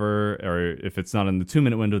whatever, or if it's not in the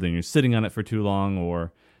 2-minute window, then you're sitting on it for too long,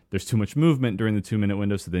 or there's too much movement during the 2-minute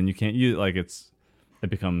window, so then you can't use it. Like, it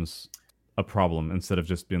becomes a problem instead of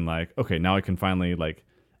just being like, okay, now I can finally, like,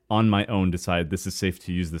 on my own decide this is safe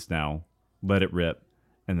to use this now, let it rip,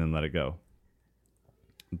 and then let it go.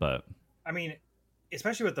 But I mean,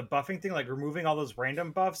 especially with the buffing thing, like removing all those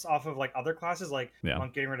random buffs off of like other classes, like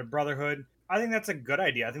Monk getting rid of Brotherhood, I think that's a good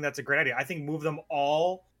idea. I think that's a great idea. I think move them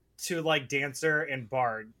all to like Dancer and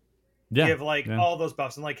Bard. Give all those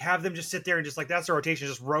buffs and like have them just sit there and just like, that's a rotation,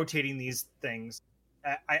 just rotating these things.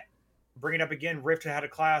 I bring it up again. Rift had a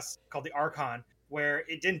class called the Archon where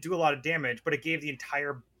it didn't do a lot of damage, but it gave the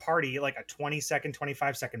entire party like a 20-second,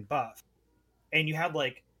 25-second buff, and you had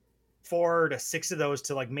like 4 to 6 of those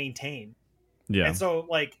to like maintain. Yeah. And so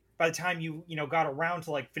like by the time you got around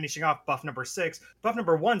to like finishing off buff number 6, buff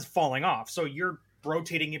number 1's falling off, so you're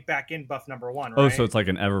rotating it back in buff number 1, right? Oh, so it's like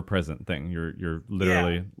an ever-present thing. You're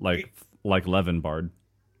literally like Levin Bard.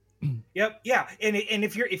 Yep, yeah. And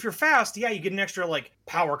if you're fast, you get an extra like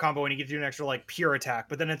power combo, and you get to do an extra like pure attack.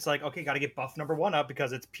 But then it's like, okay, got to get buff number 1 up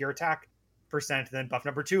because it's pure attack percent, and then buff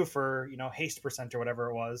number 2 for, haste percent or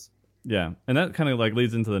whatever it was. Yeah, and that kind of like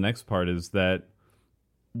leads into the next part, is that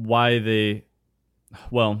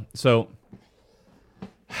so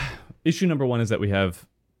issue number 1 is that we have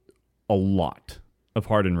a lot of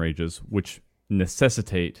hard enrages, which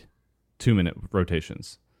necessitate 2-minute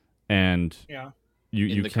rotations, and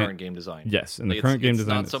you current game design. Yes, in the current game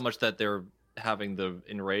design, it's not so much that they're having the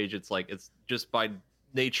enrage. It's like, it's just by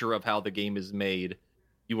nature of how the game is made,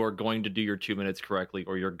 you are going to do your 2 minutes correctly,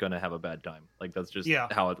 or you're gonna have a bad time. Like, that's just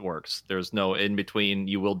how it works. There's no in between.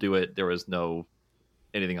 You will do it. There is no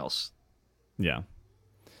anything else. Yeah.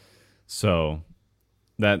 So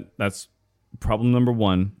that's problem number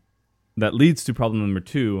 1. That leads to problem number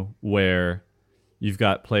 2, where you've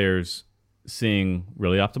got players seeing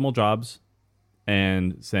really optimal jobs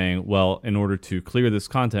and saying, well, in order to clear this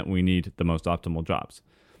content, we need the most optimal jobs.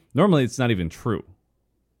 Normally, it's not even true.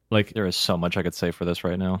 Like, there is so much I could say for this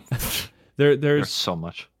right now. there's so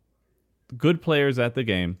much. Good players at the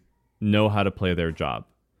game know how to play their job.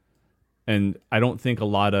 And I don't think a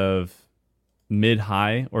lot of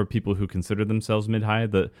mid-high, or people who consider themselves mid-high,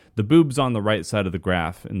 the boobs on the right side of the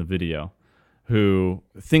graph in the video, who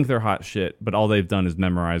think they're hot shit, but all they've done is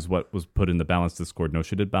memorize what was put in the Balanced Discord. No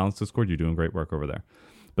shit at Balanced Discord, you're doing great work over there.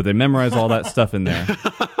 But they memorize all that stuff in there.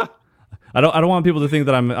 I don't want people to think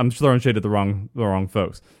that I'm throwing shade at the wrong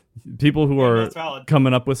folks. People who are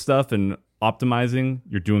coming up with stuff and optimizing,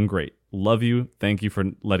 you're doing great. Love you. Thank you for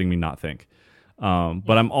letting me not think.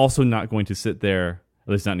 But I'm also not going to sit there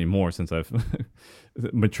At least not anymore since I've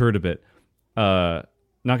matured a bit. Not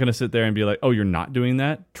going to sit there and be like, oh, you're not doing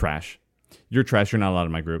that? Trash. You're trash. You're not allowed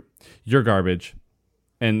in my group. You're garbage.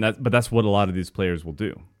 But that's what a lot of these players will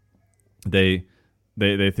do. They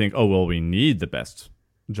think, oh, well, we need the best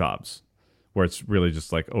jobs, where it's really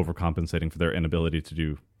just like overcompensating for their inability to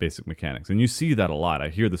do basic mechanics. And you see that a lot. I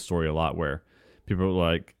hear the story a lot where people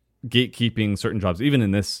are like gatekeeping certain jobs, even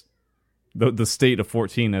in this, the state of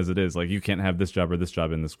 14 as it is, like you can't have this job or this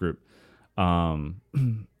job in this group.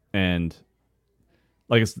 And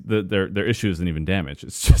like their issue isn't even damage.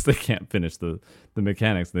 It's just they can't finish the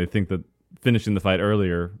mechanics. And they think that finishing the fight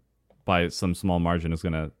earlier by some small margin is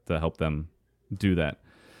going to help them do that.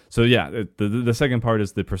 So yeah, the second part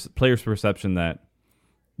is the player's perception that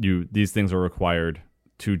these things are required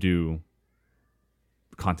to do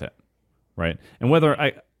content, right? And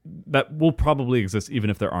whether that will probably exist even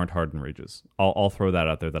if there aren't hardened rages. I'll throw that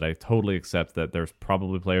out there, that I totally accept that there's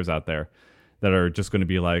probably players out there that are just going to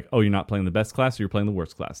be like, oh, you're not playing the best class, or you're playing the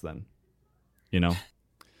worst class then, you know?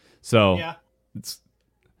 So Yeah. it's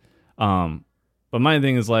but my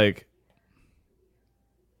thing is like,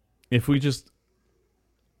 if we just,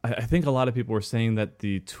 I think a lot of people are saying that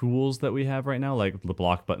the tools that we have right now, like the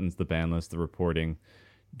block buttons, the ban list, the reporting,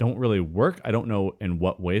 don't really work. I don't know in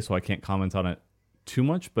what way, so I can't comment on it too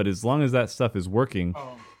much. But as long as that stuff is working,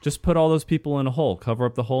 just put all those people in a hole, cover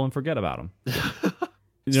up the hole, and forget about them.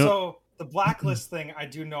 So the blacklist thing I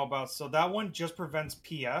do know about. So that one just prevents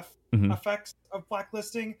PF effects of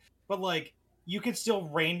blacklisting, but like you can still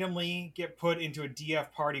randomly get put into a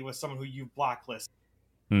DF party with someone who you blacklist.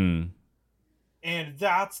 And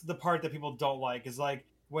that's the part that people don't like, is like,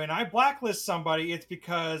 when I blacklist somebody, it's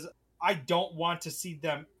because I don't want to see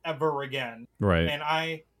them ever again. Right. And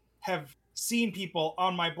I have seen people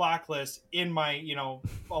on my blacklist in my,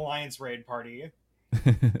 alliance raid party.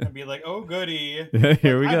 And be like, oh, goody. Yeah,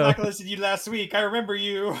 here we go. I blacklisted you last week. I remember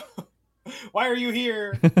you. Why are you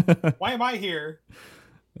here? Why am I here?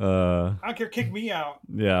 I don't care. Kick me out.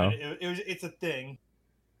 Yeah. It's a thing.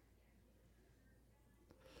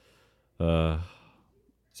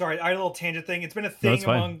 Sorry, I had a little tangent thing. It's been a thing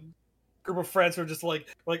among a group of friends who are just like,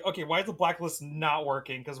 okay, why is the blacklist not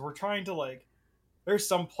working? Because we're trying to there's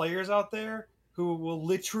some players out there who will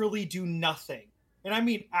literally do nothing. And I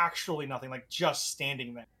mean actually nothing, like just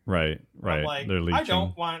standing there. Right. I'm like, They're leeching. I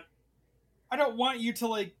don't want you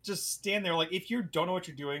to just stand there. Like, if you don't know what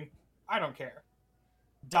you're doing, I don't care.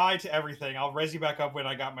 Die to everything. I'll res you back up when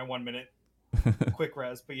I got my 1 minute quick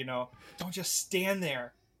res. But don't just stand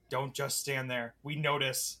there. Don't just stand there. We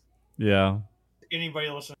notice. Yeah. Anybody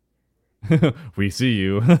listening? We see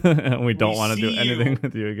you. And we don't want to do anything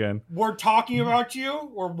with you again. We're talking about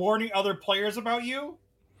you. We're warning other players about you.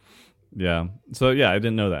 Yeah. So yeah, I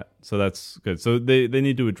didn't know that. So that's good. So they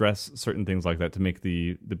need to address certain things like that to make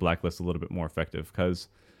the blacklist a little bit more effective. Because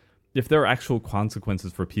if there are actual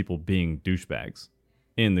consequences for people being douchebags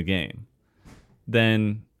in the game,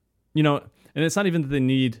 then, and it's not even that they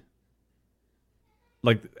need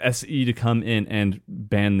SE to come in and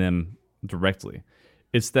ban them directly.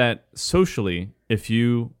 It's that socially, if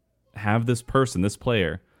you have this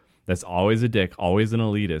player that's always a dick, always an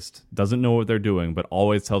elitist, doesn't know what they're doing, but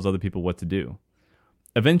always tells other people what to do,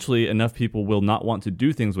 eventually enough people will not want to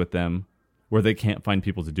do things with them where they can't find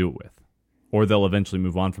people to do it with. Or they'll eventually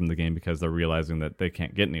move on from the game because they're realizing that they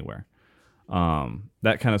can't get anywhere.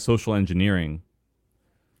 That kind of social engineering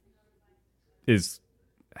has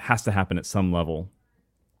to happen at some level.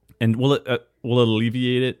 And will it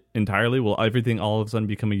alleviate it entirely? Will everything all of a sudden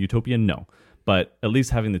become a utopia? No. But at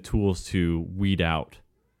least having the tools to weed out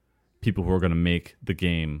people who are going to make the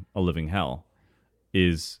game a living hell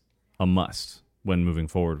is a must when moving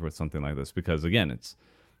forward with something like this. Because again, it's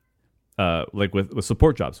with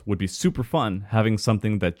support jobs, would be super fun having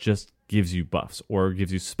something that just gives you buffs or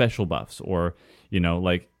gives you special buffs, or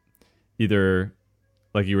either,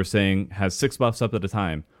 like you were saying, has 6 buffs up at a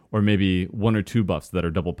time, or maybe 1 or 2 buffs that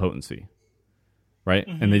are double potency, right?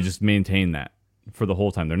 And they just maintain that for the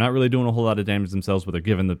whole time. They're not really doing a whole lot of damage themselves, but they're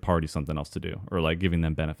giving the party something else to do, or giving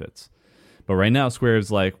them benefits. But right now, Square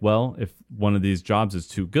is like, well, if one of these jobs is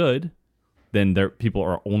too good, then people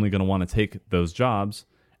are only going to want to take those jobs,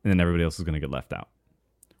 and then everybody else is going to get left out.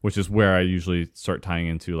 Which is where I usually start tying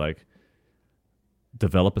into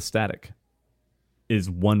develop a static is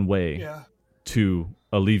one way to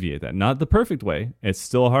alleviate that. Not the perfect way. It's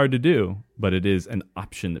still hard to do, but it is an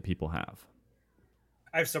option that people have.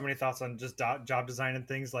 I have so many thoughts on just job design and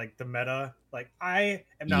things like the meta. I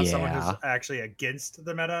am not someone who's actually against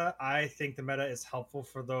the meta. I think the meta is helpful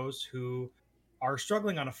for those who are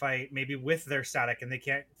struggling on a fight, maybe with their static, and they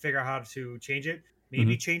can't figure out how to change it.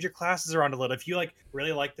 Maybe change your classes around a little. If you like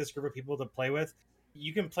really like this group of people to play with,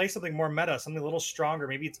 you can play something more meta, something a little stronger.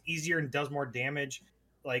 Maybe it's easier and does more damage.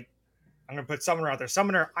 Like, I'm gonna put Summoner out there.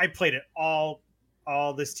 Summoner, I played it all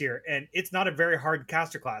this tier, and it's not a very hard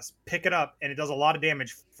caster class. Pick it up, and it does a lot of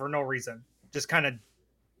damage for no reason. Just kind of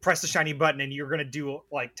press the shiny button, and you're gonna do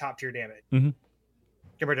like top tier damage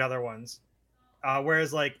compared to other ones.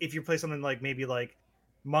 Whereas like if you play something like maybe like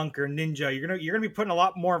Monk or Ninja, you're gonna be putting a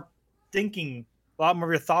lot more thinking, a lot more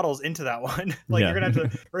of your thoughtles into that one. Like you're gonna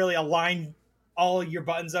have to really align all your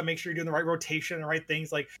buttons up, make sure you're doing the right rotation, the right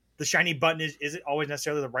things. Like the shiny button isn't always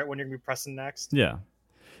necessarily the right one you're gonna be pressing next.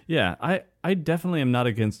 Yeah, I definitely am not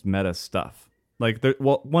against meta stuff. Like,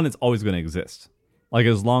 one, it's always going to exist. Like,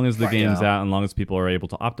 as long as the game's out and as long as people are able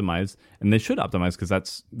to optimize, and they should optimize because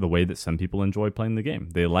that's the way that some people enjoy playing the game.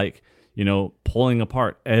 They like, pulling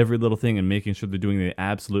apart every little thing and making sure they're doing the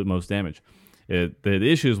absolute most damage. The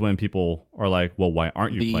issue is when people are like, well, why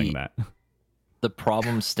aren't you playing that? The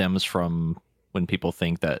problem stems from when people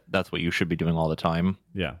think that that's what you should be doing all the time.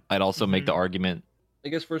 Yeah. I'd also make the argument, I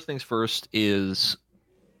guess first things first is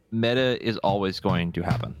meta is always going to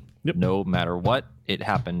happen. Yep. No matter what. It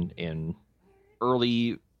happened in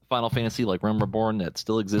early Final Fantasy, like Realm Reborn, that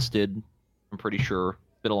still existed. I'm pretty sure.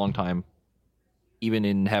 Been a long time. Even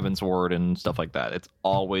in Heaven's Word and stuff like that. It's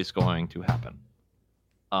always going to happen.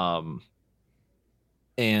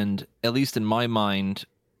 And at least in my mind,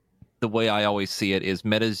 the way I always see it is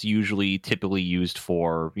meta's typically used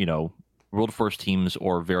for, World Force teams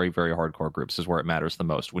or very, very hardcore groups is where it matters the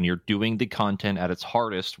most. When you're doing the content at its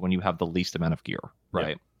hardest, when you have the least amount of gear, right?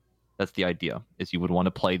 Yeah. That's the idea, is you would want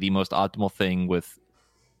to play the most optimal thing with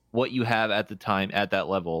what you have at the time at that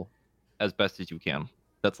level as best as you can.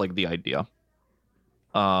 That's like the idea.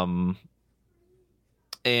 And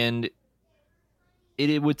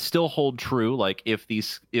it would still hold true, like if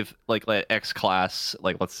like X class,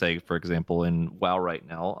 like let's say for example in WoW right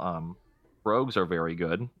now, rogues are very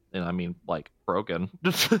good, and I mean like broken.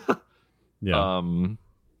 Yeah.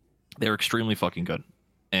 They're extremely fucking good,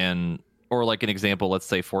 or like an example, let's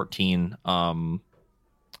say 14. I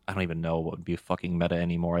don't even know what would be fucking meta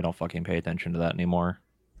anymore. I don't fucking pay attention to that anymore.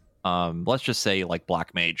 Let's just say like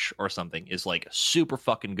Black Mage or something is like super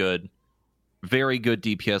fucking good. Very good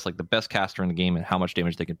DPS, like the best caster in the game, and how much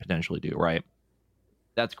damage they can potentially do, right?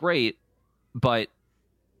 That's great,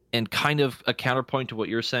 and kind of a counterpoint to what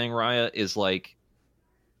you're saying, Rhaya, is like,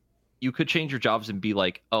 you could change your jobs and be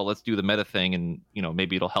like, oh, let's do the meta thing, and,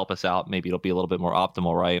 maybe it'll help us out, maybe it'll be a little bit more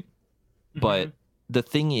optimal, right? But the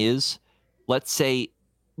thing is, let's say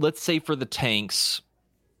for the tanks,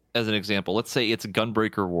 as an example, let's say it's a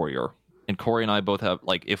Gunbreaker Warrior, and Corey and I both have,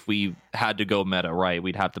 like, if we had to go meta, right,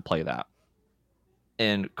 we'd have to play that.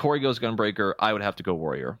 And Corey goes Gunbreaker, I would have to go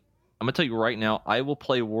Warrior. I'm going to tell you right now, I will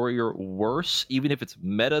play Warrior worse, even if it's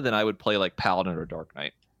meta, than I would play like Paladin or Dark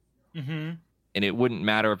Knight. And it wouldn't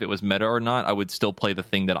matter if it was meta or not, I would still play the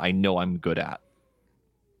thing that I know I'm good at.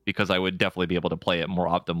 Because I would definitely be able to play it more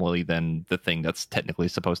optimally than the thing that's technically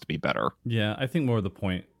supposed to be better. Yeah, I think more of the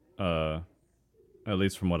point, at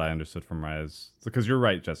least from what I understood from Rhya's, because you're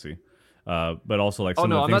right, Jesse. But also like some of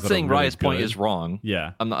the I'm things not saying really Rhya's point is wrong.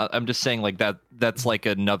 Yeah, I'm just saying like that's like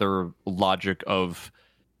another logic of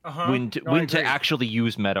when to actually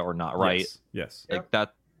use meta or not, right? Yes. Like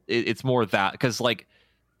that. It's more that, because like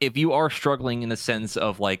if you are struggling in the sense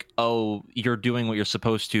of like, oh, you're doing what you're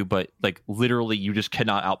supposed to, but like literally you just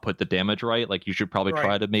cannot output the damage, right? Like you should probably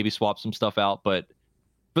try to maybe swap some stuff out. But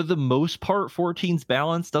for the most part, 14's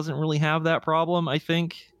balance doesn't really have that problem. I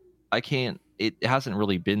think it hasn't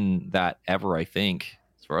really been that ever, I think,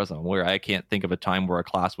 as far as I'm aware. I can't think of a time where a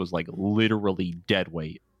class was like literally dead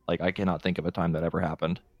weight. Like I cannot think of a time that ever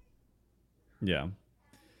happened. Yeah,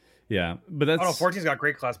 but that's 14's got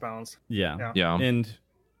great class balance. Yeah. Yeah. And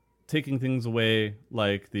taking things away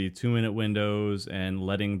like the 2-minute windows and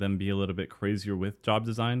letting them be a little bit crazier with job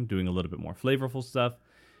design, doing a little bit more flavorful stuff,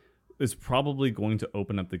 is probably going to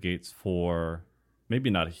open up the gates for maybe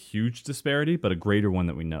not a huge disparity, but a greater one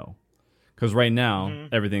that we know. Because right now,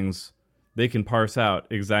 they can parse out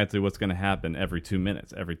exactly what's going to happen every 2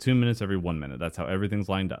 minutes, every 1 minute. That's how everything's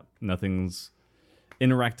lined up. Nothing's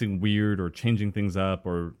interacting weird or changing things up,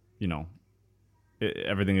 or,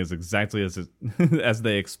 everything is exactly as as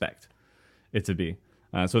they expect it to be.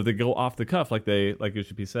 So if they go off the cuff, like it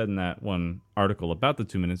should be said in that one article about the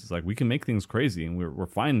 2 minutes, it's like, we can make things crazy, and we're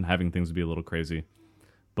fine having things be a little crazy.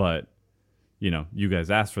 But, you guys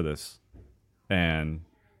asked for this, and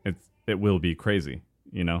it will be crazy,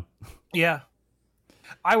 Yeah.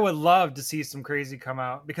 I would love to see some crazy come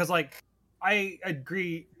out, because like I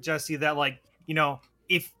agree, Jesse, that like,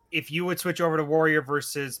 if you would switch over to warrior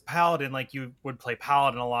versus paladin, like you would play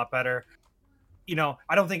paladin a lot better.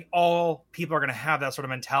 I don't think all people are going to have that sort of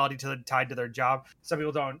mentality tied to their job. Some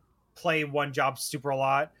people don't play one job super a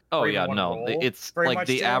lot. Oh or even yeah, one no, role it's very like much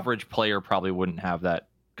the so. average player probably wouldn't have that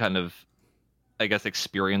kind of, I guess,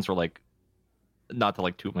 experience or like, not to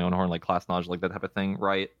like toot my own horn, like class knowledge, like that type of thing,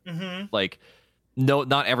 right? Mm-hmm. Like, no,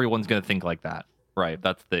 not everyone's gonna think like that, right?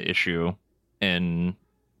 That's the issue, and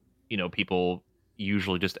people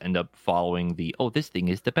usually just end up following this thing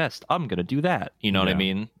is the best, I'm gonna do that. You know what I Yeah.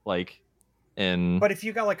 mean? Like, and But if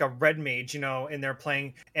you got like a red mage, and they're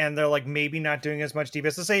playing and they're like maybe not doing as much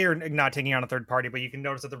DPS, let's say you're not taking on a third party, but you can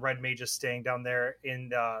notice that the red mage is staying down there in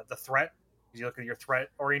the threat. You look at your threat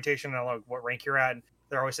orientation and like what rank you're at, and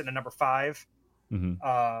they're always sitting at number 5.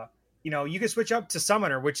 Mm-hmm. You can switch up to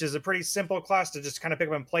summoner, which is a pretty simple class to just kind of pick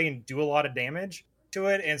up and play and do a lot of damage to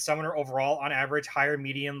it. And summoner overall, on average, higher,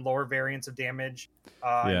 medium, lower variance of damage,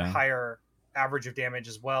 and higher average of damage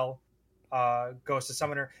as well. Goes to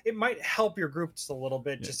summoner. It might help your group just a little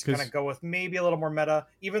bit, just to kind of go with maybe a little more meta,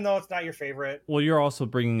 even though it's not your favorite. Well, you're also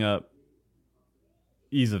bringing up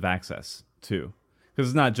ease of access too, because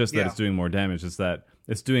it's not just that it's doing more damage; it's that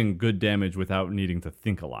it's doing good damage without needing to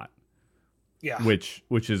think a lot. Yeah,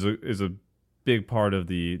 which is a big part of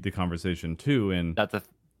the conversation too, and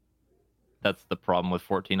that's the problem with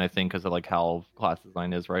 14, I think, because of like how class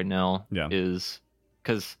design is right now. Yeah, is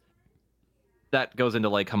because that goes into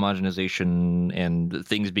like homogenization and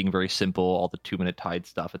things being very simple, all the 2-minute tide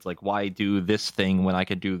stuff. It's like, why do this thing when I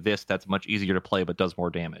can do this that's much easier to play but does more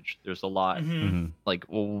damage? There's a lot like,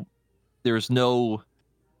 well, there's not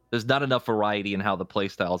enough variety in how the play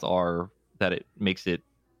styles are that it makes it,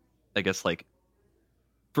 I guess, like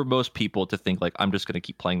for most people to think like, I'm just going to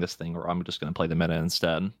keep playing this thing or I'm just going to play the meta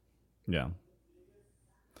instead. Yeah,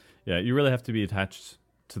 you really have to be attached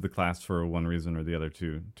to the class for one reason or the other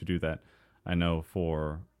to do that. I know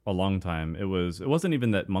for a long time it wasn't even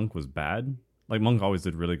that Monk was bad. Like Monk always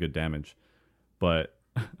did really good damage, but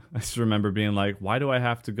I just remember being like, why do I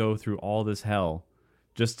have to go through all this hell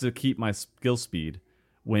just to keep my skill speed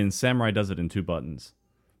when Samurai does it in 2 buttons?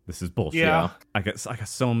 This is bullshit. Yeah. I got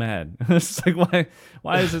so mad. It's like,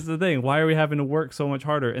 why is this the thing? Why are we having to work so much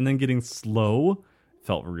harder? And then getting slow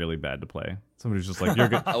felt really bad to play. Somebody's just like,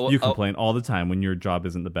 you complain all the time when your job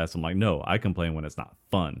isn't the best. I'm like, no, I complain when it's not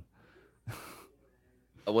fun.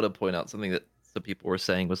 I want to point out something that some people were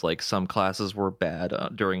saying was like some classes were bad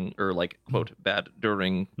during, or like quote bad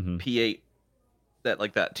during P8,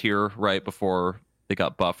 that tier right before they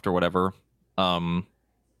got buffed or whatever.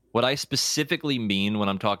 What I specifically mean when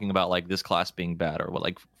I'm talking about like this class being bad, or what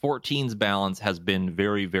like 14's balance has been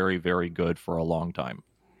very, very, very good for a long time.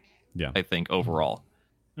 Yeah, I think overall.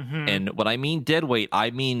 And when I mean dead weight, I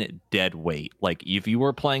mean dead weight. Like if you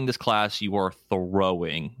were playing this class, you are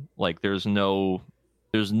throwing. Like there's no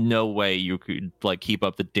way you could like keep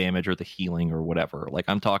up the damage or the healing or whatever. Like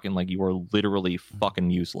I'm talking like you are literally fucking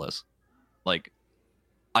useless. Like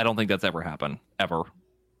I don't think that's ever happened ever.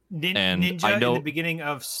 And Ninja I know in the beginning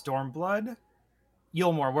of Stormblood,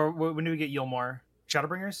 Yulmore. When do we get Yulmore?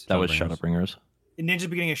 Shadowbringers. That was Shadowbringers. In Ninja's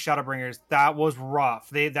beginning of Shadowbringers, that was rough.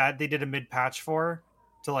 They did a mid patch for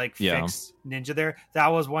to like fix Ninja there. That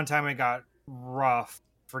was one time it got rough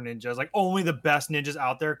for ninjas. Like only the best ninjas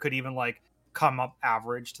out there could even like come up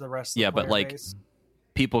average to the rest of the but like base.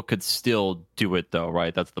 People could still do it though,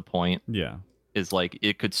 right? That's the point. Yeah. Is like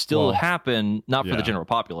it could still happen, not for the general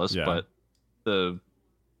populace, but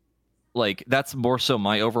that's more so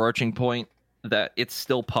my overarching point, that it's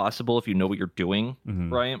still possible if you know what you're doing,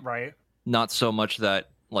 right? Right. Not so much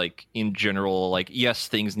that like in general, like yes,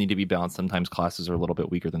 things need to be balanced. Sometimes classes are a little bit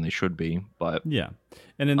weaker than they should be, but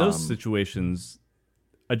and in those situations,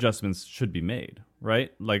 adjustments should be made,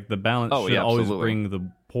 right? Like the balance should always bring the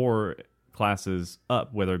poor classes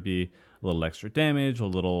up, whether it be a little extra damage, a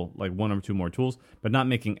little like 1 or 2 more tools, but not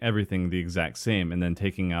making everything the exact same and then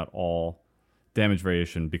taking out all damage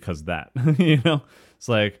variation because that, it's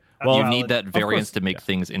like, well, you need that variance to make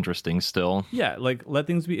things interesting still. Yeah, like let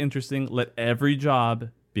things be interesting. Let every job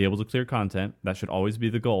be able to clear content. That should always be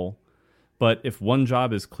the goal. But if one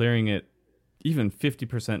job is clearing it even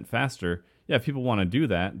 50% faster, if people want to do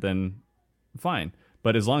that, then fine.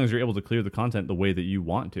 But as long as you're able to clear the content the way that you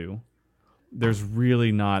want to, there's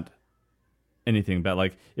really not anything bad.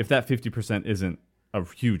 Like if that 50% isn't a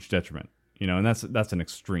huge detriment, and that's an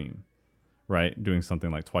extreme, right? Doing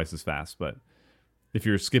something like twice as fast. But if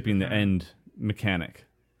you're skipping the end mechanic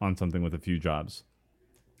on something with a few jobs,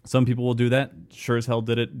 some people will do that. Sure as hell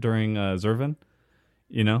did it during Zervan.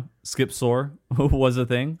 Skip Soar was a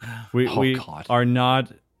thing. We are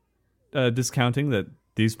not discounting that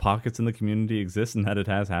these pockets in the community exist and that it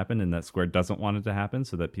has happened and that Square doesn't want it to happen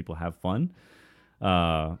so that people have fun.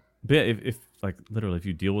 But yeah, if like literally if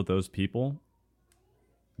you deal with those people,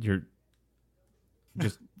 you're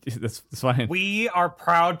just that's fine. We are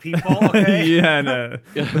proud people. Okay. Yeah, no,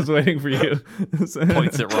 I was waiting for you.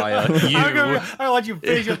 Points at Rhaya. I'll let you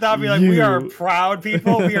finish your thought. Be like, we are You. proud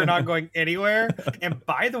people. We are not going anywhere. And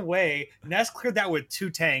by the way, Ness cleared that with 2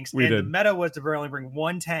 tanks, We and did. the meta was to only bring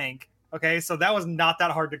 1 tank. Okay, so that was not that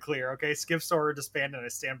hard to clear. Okay, Skip Sword disbanded, and I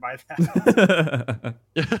stand by that.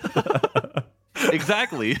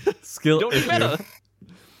 Exactly. Skill Don't issue. meta.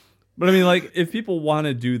 But I mean, like, if people want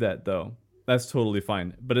to do that, though, that's totally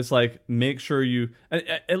fine. But it's like, make sure you,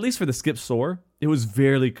 at least for the skip soar, it was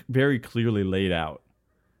very, very clearly laid out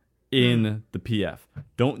in the PF.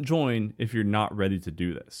 Don't join if you're not ready to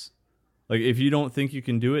do this. Like, if you don't think you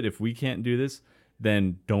can do it, if we can't do this,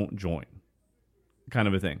 then don't join. Kind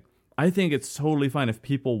of a thing. I think it's totally fine if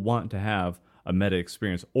people want to have a meta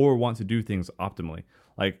experience or want to do things optimally.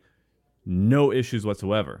 Like, no issues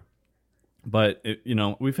whatsoever. But,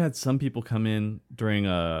 we've had some people come in during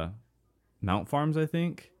Mount Farms, I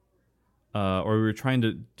think. Or we were trying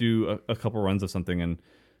to do a couple runs of something, and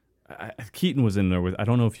Keaton was in there with, I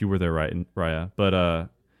don't know if you were there, right, Rhaya, but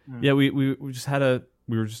yeah, we just had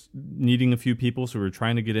we were just needing a few people, so we were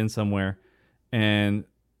trying to get in somewhere, and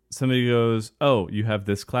somebody goes, oh, you have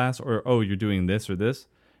this class, or oh, you're doing this or this,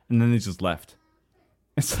 and then they just left.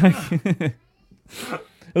 It's like,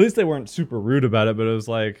 at least they weren't super rude about it, but it was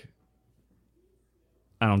like,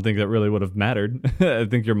 I don't think that really would have mattered. I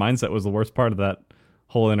think your mindset was the worst part of that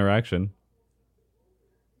whole interaction.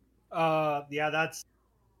 I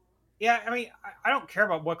mean, I don't care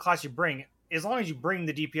about what class you bring, as long as you bring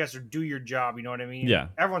the DPS or do your job. You know what I mean? Yeah.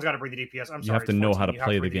 Everyone's got to bring the DPS. I'm sorry. You have to it's know how 14. to You have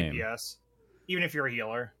play the bring game. DPS, even if you're a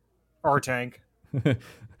healer or a tank.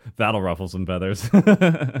 That'll ruffle some feathers.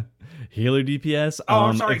 Healer DPS. Oh,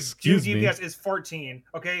 I'm sorry. Excuse do me. DPS is 14.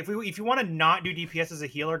 Okay, if you want to not do DPS as a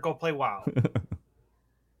healer, go play WoW.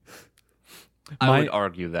 I would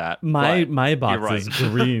argue that. My but box you're right. is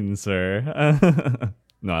green, sir.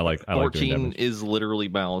 No, I like doing 14 damage. is literally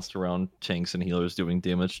balanced around tanks and healers doing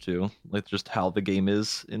damage too. Like just how the game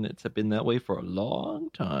is, and it's been that way for a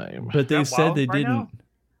long time. But they That said WoW they right didn't.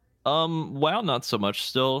 now? WoW not so much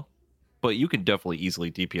still, but you can definitely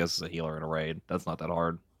easily DPS as a healer in a raid. That's not that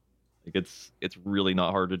hard. Like it's really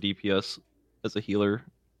not hard to DPS as a healer.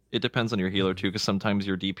 It depends on your healer too, because sometimes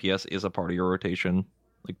your DPS is a part of your rotation,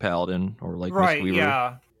 like Paladin or like Right? Mistweaver.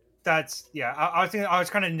 Yeah. I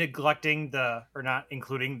was kind of neglecting or not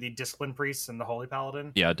including the discipline priests and the holy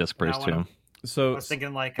paladin. Yeah, disc priest Now, too. I So was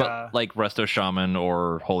thinking like But like Resto Shaman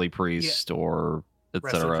or Holy Priest or Resto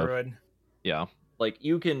etc. druid. Yeah, like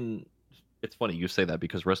you can. It's funny you say that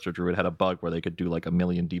because Resto Druid had a bug where they could do like 1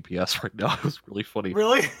 million DPS right now. It was really funny.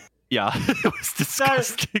 Really? Yeah, it was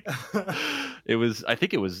disgusting. It was. I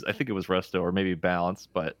think it was Resto or maybe Balance,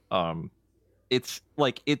 but it's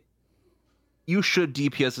like it. You should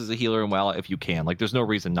DPS as a healer in WoW if you can. Like, there's no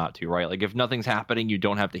reason not to, right? Like, if nothing's happening, you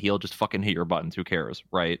don't have to heal. Just fucking hit your buttons. Who cares,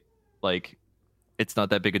 right? Like, it's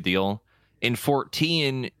not that big a deal. In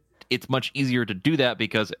 14, it's much easier to do that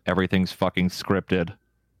because everything's fucking scripted.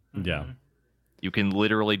 yeah, You can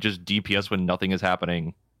literally just DPS when nothing is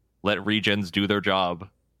happening. Let regens do their job.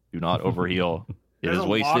 Do not overheal. It There's is a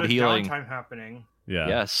wasted lot of healing. downtime happening. yeah.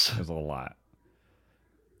 Yes. There's a lot.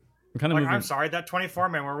 I'm kind of Like, moving. I'm sorry, that 24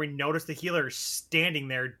 man where we noticed the healer standing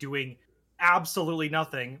there doing absolutely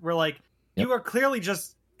nothing. We're like, Yep. you are clearly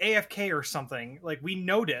just AFK or something. Like, we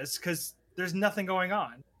noticed because there's nothing going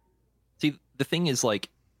on. See, the thing is, like,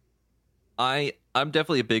 I'm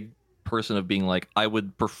definitely a big person of being like, I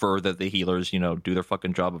would prefer that the healers, do their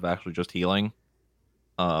fucking job of actually just healing.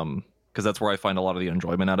 Because that's where I find a lot of the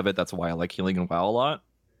enjoyment out of it. That's why I like healing in WoW a lot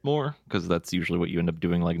more, because that's usually what you end up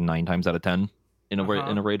doing like 9 times out of 10 in a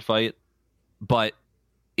in a raid fight. But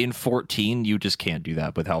in 14, you just can't do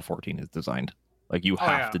that with how 14 is designed. Like, you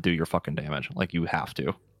have to do your fucking damage. Like, you have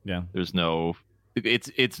to. Yeah. There's no.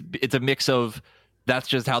 It's a mix of that's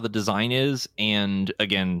just how the design is, and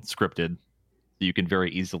again, scripted. You can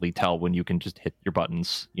very easily tell when you can just hit your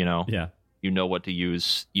buttons. Yeah. You know what to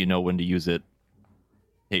use. You know when to use it.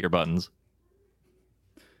 Hit your buttons.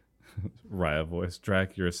 Rhaya voice.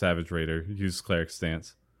 Drak, you're a savage raider. Use cleric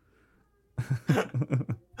stance.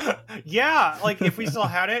 Yeah, like, if we still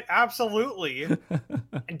had it, absolutely.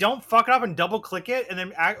 And don't fuck it up and double click it and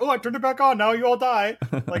then I turned it back on, now you all die.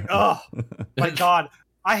 Like, oh my god.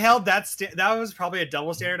 I held that that was probably a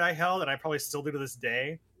double standard I held, and I probably still do to this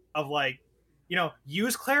day, of like,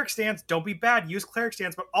 use cleric stance, don't be bad, use cleric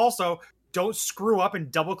stance, but also don't screw up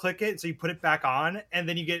and double click it, so you put it back on, and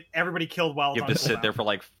then you get everybody killed while You it's have on to sit cooldown. there for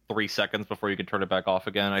like 3 seconds before you can turn it back off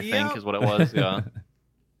again. I think Yep. is what it was. Yeah.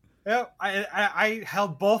 Yeah, I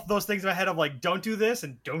held both those things in my head of like, don't do this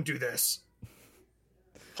and don't do this.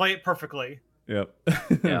 Play it perfectly. Yep.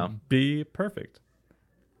 Yeah. Be perfect.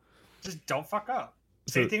 Just don't fuck up.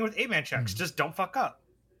 Same thing with 8-man checks. Just don't fuck up.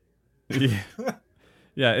 Yeah.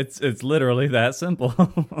 Yeah, it's literally that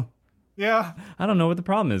simple. Yeah. I don't know what the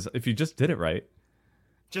problem is. If you just did it right.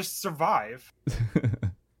 Just survive.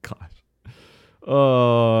 Gosh.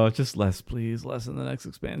 Oh, just less, please. Less in the next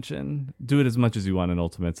expansion. Do it as much as you want in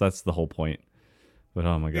Ultimates. That's the whole point. But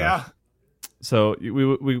oh my gosh. Yeah. So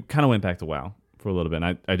we kind of went back to WoW for a little bit.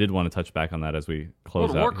 And I did want to touch back on that as we close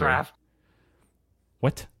World of out Warcraft. here.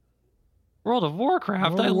 What? World of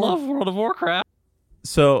Warcraft. World I of love World of Warcraft.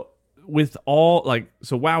 So with all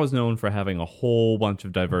so WoW is known for having a whole bunch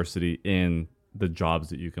of diversity in the jobs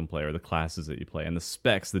that you can play or the classes that you play and the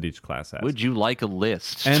specs that each class has. Would you like a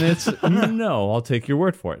list? And it's no, I'll take your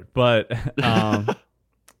word for it. But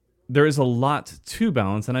there is a lot to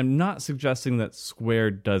balance, and I'm not suggesting that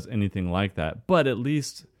Square does anything like that, but at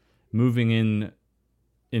least moving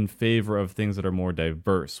in favor of things that are more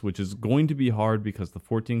diverse, which is going to be hard because the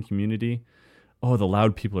 14 community, the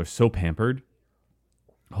loud people are so pampered.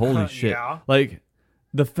 Holy shit. Yeah. Like,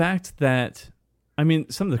 the fact that, I mean,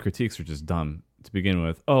 some of the critiques are just dumb to begin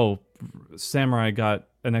with. Oh, Samurai got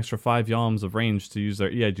an extra 5 yalms of range to use their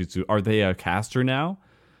Iaijutsu. Are they a caster now?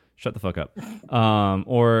 Shut the fuck up.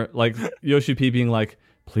 Or, like, Yoshi P being like,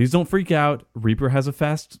 please don't freak out. Reaper has a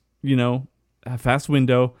fast window.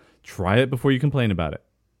 Try it before you complain about it.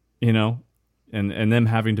 And them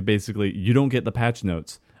having to basically, you don't get the patch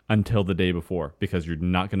notes until the day before because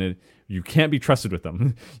you can't be trusted with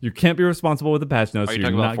them. You can't be responsible with the patch notes. Are you so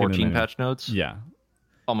talking you're about not 14 patch notes? Yeah.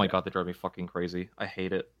 Oh my god, they drive me fucking crazy. I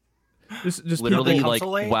hate it. Just Literally, people, like-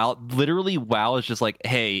 like WoW. Literally, WoW is just like,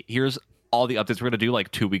 hey, here's all the updates we're gonna do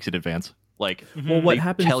like 2 weeks in advance. Like, well, what they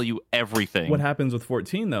happens? tell you everything. What happens with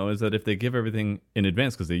 14 though is that if they give everything in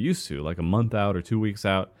advance because they used to, like a month out or 2 weeks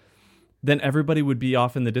out, then everybody would be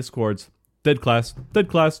off in the discords. Dead class.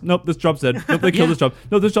 Nope, this job's dead. Nope, they killed this job.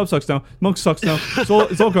 No, this job sucks now. Monk sucks now. It's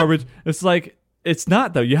all garbage. It's like, it's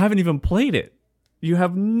not though. You haven't even played it. You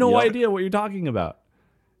have no idea what you're talking about.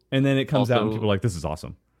 And then it comes out and people are like, this is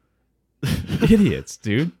awesome. Idiots,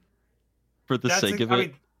 dude. For the sake of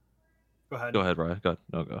it. Go ahead. Go ahead, Ryan. Go.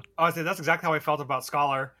 No, go. Honestly, that's exactly how I felt about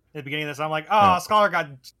Scholar at the beginning of this. I'm like, Scholar got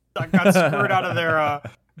screwed out of their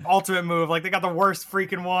ultimate move. Like, they got the worst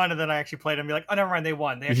freaking one, and then I actually played them and be like, oh, never mind, they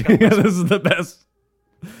won. They actually got the best This is the best.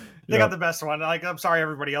 They got the best one. Like, I'm sorry,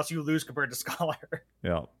 everybody else, you lose compared to Scholar.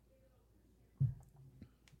 Yeah.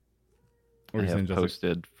 I have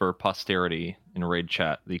posted for posterity in raid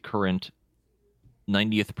chat the current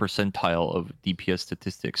 90th percentile of DPS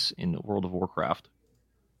statistics in World of Warcraft.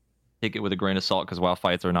 Take it with a grain of salt because WoW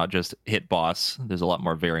fights are not just hit boss. There's a lot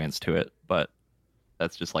more variance to it, but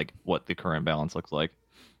that's just like what the current balance looks like.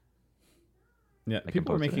 Yeah,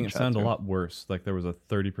 people are making it sound a lot worse. Like there was a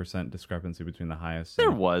 30% discrepancy between the highest. There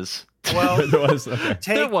was. Well, there was.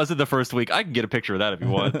 Okay. There was in the first week. I can get a picture of that if you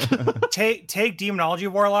want. take Demonology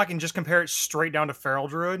Warlock and just compare it straight down to Feral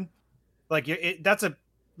Druid. Like that's a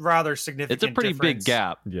rather significant. It's a pretty difference. big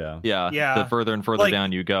gap. Yeah. The further and further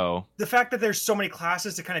down you go. The fact that there's so many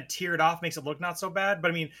classes to kind of tear it off makes it look not so bad. But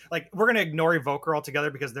I mean, like we're gonna ignore Evoker altogether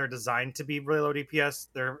because they're designed to be really low DPS.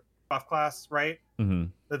 They're buff class, right?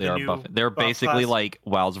 Mm-hmm. They are buff. They're basically class. like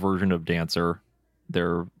WoW's version of Dancer.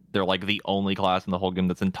 They're like the only class in the whole game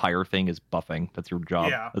that's entire thing is buffing. That's your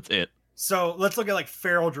job. Yeah. That's it. So let's look at like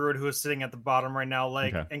Feral Druid, who is sitting at the bottom right now,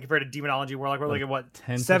 like and compared to Demonology Warlock, we're looking at what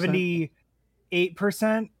 10%?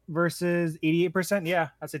 78% versus 88%. Yeah,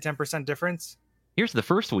 that's a 10% difference. Here's the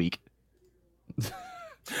first week.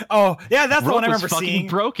 Oh yeah, that's the Rogue one I was remember fucking seeing.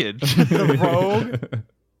 broken. The Rogue.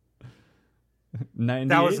 98%.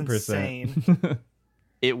 That was insane.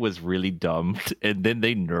 It was really dumb, and then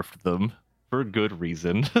they nerfed them for good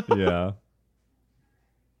reason. Yeah.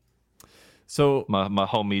 So my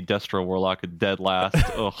homie Destro Warlock is dead last.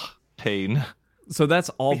 Ugh, pain. So that's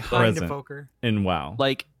all Behind present Evoker. in WoW.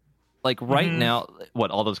 Like right now,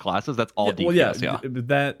 what all those classes? That's all DPS. Well, yeah.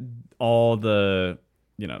 That all the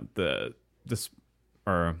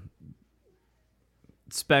or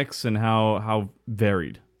specs and how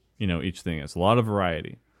varied each thing is. A lot of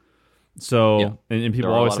variety. So and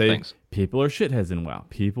people always say people are shitheads in WoW.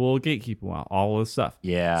 People gatekeep in WoW. All this stuff.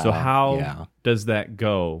 Yeah. So how does that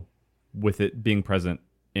go with it being present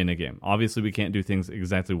in a game? Obviously, we can't do things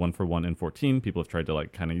exactly one for one in 14. People have tried to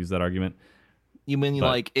kind of use that argument. You mean But-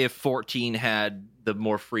 like if 14 had the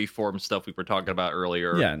more free-form stuff we were talking about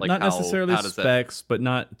earlier? Yeah, like not necessarily how does specs, but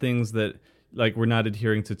not things that, like, we're not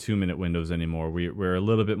adhering to 2-minute windows anymore. We're a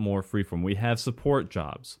little bit more freeform. We have support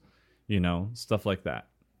jobs, stuff like that.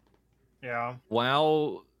 Yeah.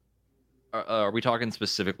 WoW, are we talking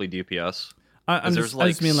specifically DPS? I There's like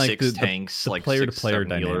just mean like six the tanks, the like player-to-player 6-7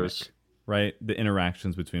 dynamic, healers. right? The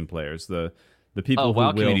interactions between players, the people Oh, who WoW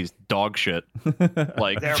will. community's dog shit.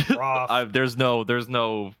 Like They're rough. there's no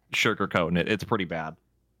sugarcoating it. It's pretty bad.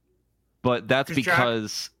 But that's 'Cause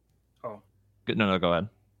because. Oh. No, go ahead.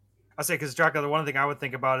 I say because Draka, the one thing I would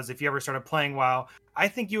think about is if you ever started playing WoW, I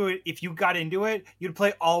think you would, if you got into it, you'd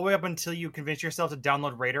play all the way up until you convince yourself to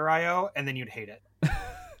download Raider.io, and then you'd hate it.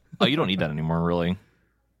 Oh, you don't need that anymore, really.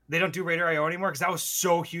 They don't do Raider.io anymore because that was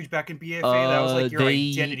so huge back in BFA. That was like your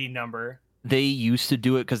identity number. They used to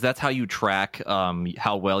do it because that's how you track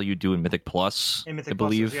how well you do in Mythic Plus, In Mythic I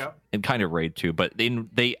believe, Pluses, yeah. and kind of Raid too. But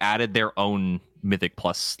they added their own Mythic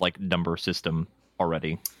Plus like number system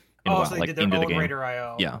already. So they did their into the own game.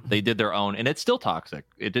 Raider.io. Yeah, they did their own, and it's still toxic.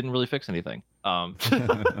 It didn't really fix anything.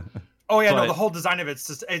 Oh yeah, no, But- the whole design of it's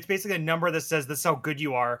basically a number that says this is how good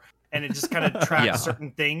you are, and it just kind of tracks Yeah.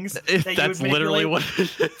 certain things. That you That's would literally manipulate.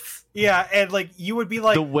 what it is. Yeah, and like you would be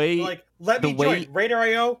like, The way- let me the way- join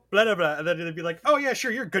Raider.io, blah blah blah, and then it'd be like, oh yeah,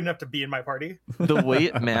 sure, you're good enough to be in my party. The way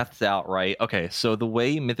it maths out, right? Okay, so the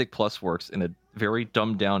way Mythic Plus works in a very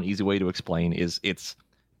dumbed down, easy way to explain is it's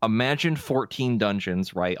imagine 14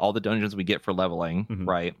 dungeons, right? All the dungeons we get for leveling, Mhm.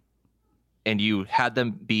 right? And you had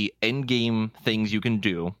them be end game things you can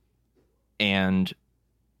do, and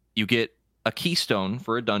you get a keystone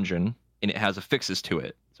for a dungeon, and it has affixes to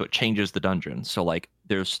it, so it changes the dungeon. So like,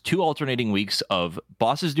 there's 2 alternating weeks of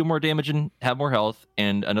bosses do more damage and have more health,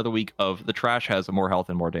 and another week of the trash has more health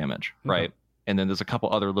and more damage, Okay. right? And then there's a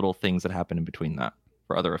couple other little things that happen in between that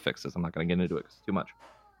for other affixes. I'm not going to get into it 'cause it's too much.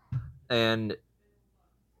 And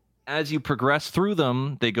as you progress through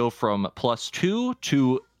them, they go from +2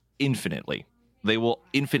 to infinitely. They will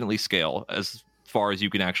infinitely scale as far as you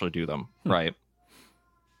can actually do them, right?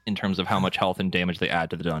 In terms of how much health and damage they add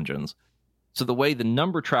to the dungeons. So the way the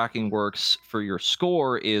number tracking works for your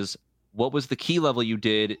score is what was the key level you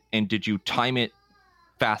did, and did you time it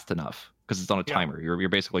fast enough? Because it's on a Yeah. timer. You're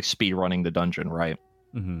basically speed running the dungeon, right?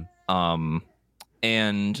 Mm-hmm.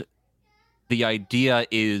 And the idea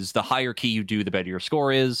is the higher key you do, the better your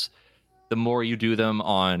score is. The more you do them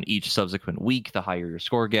on each subsequent week, the higher your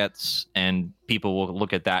score gets. And people will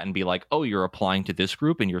look at that and be like, oh, you're applying to this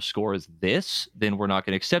group and your score is this, then we're not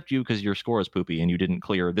going to accept you because your score is poopy and you didn't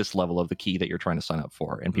clear this level of the key that you're trying to sign up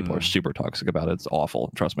for. And people are super toxic about it. It's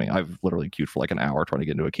awful. Trust me. I've literally queued for like an hour trying to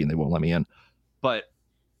get into a key and they won't let me in. But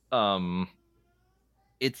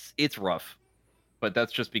it's rough. But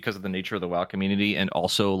that's just because of the nature of the WoW community. And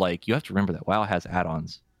also, like, you have to remember that WoW has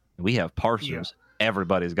add-ons. We have parsers. Yeah.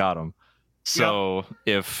 Everybody's got them. So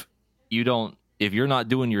if you're not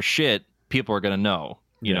doing your shit, people are going to know.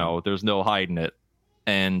 You know, there's no hiding it.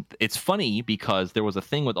 And it's funny because there was a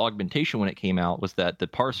thing with augmentation when it came out, was that the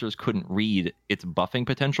parsers couldn't read its buffing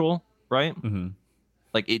potential, right? Mm-hmm.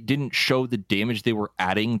 Like, it didn't show the damage they were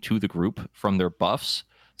adding to the group from their buffs.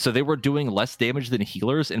 So they were doing less damage than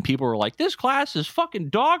healers, and people were like, this class is fucking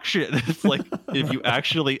dog shit. It's like, if you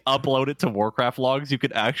actually upload it to Warcraft logs, you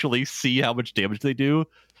could actually see how much damage they do.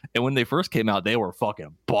 And when they first came out, they were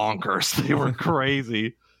fucking bonkers. They were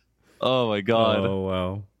crazy. Oh my god. Oh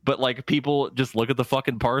wow. But like, people just look at the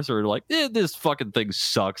fucking parser and are like, this fucking thing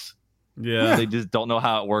sucks. Yeah. They just don't know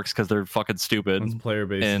how it works because they're fucking stupid. That's player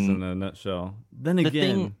bases And in a nutshell. Then the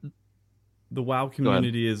again, thing- the WoW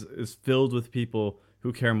community is filled with people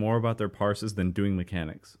who care more about their parses than doing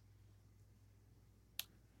mechanics.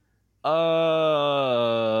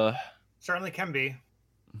 Certainly can be.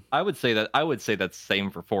 I would say that's same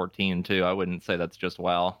for 14 too. I wouldn't say that's just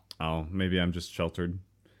WoW. Oh, maybe I'm just sheltered.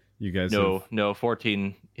 You guys No,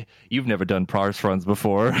 14. You've never done parse runs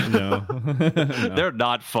before. No. No. They're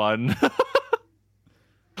not fun.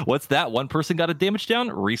 What's that? One person got a damage down?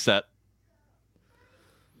 Reset.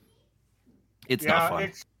 It's not fun.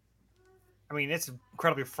 It's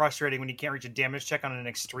incredibly frustrating when you can't reach a damage check on an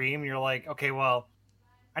extreme. You're like, okay, well,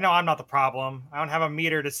 I know I'm not the problem. I don't have a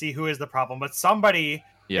meter to see who is the problem, but somebody,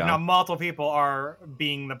 if not multiple people, are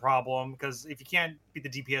being the problem. Because if you can't beat the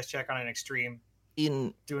DPS check on an extreme,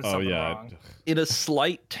 doing something wrong. In a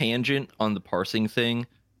slight tangent on the parsing thing,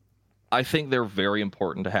 I think they're very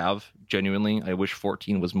important to have. Genuinely, I wish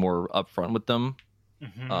 14 was more upfront with them,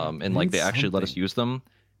 and like they actually let us use them.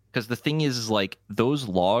 Because the thing is like, those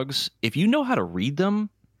logs, if you know how to read them,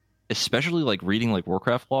 especially like reading like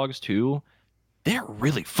Warcraft logs too, they're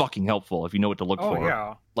really fucking helpful if you know what to look for.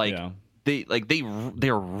 Yeah. Like,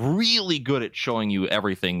 they're really good at showing you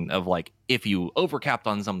everything of like if you overcapped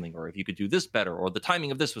on something or if you could do this better or the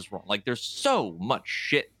timing of this was wrong. Like there's so much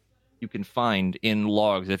shit you can find in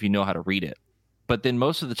logs if you know how to read it. But then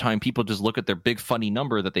most of the time people just look at their big funny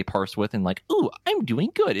number that they parse with and like, ooh, I'm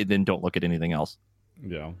doing good, and then don't look at anything else.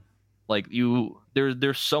 Yeah. Like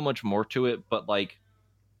there's so much more to it, but like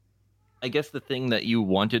I guess the thing that you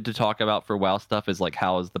wanted to talk about for WoW stuff is like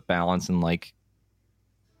how is the balance and like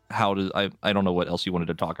how does I don't know what else you wanted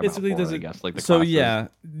to talk about. Basically, I guess like the so classes. yeah,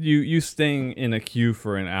 you staying in a queue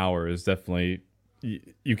for an hour is definitely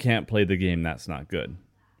you can't play the game. That's not good,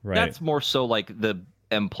 right? That's more so like the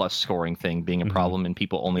M+ scoring thing being a problem and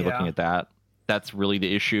people only looking at that. That's really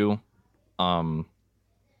the issue.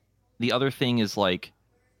 The other thing is like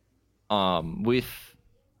with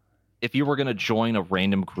if you were going to join a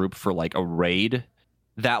random group for like a raid,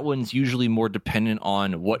 that one's usually more dependent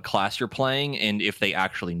on what class you're playing and if they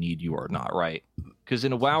actually need you or not, right? Because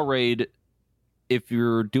in a WoW raid, if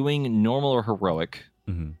you're doing normal or heroic,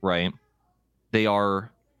 right, they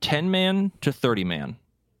are 10-man to 30-man,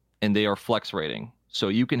 and they are flex rating. So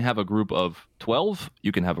you can have a group of 12,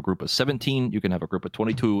 you can have a group of 17, you can have a group of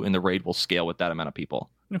 22, and the raid will scale with that amount of people.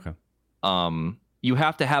 Okay. You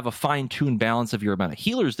have to have a fine-tuned balance of your amount of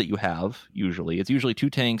healers that you have, usually. It's usually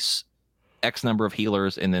 2 tanks, X number of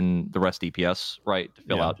healers, and then the rest DPS, right, to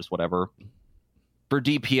fill out just whatever. For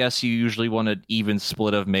DPS, you usually want an even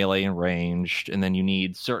split of melee and ranged, and then you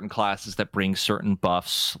need certain classes that bring certain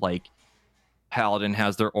buffs, like Paladin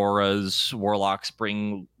has their auras, Warlocks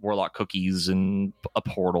bring Warlock cookies and a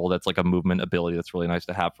portal that's like a movement ability that's really nice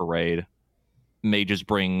to have for raid. Mages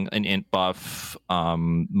bring an int buff.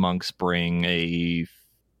 Monks bring a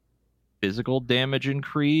physical damage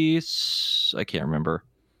increase. I can't remember.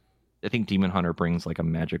 I think Demon Hunter brings like a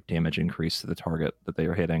magic damage increase to the target that they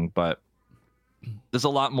are hitting, but there's a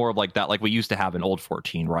lot more of like that. Like we used to have in old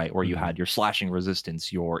 14, right? Where you had your slashing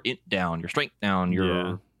resistance, your int down, your strength down,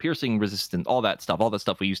 your piercing resistance, all that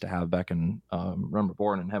stuff we used to have back in Realm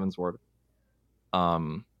Reborn and Heavensward.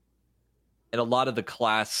 And a lot of the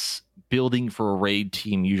class building for a raid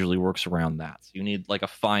team usually works around that. So you need like a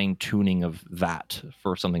fine tuning of that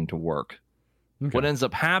for something to work. Okay. What ends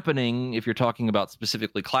up happening, if you're talking about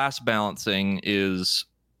specifically class balancing, is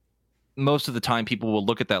most of the time people will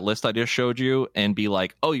look at that list I just showed you and be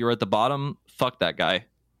like, oh, you're at the bottom? Fuck that guy.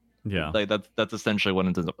 Yeah. Like that's essentially what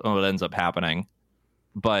ends up happening.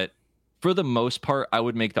 But for the most part, I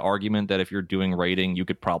would make the argument that if you're doing raiding, you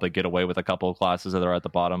could probably get away with a couple of classes that are at the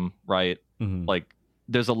bottom, right? Like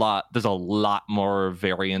there's a lot more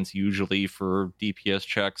variance usually for DPS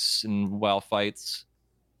checks and WoW fights.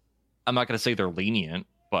 I'm not going to say they're lenient,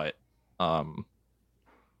 but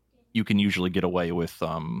you can usually get away with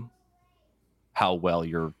how well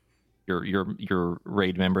your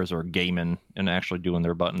raid members are gaming and actually doing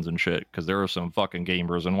their buttons and shit, because there are some fucking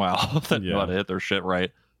gamers in WoW that know how to hit their shit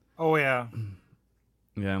right. Oh yeah.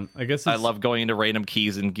 Yeah, I guess I love going into random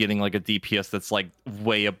keys and getting like a DPS that's like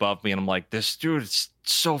way above me, and I'm like, this dude is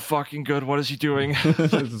so fucking good. What is he doing?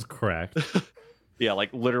 This is cracked. Yeah, like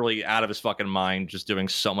literally out of his fucking mind, just doing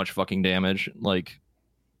so much fucking damage. Like,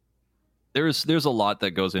 there's a lot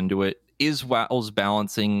that goes into it. Is WoW's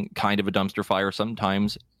balancing kind of a dumpster fire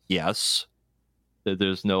sometimes? Yes.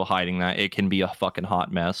 There's no hiding that. It can be a fucking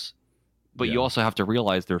hot mess. But you also have to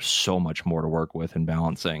realize there's so much more to work with in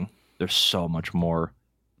balancing. There's so much more.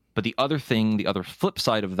 But the other flip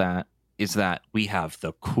side of that is that we have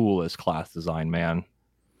the coolest class design, man.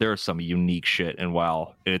 There's some unique shit in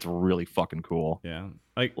WoW, and it's really fucking cool. Yeah.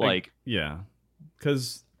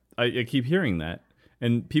 Because I keep hearing that,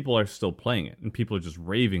 and people are still playing it, and people are just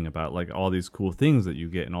raving about like all these cool things that you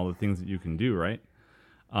get and all the things that you can do, right?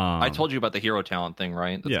 I told you about the hero talent thing,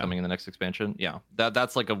 right? That's coming in the next expansion. Yeah,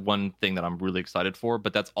 that's like one thing that I'm really excited for,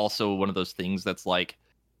 but that's also one of those things that's like,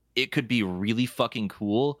 it could be really fucking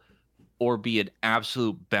cool or be an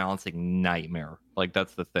absolute balancing nightmare. Like,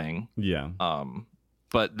 that's the thing. Yeah.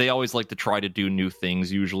 But they always like to try to do new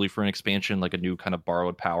things, usually for an expansion, like a new kind of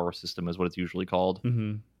borrowed power system is what it's usually called.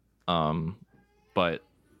 But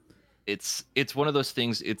it's one of those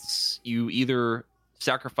things. It's you either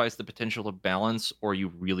sacrifice the potential of balance or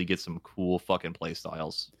you really get some cool fucking play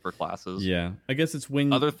styles for classes. Yeah. I guess it's when...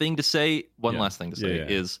 Last thing to say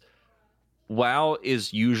is WoW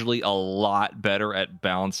is usually a lot better at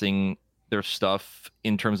balancing their stuff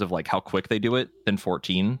in terms of like how quick they do it than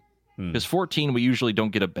 14. Because 14, we usually don't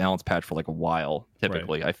get a balance patch for like a while,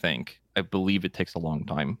 typically, I believe it takes a long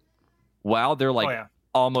time. WoW, they're like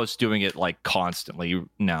almost doing it like constantly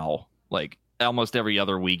now. Like almost every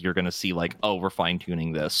other week, you're going to see like, oh, we're fine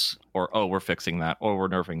tuning this, or oh, we're fixing that, or we're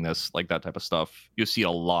nerfing this, like that type of stuff. You see a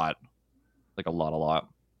lot. like a lot.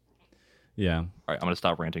 Yeah. All right, I'm gonna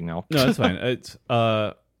stop ranting now. No, that's fine. It's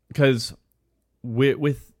because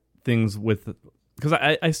with things with because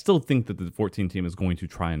I still think that the 14 team is going to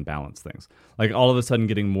try and balance things. Like all of a sudden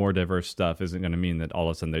getting more diverse stuff isn't going to mean that all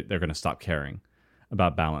of a sudden they're going to stop caring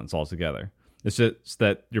about balance altogether. It's just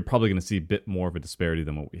that you're probably going to see a bit more of a disparity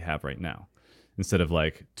than what we have right now. Instead of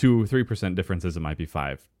like 2 or 3% differences, it might be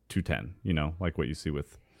 5 to 10, you know, like what you see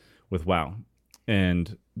with WoW.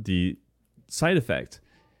 And the side effect,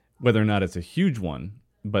 whether or not it's a huge one,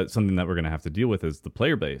 but something that we're going to have to deal with is the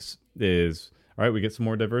player base is, all right, we get some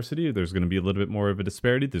more diversity. There's going to be a little bit more of a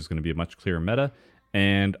disparity. There's going to be a much clearer meta.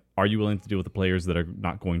 And are you willing to deal with the players that are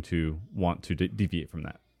not going to want to deviate from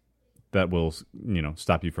that? That will, you know,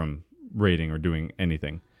 stop you from raiding or doing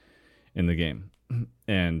anything in the game.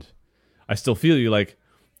 And I still feel you, like,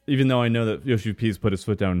 even though I know that Yoshi P's put his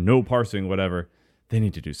foot down, no parsing, whatever, they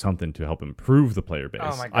need to do something to help improve the player base.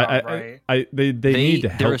 Oh my god, right. They need to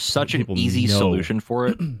help. There is such an easy solution for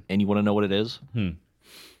it, and you want to know what it is?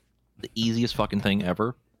 The easiest fucking thing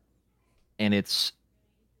ever. And it's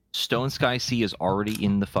Stone Sky Sea is already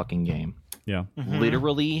in the fucking game. Yeah.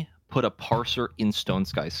 Literally put a parser in Stone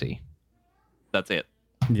Sky Sea. That's it.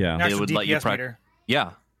 Yeah. An They extra would let you DPS meter.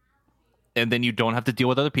 Yeah. And then you don't have to deal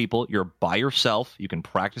with other people. You're by yourself. You can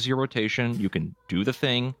practice your rotation. You can do the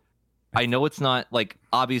thing. I know it's not, like,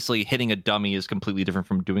 obviously hitting a dummy is completely different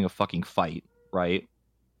from doing a fucking fight, right?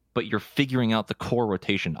 But you're figuring out the core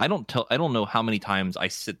rotation. I don't know how many times I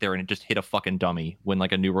sit there and just hit a fucking dummy when,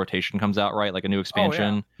 like, a new rotation comes out, right? Like a new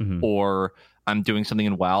expansion. Or I'm doing something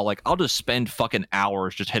in WoW. Like, I'll just spend fucking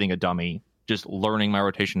hours just hitting a dummy, just learning my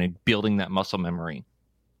rotation and building that muscle memory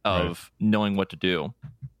of knowing what to do.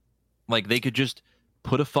 Like, they could just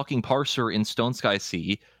put a fucking parser in Stone Sky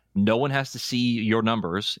Sea. No one has to see your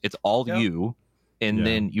numbers. It's all you. And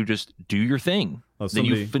then you just do your thing. Well, then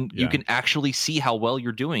you can actually see how well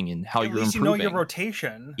you're doing and how you're least improving. You know your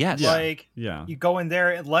rotation. Yes. Like, Yeah. you go in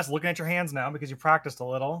there less looking at your hands now because you practiced a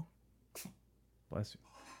little. Bless you.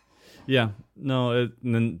 Yeah. No, and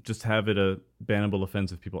then just have it a bannable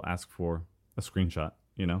offense if people ask for a screenshot,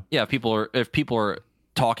 you know? Yeah, if people are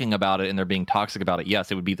talking about it and they're being toxic about it,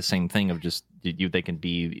 yes, it would be the same thing of just they can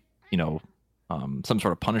be, you know, some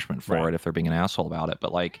sort of punishment for it if they're being an asshole about it.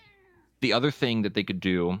 But like the other thing that they could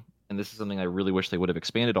do, and this is something I really wish they would have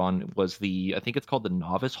expanded on, was I think it's called the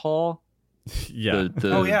Novice Hall. Yeah.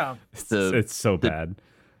 It's so bad.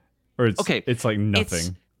 Or it's like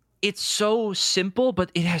nothing. It's so simple,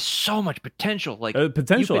 but it has so much potential. Like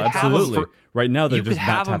potential, absolutely. Right now, they're just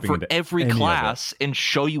not tapping for into every any class and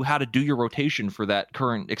show you how to do your rotation for that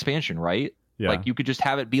current expansion, right? Yeah. Like you could just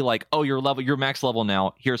have it be like, oh, you're max level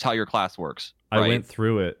now. Here's how your class works. Right? I went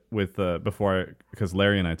through it with because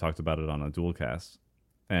Larry and I talked about it on a dual cast,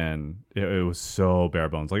 and it was so bare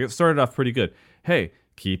bones. Like it started off pretty good. Hey,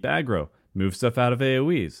 keep aggro, move stuff out of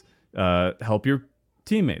AoEs, help your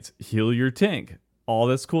teammates, heal your tank. All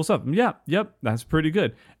this cool stuff. Yeah, yep, that's pretty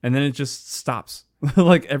good. And then it just stops.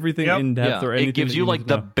 Like everything in depth or anything. It gives you like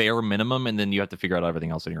the bare minimum, and then you have to figure out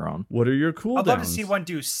everything else on your own. What are your cooldowns? I'd love to see one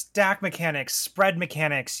do stack mechanics, spread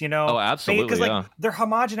mechanics, you know? Oh, absolutely, Because like they're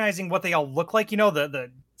homogenizing what they all look like, you know,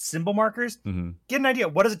 the symbol markers. Get an idea.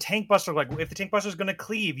 What does a tank buster look like? If the tank buster is going to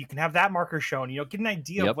cleave, you can have that marker shown. You know, get an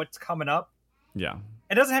idea of what's coming up. Yeah.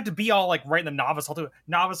 It doesn't have to be all like right in the novice hall too.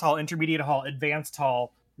 Novice hall, intermediate hall, advanced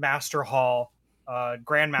hall, master hall,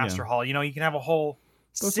 Grandmaster Hall. You know, you can have a whole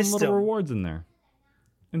system. Some little rewards in there.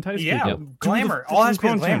 Entice people. Glamour. All has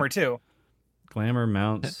to be glamour too. Glamour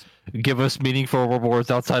mounts. Give us meaningful rewards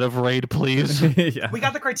outside of raid, please. We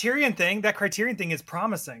got the Criterion thing. That Criterion thing is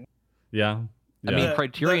promising. Yeah. I mean,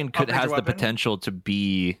 Criterion has the potential to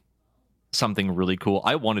be something really cool.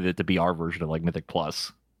 I wanted it to be our version of like Mythic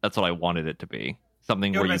Plus. That's what I wanted it to be.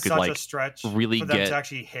 Something where you could like really for them get to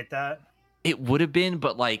actually hit that. It would have been,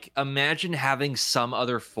 but like imagine having some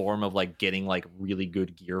other form of like getting like really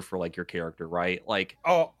good gear for like your character, right? Like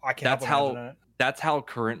I can't. That's how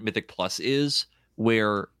current Mythic Plus is,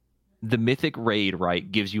 where the Mythic raid,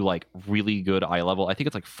 right, gives you like really good eye level. I think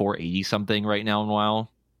it's like 480 something right now in WoW.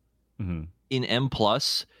 In M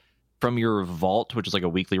Plus, from your vault, which is like a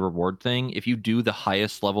weekly reward thing, if you do the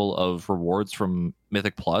highest level of rewards from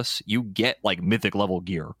Mythic Plus, you get like Mythic level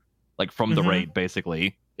gear, like from the raid,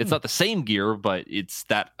 basically. It's not the same gear, but it's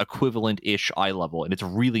that equivalent-ish eye level, and it's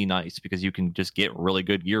really nice because you can just get really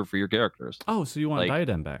good gear for your characters. Oh, so you want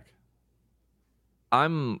Diadem back?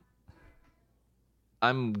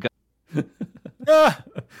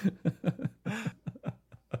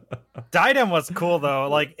 Diadem was cool though.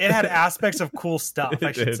 Like it had aspects of cool stuff.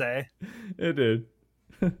 I should say it did.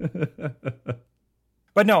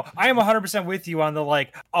 But no, I am 100% with you on the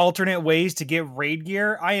like alternate ways to get raid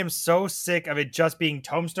gear. I am so sick of it just being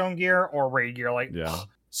tombstone gear or raid gear. Like,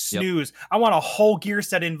 snooze. Yep. I want a whole gear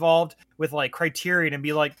set involved with like criterion and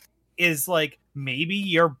be like, is like maybe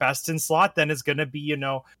your best in slot then is going to be, you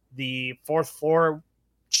know, the 4th floor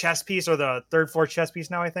chest piece or the 3rd floor chest piece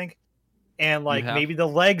now, I think. And like maybe the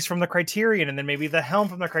legs from the criterion and then maybe the helm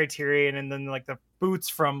from the criterion and then like the boots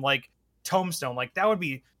from like tombstone. Like that'd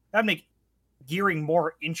make gearing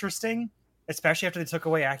more interesting, especially after they took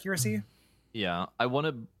away accuracy. Yeah, I want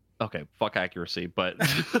to. Okay, fuck accuracy, but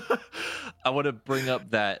I want to bring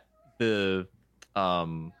up that the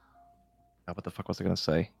what the fuck was I gonna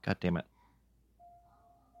say? God damn it!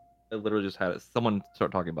 I literally just had it. Someone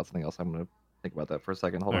start talking about something else. I'm gonna think about that for a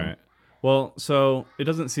second. Hold on. Right. Well, so it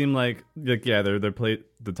doesn't seem like yeah, they're the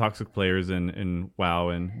toxic players in WoW,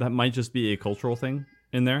 and that might just be a cultural thing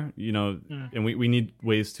in there, you know, and we need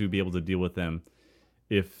ways to be able to deal with them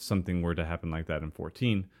if something were to happen like that in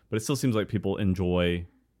 14. But it still seems like people enjoy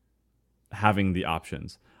having the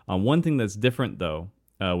options. One thing that's different, though,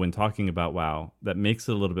 when talking about WoW, that makes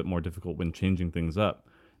it a little bit more difficult when changing things up,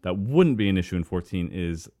 that wouldn't be an issue in 14,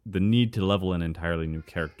 is the need to level an entirely new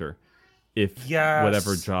character if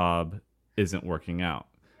whatever job isn't working out.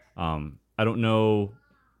 I don't know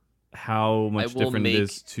how much different it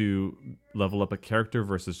is to level up a character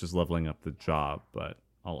versus just leveling up the job, but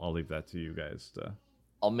I'll leave that to you guys to...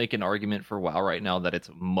 I'll make an argument for WoW right now that it's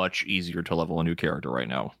much easier to level a new character right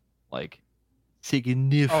now. Like,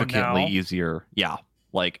 significantly easier. Yeah,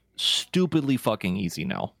 like, stupidly fucking easy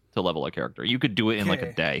now to level a character. You could do it in like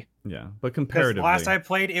a day. Yeah, but comparatively... Last I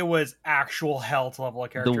played, it was actual hell to level a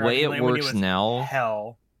character. The way it works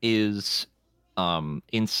now is...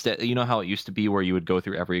 instead, you know how it used to be where you would go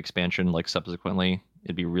through every expansion like subsequently?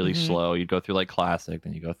 It'd be really slow. You'd go through like classic,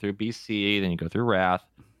 then you go through BC, then you go through Wrath.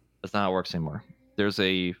 That's not how it works anymore. There's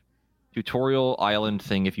a tutorial island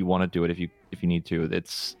thing if you want to do it, if you need to.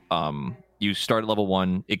 It's you start at level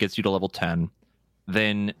 1, it gets you to level 10.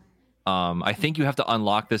 Then I think you have to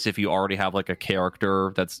unlock this if you already have like a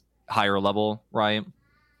character that's higher level, right?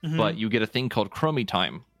 But you get a thing called Chromie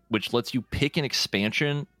Time, which lets you pick an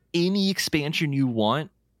expansion, any expansion you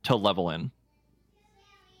want to level in.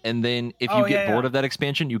 And then if you get bored of that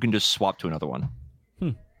expansion, you can just swap to another one.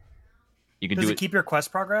 You can Does it keep your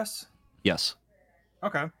quest progress? Yes.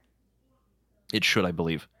 Okay. It should, I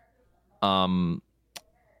believe.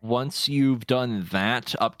 Once you've done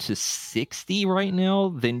that up to 60 right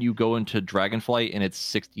now, then you go into Dragonflight and it's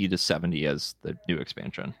 60 to 70 as the new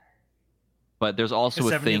expansion. But there's also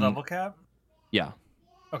a thing level cap? Yeah.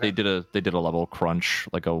 Okay. They did a level crunch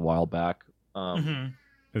like a while back.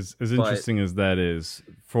 As interesting as that is,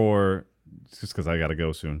 for just because I gotta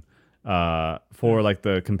go soon. For like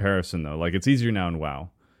the comparison though, like it's easier now in WoW,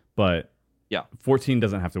 but 14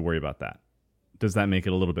 doesn't have to worry about that. Does that make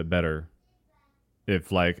it a little bit better?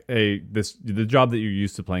 If like, hey, the job that you're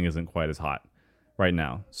used to playing isn't quite as hot right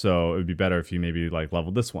now, so it would be better if you maybe like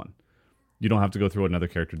leveled this one. You don't have to go through another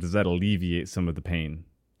character. Does that alleviate some of the pain,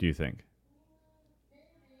 do you think?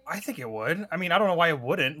 I think it would. I mean, I don't know why it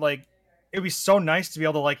wouldn't. Like, it would be so nice to be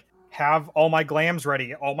able to like have all my glams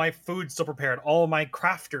ready, all my food still prepared, all my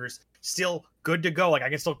crafters still good to go. Like I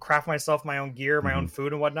can still craft myself my own gear, my own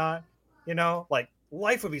food and whatnot. You know, like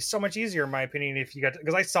life would be so much easier in my opinion if you got,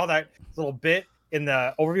 because I saw that little bit in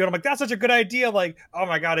the overview and I'm like, that's such a good idea. Like, oh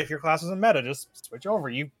my god, if your class was in meta, just switch over.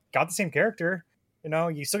 You got the same character. You know,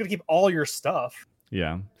 you still got to keep all your stuff.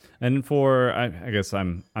 Yeah, and for I guess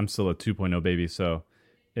I'm still a 2.0 baby, so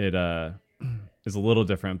it is a little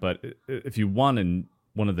different. But if you want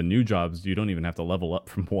one of the new jobs, you don't even have to level up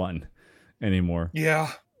from 1 anymore.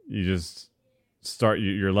 Yeah, you just start.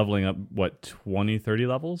 You're leveling up what 20, 30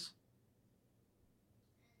 levels.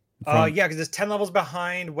 Yeah, because it's 10 levels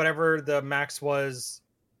behind whatever the max was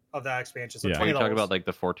of that expansion. So 20 you're talking about like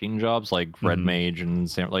the 14 jobs, like Red Mage and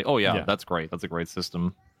like, that's great. That's a great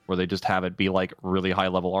system where they just have it be like really high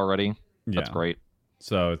level already. That's great.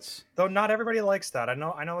 So it's though not everybody likes that. I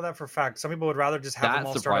know that for a fact. Some people would rather just have them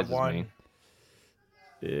all start at 1. Me.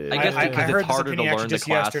 I guess because it's harder to learn the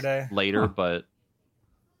class later, but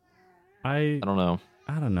I don't know.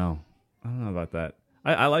 I don't know about that.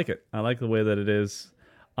 I like it. I like the way that it is.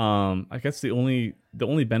 I guess the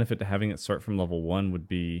only benefit to having it start from level 1 would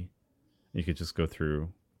be you could just go through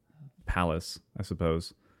Palace, I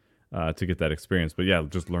suppose, to get that experience. But yeah,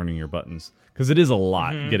 just learning your buttons, because it is a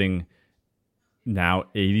lot getting now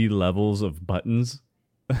 80 levels of buttons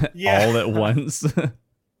all at once.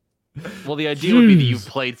 Well, the idea would be that you've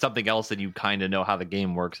played something else and you kind of know how the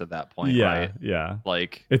game works at that point, right? Yeah.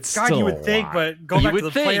 Like, it's God, you would think, but go back to the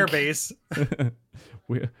player base.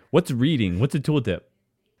 What's reading? What's a tooltip?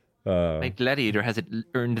 My gladiator hasn't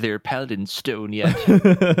earned their paladin stone yet.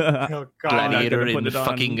 Oh God. Gladiator gonna put and it on.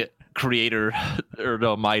 fucking creator, or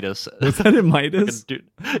no, Midas. Was that in Midas? It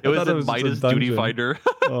I was thought it in was just a Midas Duty dungeon. Finder.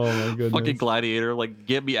 Oh my goodness. Fucking gladiator, like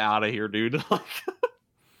get me out of here, dude.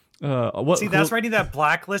 What? See, that's writing that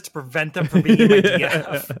blacklist to prevent them from being in my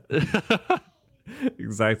DF.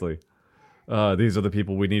 Exactly. These are the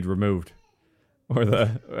people we need removed. Or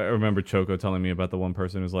I remember Choco telling me about the one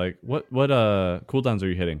person who's like, what cooldowns are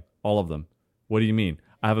you hitting? All of them. What do you mean?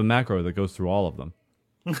 I have a macro that goes through all of them.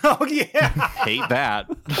 Oh yeah. Hate that.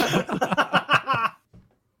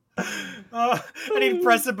 And he'd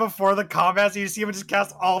press it before the combat, so you see him just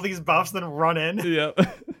cast all these buffs, then run in. Yep.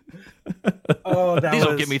 Oh, that These was...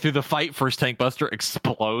 don't get me through the fight. First tank buster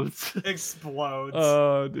explodes. explodes.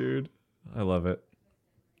 Oh, dude. I love it.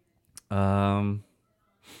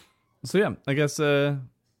 So yeah, I guess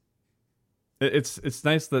it's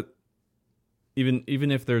nice that even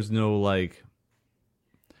if there's no like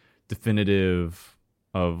definitive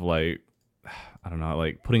of like, I don't know,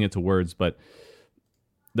 like putting it to words, but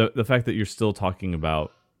the fact that you're still talking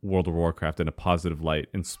about World of Warcraft in a positive light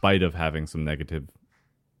in spite of having some negative,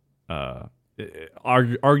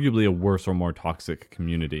 arguably a worse or more toxic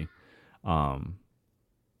community,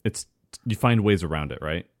 it's you find ways around it,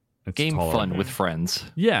 right? It's Game tolerable. fun with friends.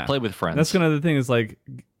 Yeah. Play with friends. That's kind of the thing is like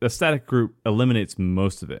a static group eliminates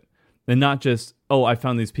most of it. And not just, oh, I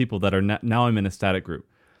found these people that are now I'm in a static group.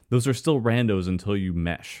 Those are still randos until you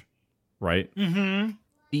mesh, right?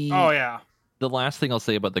 Mm-hmm. Oh yeah. The last thing I'll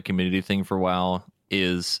say about the community thing for WoW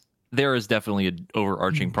is there is definitely an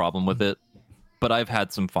overarching problem with it. But I've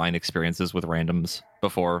had some fine experiences with randoms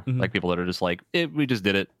before. Mhm. Like people that are just like, we just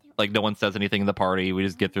did it. Like no one says anything in the party. We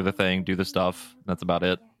just get through the thing, do the stuff. That's about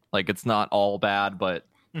it. Like it's not all bad, but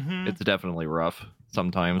it's definitely rough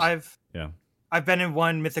sometimes. I've been in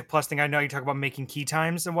one Mythic Plus thing. I know you talk about making key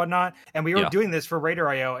times and whatnot, and we were doing this for Raider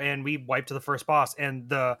IO, and we wiped to the first boss, and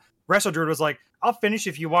the Wrestle Druid was like, I'll finish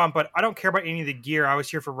if you want, but I don't care about any of the gear. I was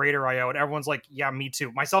here for Raider IO, and everyone's like, yeah, me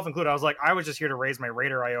too. Myself included. I was like, I was just here to raise my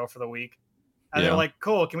Raider IO for the week. And they're like,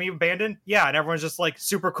 cool, can we abandon? Yeah, and everyone's just like,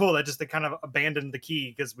 super cool. That just they kind of abandoned the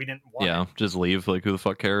key because we didn't want it. Just leave. Like, who the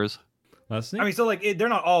fuck cares? That's I mean, so like, they're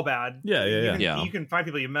not all bad. Yeah. You can find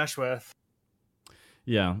people you mesh with.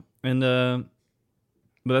 Yeah, and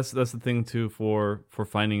but that's the thing too for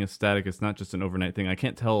finding a static. It's not just an overnight thing. I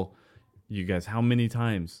can't tell you guys how many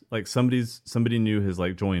times like somebody new has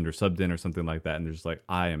like joined or subbed in or something like that, and they're just like,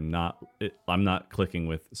 I'm not clicking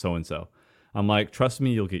with so and so. I'm like, trust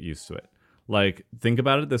me, you'll get used to it. Like, think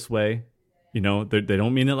about it this way, you know, they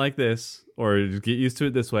don't mean it like this, or just get used to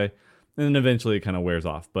it this way, and then eventually it kind of wears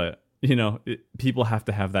off. But you know, people have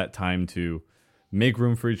to have that time to make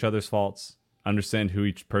room for each other's faults, understand who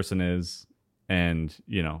each person is, and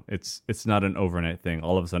you know, it's not an overnight thing.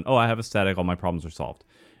 All of a sudden, oh, I have a static, all my problems are solved.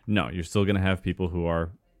 No, you're still gonna have people who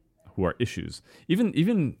are issues. Even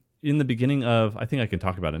in the beginning of, I think I can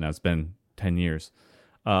talk about it now. It's been 10 years.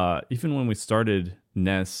 Even when we started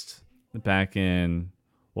Nest back in,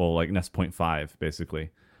 well, like Nest 0.5, basically,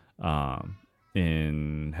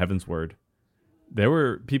 in Heaven's Word, there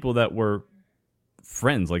were people that were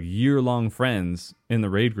friends, like year-long friends in the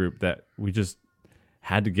raid group that we just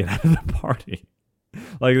had to get out of the party.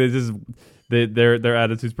 Like their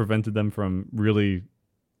attitudes prevented them from really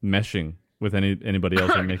meshing with anybody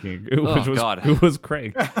else and making it, who was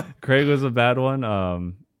Craig. Craig was a bad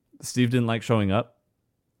one. Steve didn't like showing up.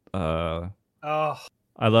 I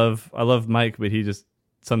love Mike, but he just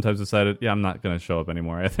sometimes decided, yeah, I'm not gonna show up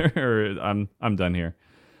anymore either, or I'm done here.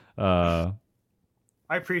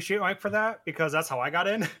 I appreciate Mike for that because that's how I got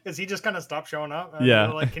in. Because he just kind of stopped showing up. And yeah,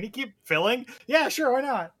 like, can you keep filling? Yeah, sure, why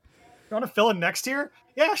not? You want to fill in next year?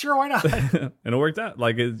 Yeah, sure, why not? And it worked out.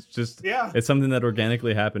 Like it's just it's something that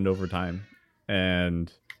organically happened over time,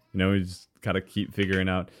 and you know, we just gotta keep figuring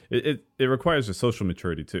out. It requires a social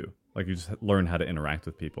maturity too. Like you just learn how to interact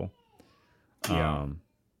with people. Yeah.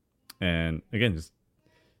 And again, just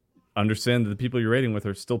understand that the people you're raiding with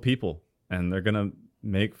are still people, and they're gonna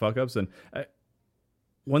make fuck ups. And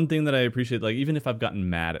one thing that I appreciate, like even if I've gotten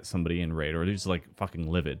mad at somebody in raid or they're just like fucking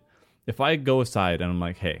livid, if I go aside and I'm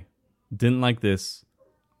like, hey, didn't like this,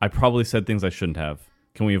 I probably said things I shouldn't have.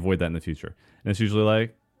 Can we avoid that in the future? And it's usually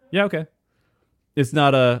like, yeah, okay. It's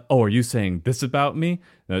not oh, are you saying this about me?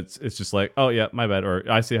 No, it's just like, oh yeah, my bad, or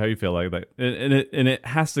I see how you feel like that, and it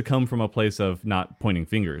has to come from a place of not pointing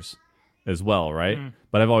fingers as well, right?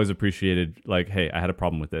 But I've always appreciated like, hey, I had a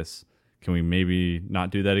problem with this. Can we maybe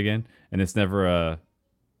not do that again? And it's never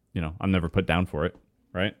I'm never put down for it,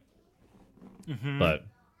 right? But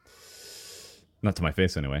Not to my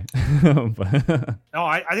face, anyway. But No,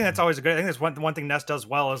 I think that's always a good. I think that's one thing Nest does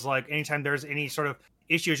well is like anytime there's any sort of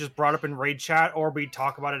issue, it's just brought up in raid chat or we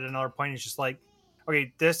talk about it at another point. It's just like,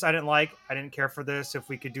 okay, this I didn't like. I didn't care for this. If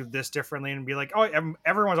we could do this differently and be like, oh,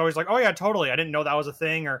 everyone's always like, oh yeah, totally. I didn't know that was a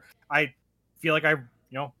thing, or I feel like I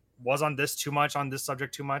was on this too much, on this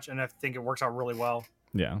subject too much, and I think it works out really well.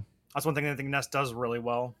 yeah. That's one thing I think Nest does really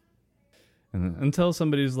well. And until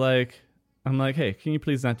somebody's like, I'm like, hey, can you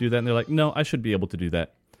please not do that? And they're like, no, I should be able to do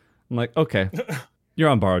that. I'm like, okay, you're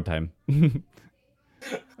on borrowed time. I'm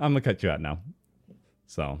going to cut you out now.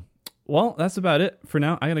 So, well, that's about it for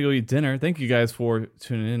now. I got to go eat dinner. Thank you guys for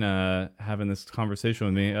tuning in, having this conversation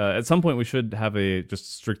with me. At some point, we should have a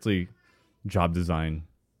just strictly job design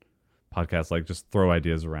podcast, like just throw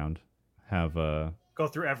ideas around. Have go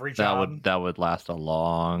through every job. That would last a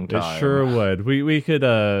long time. It sure would. We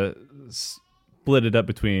could split it up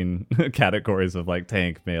between categories of like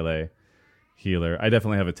tank, melee, healer. I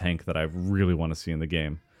definitely have a tank that I really want to see in the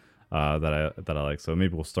game that I like. So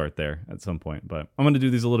maybe we'll start there at some point. But I'm going to do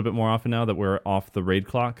these a little bit more often now that we're off the raid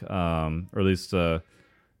clock, or at least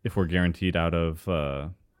if we're guaranteed out of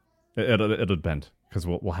it'll bend because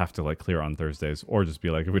we'll have to like clear on Thursdays, or just be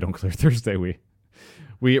like, if we don't clear Thursday, we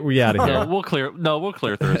out of here. Yeah, we'll clear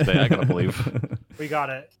Thursday. I gotta believe. We got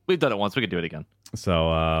it. We've done it once. We could do it again.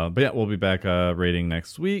 So, but yeah, we'll be back raiding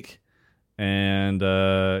next week. And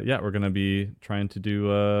yeah, we're going to be trying to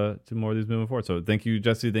do more of these moving forward. So thank you,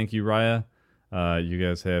 Jesse. Thank you, Rhaya. You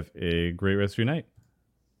guys have a great rest of your night.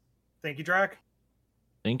 Thank you, Drak.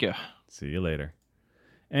 Thank you. See you later.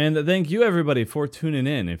 And thank you, everybody, for tuning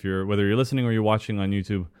in. Whether you're listening or you're watching on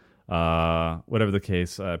YouTube, whatever the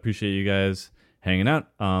case, I appreciate you guys hanging out.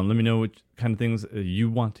 Let me know what kind of things you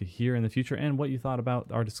want to hear in the future and what you thought about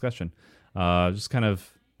our discussion. Just kind of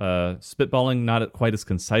spitballing, not quite as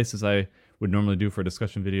concise as I would normally do for a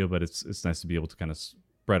discussion video, but it's nice to be able to kind of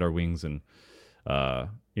spread our wings and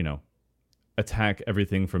attack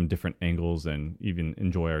everything from different angles and even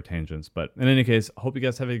enjoy our tangents. But in any case, I hope you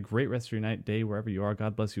guys have a great rest of your night, day, wherever you are.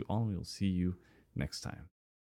 God bless you all, and we'll see you next time.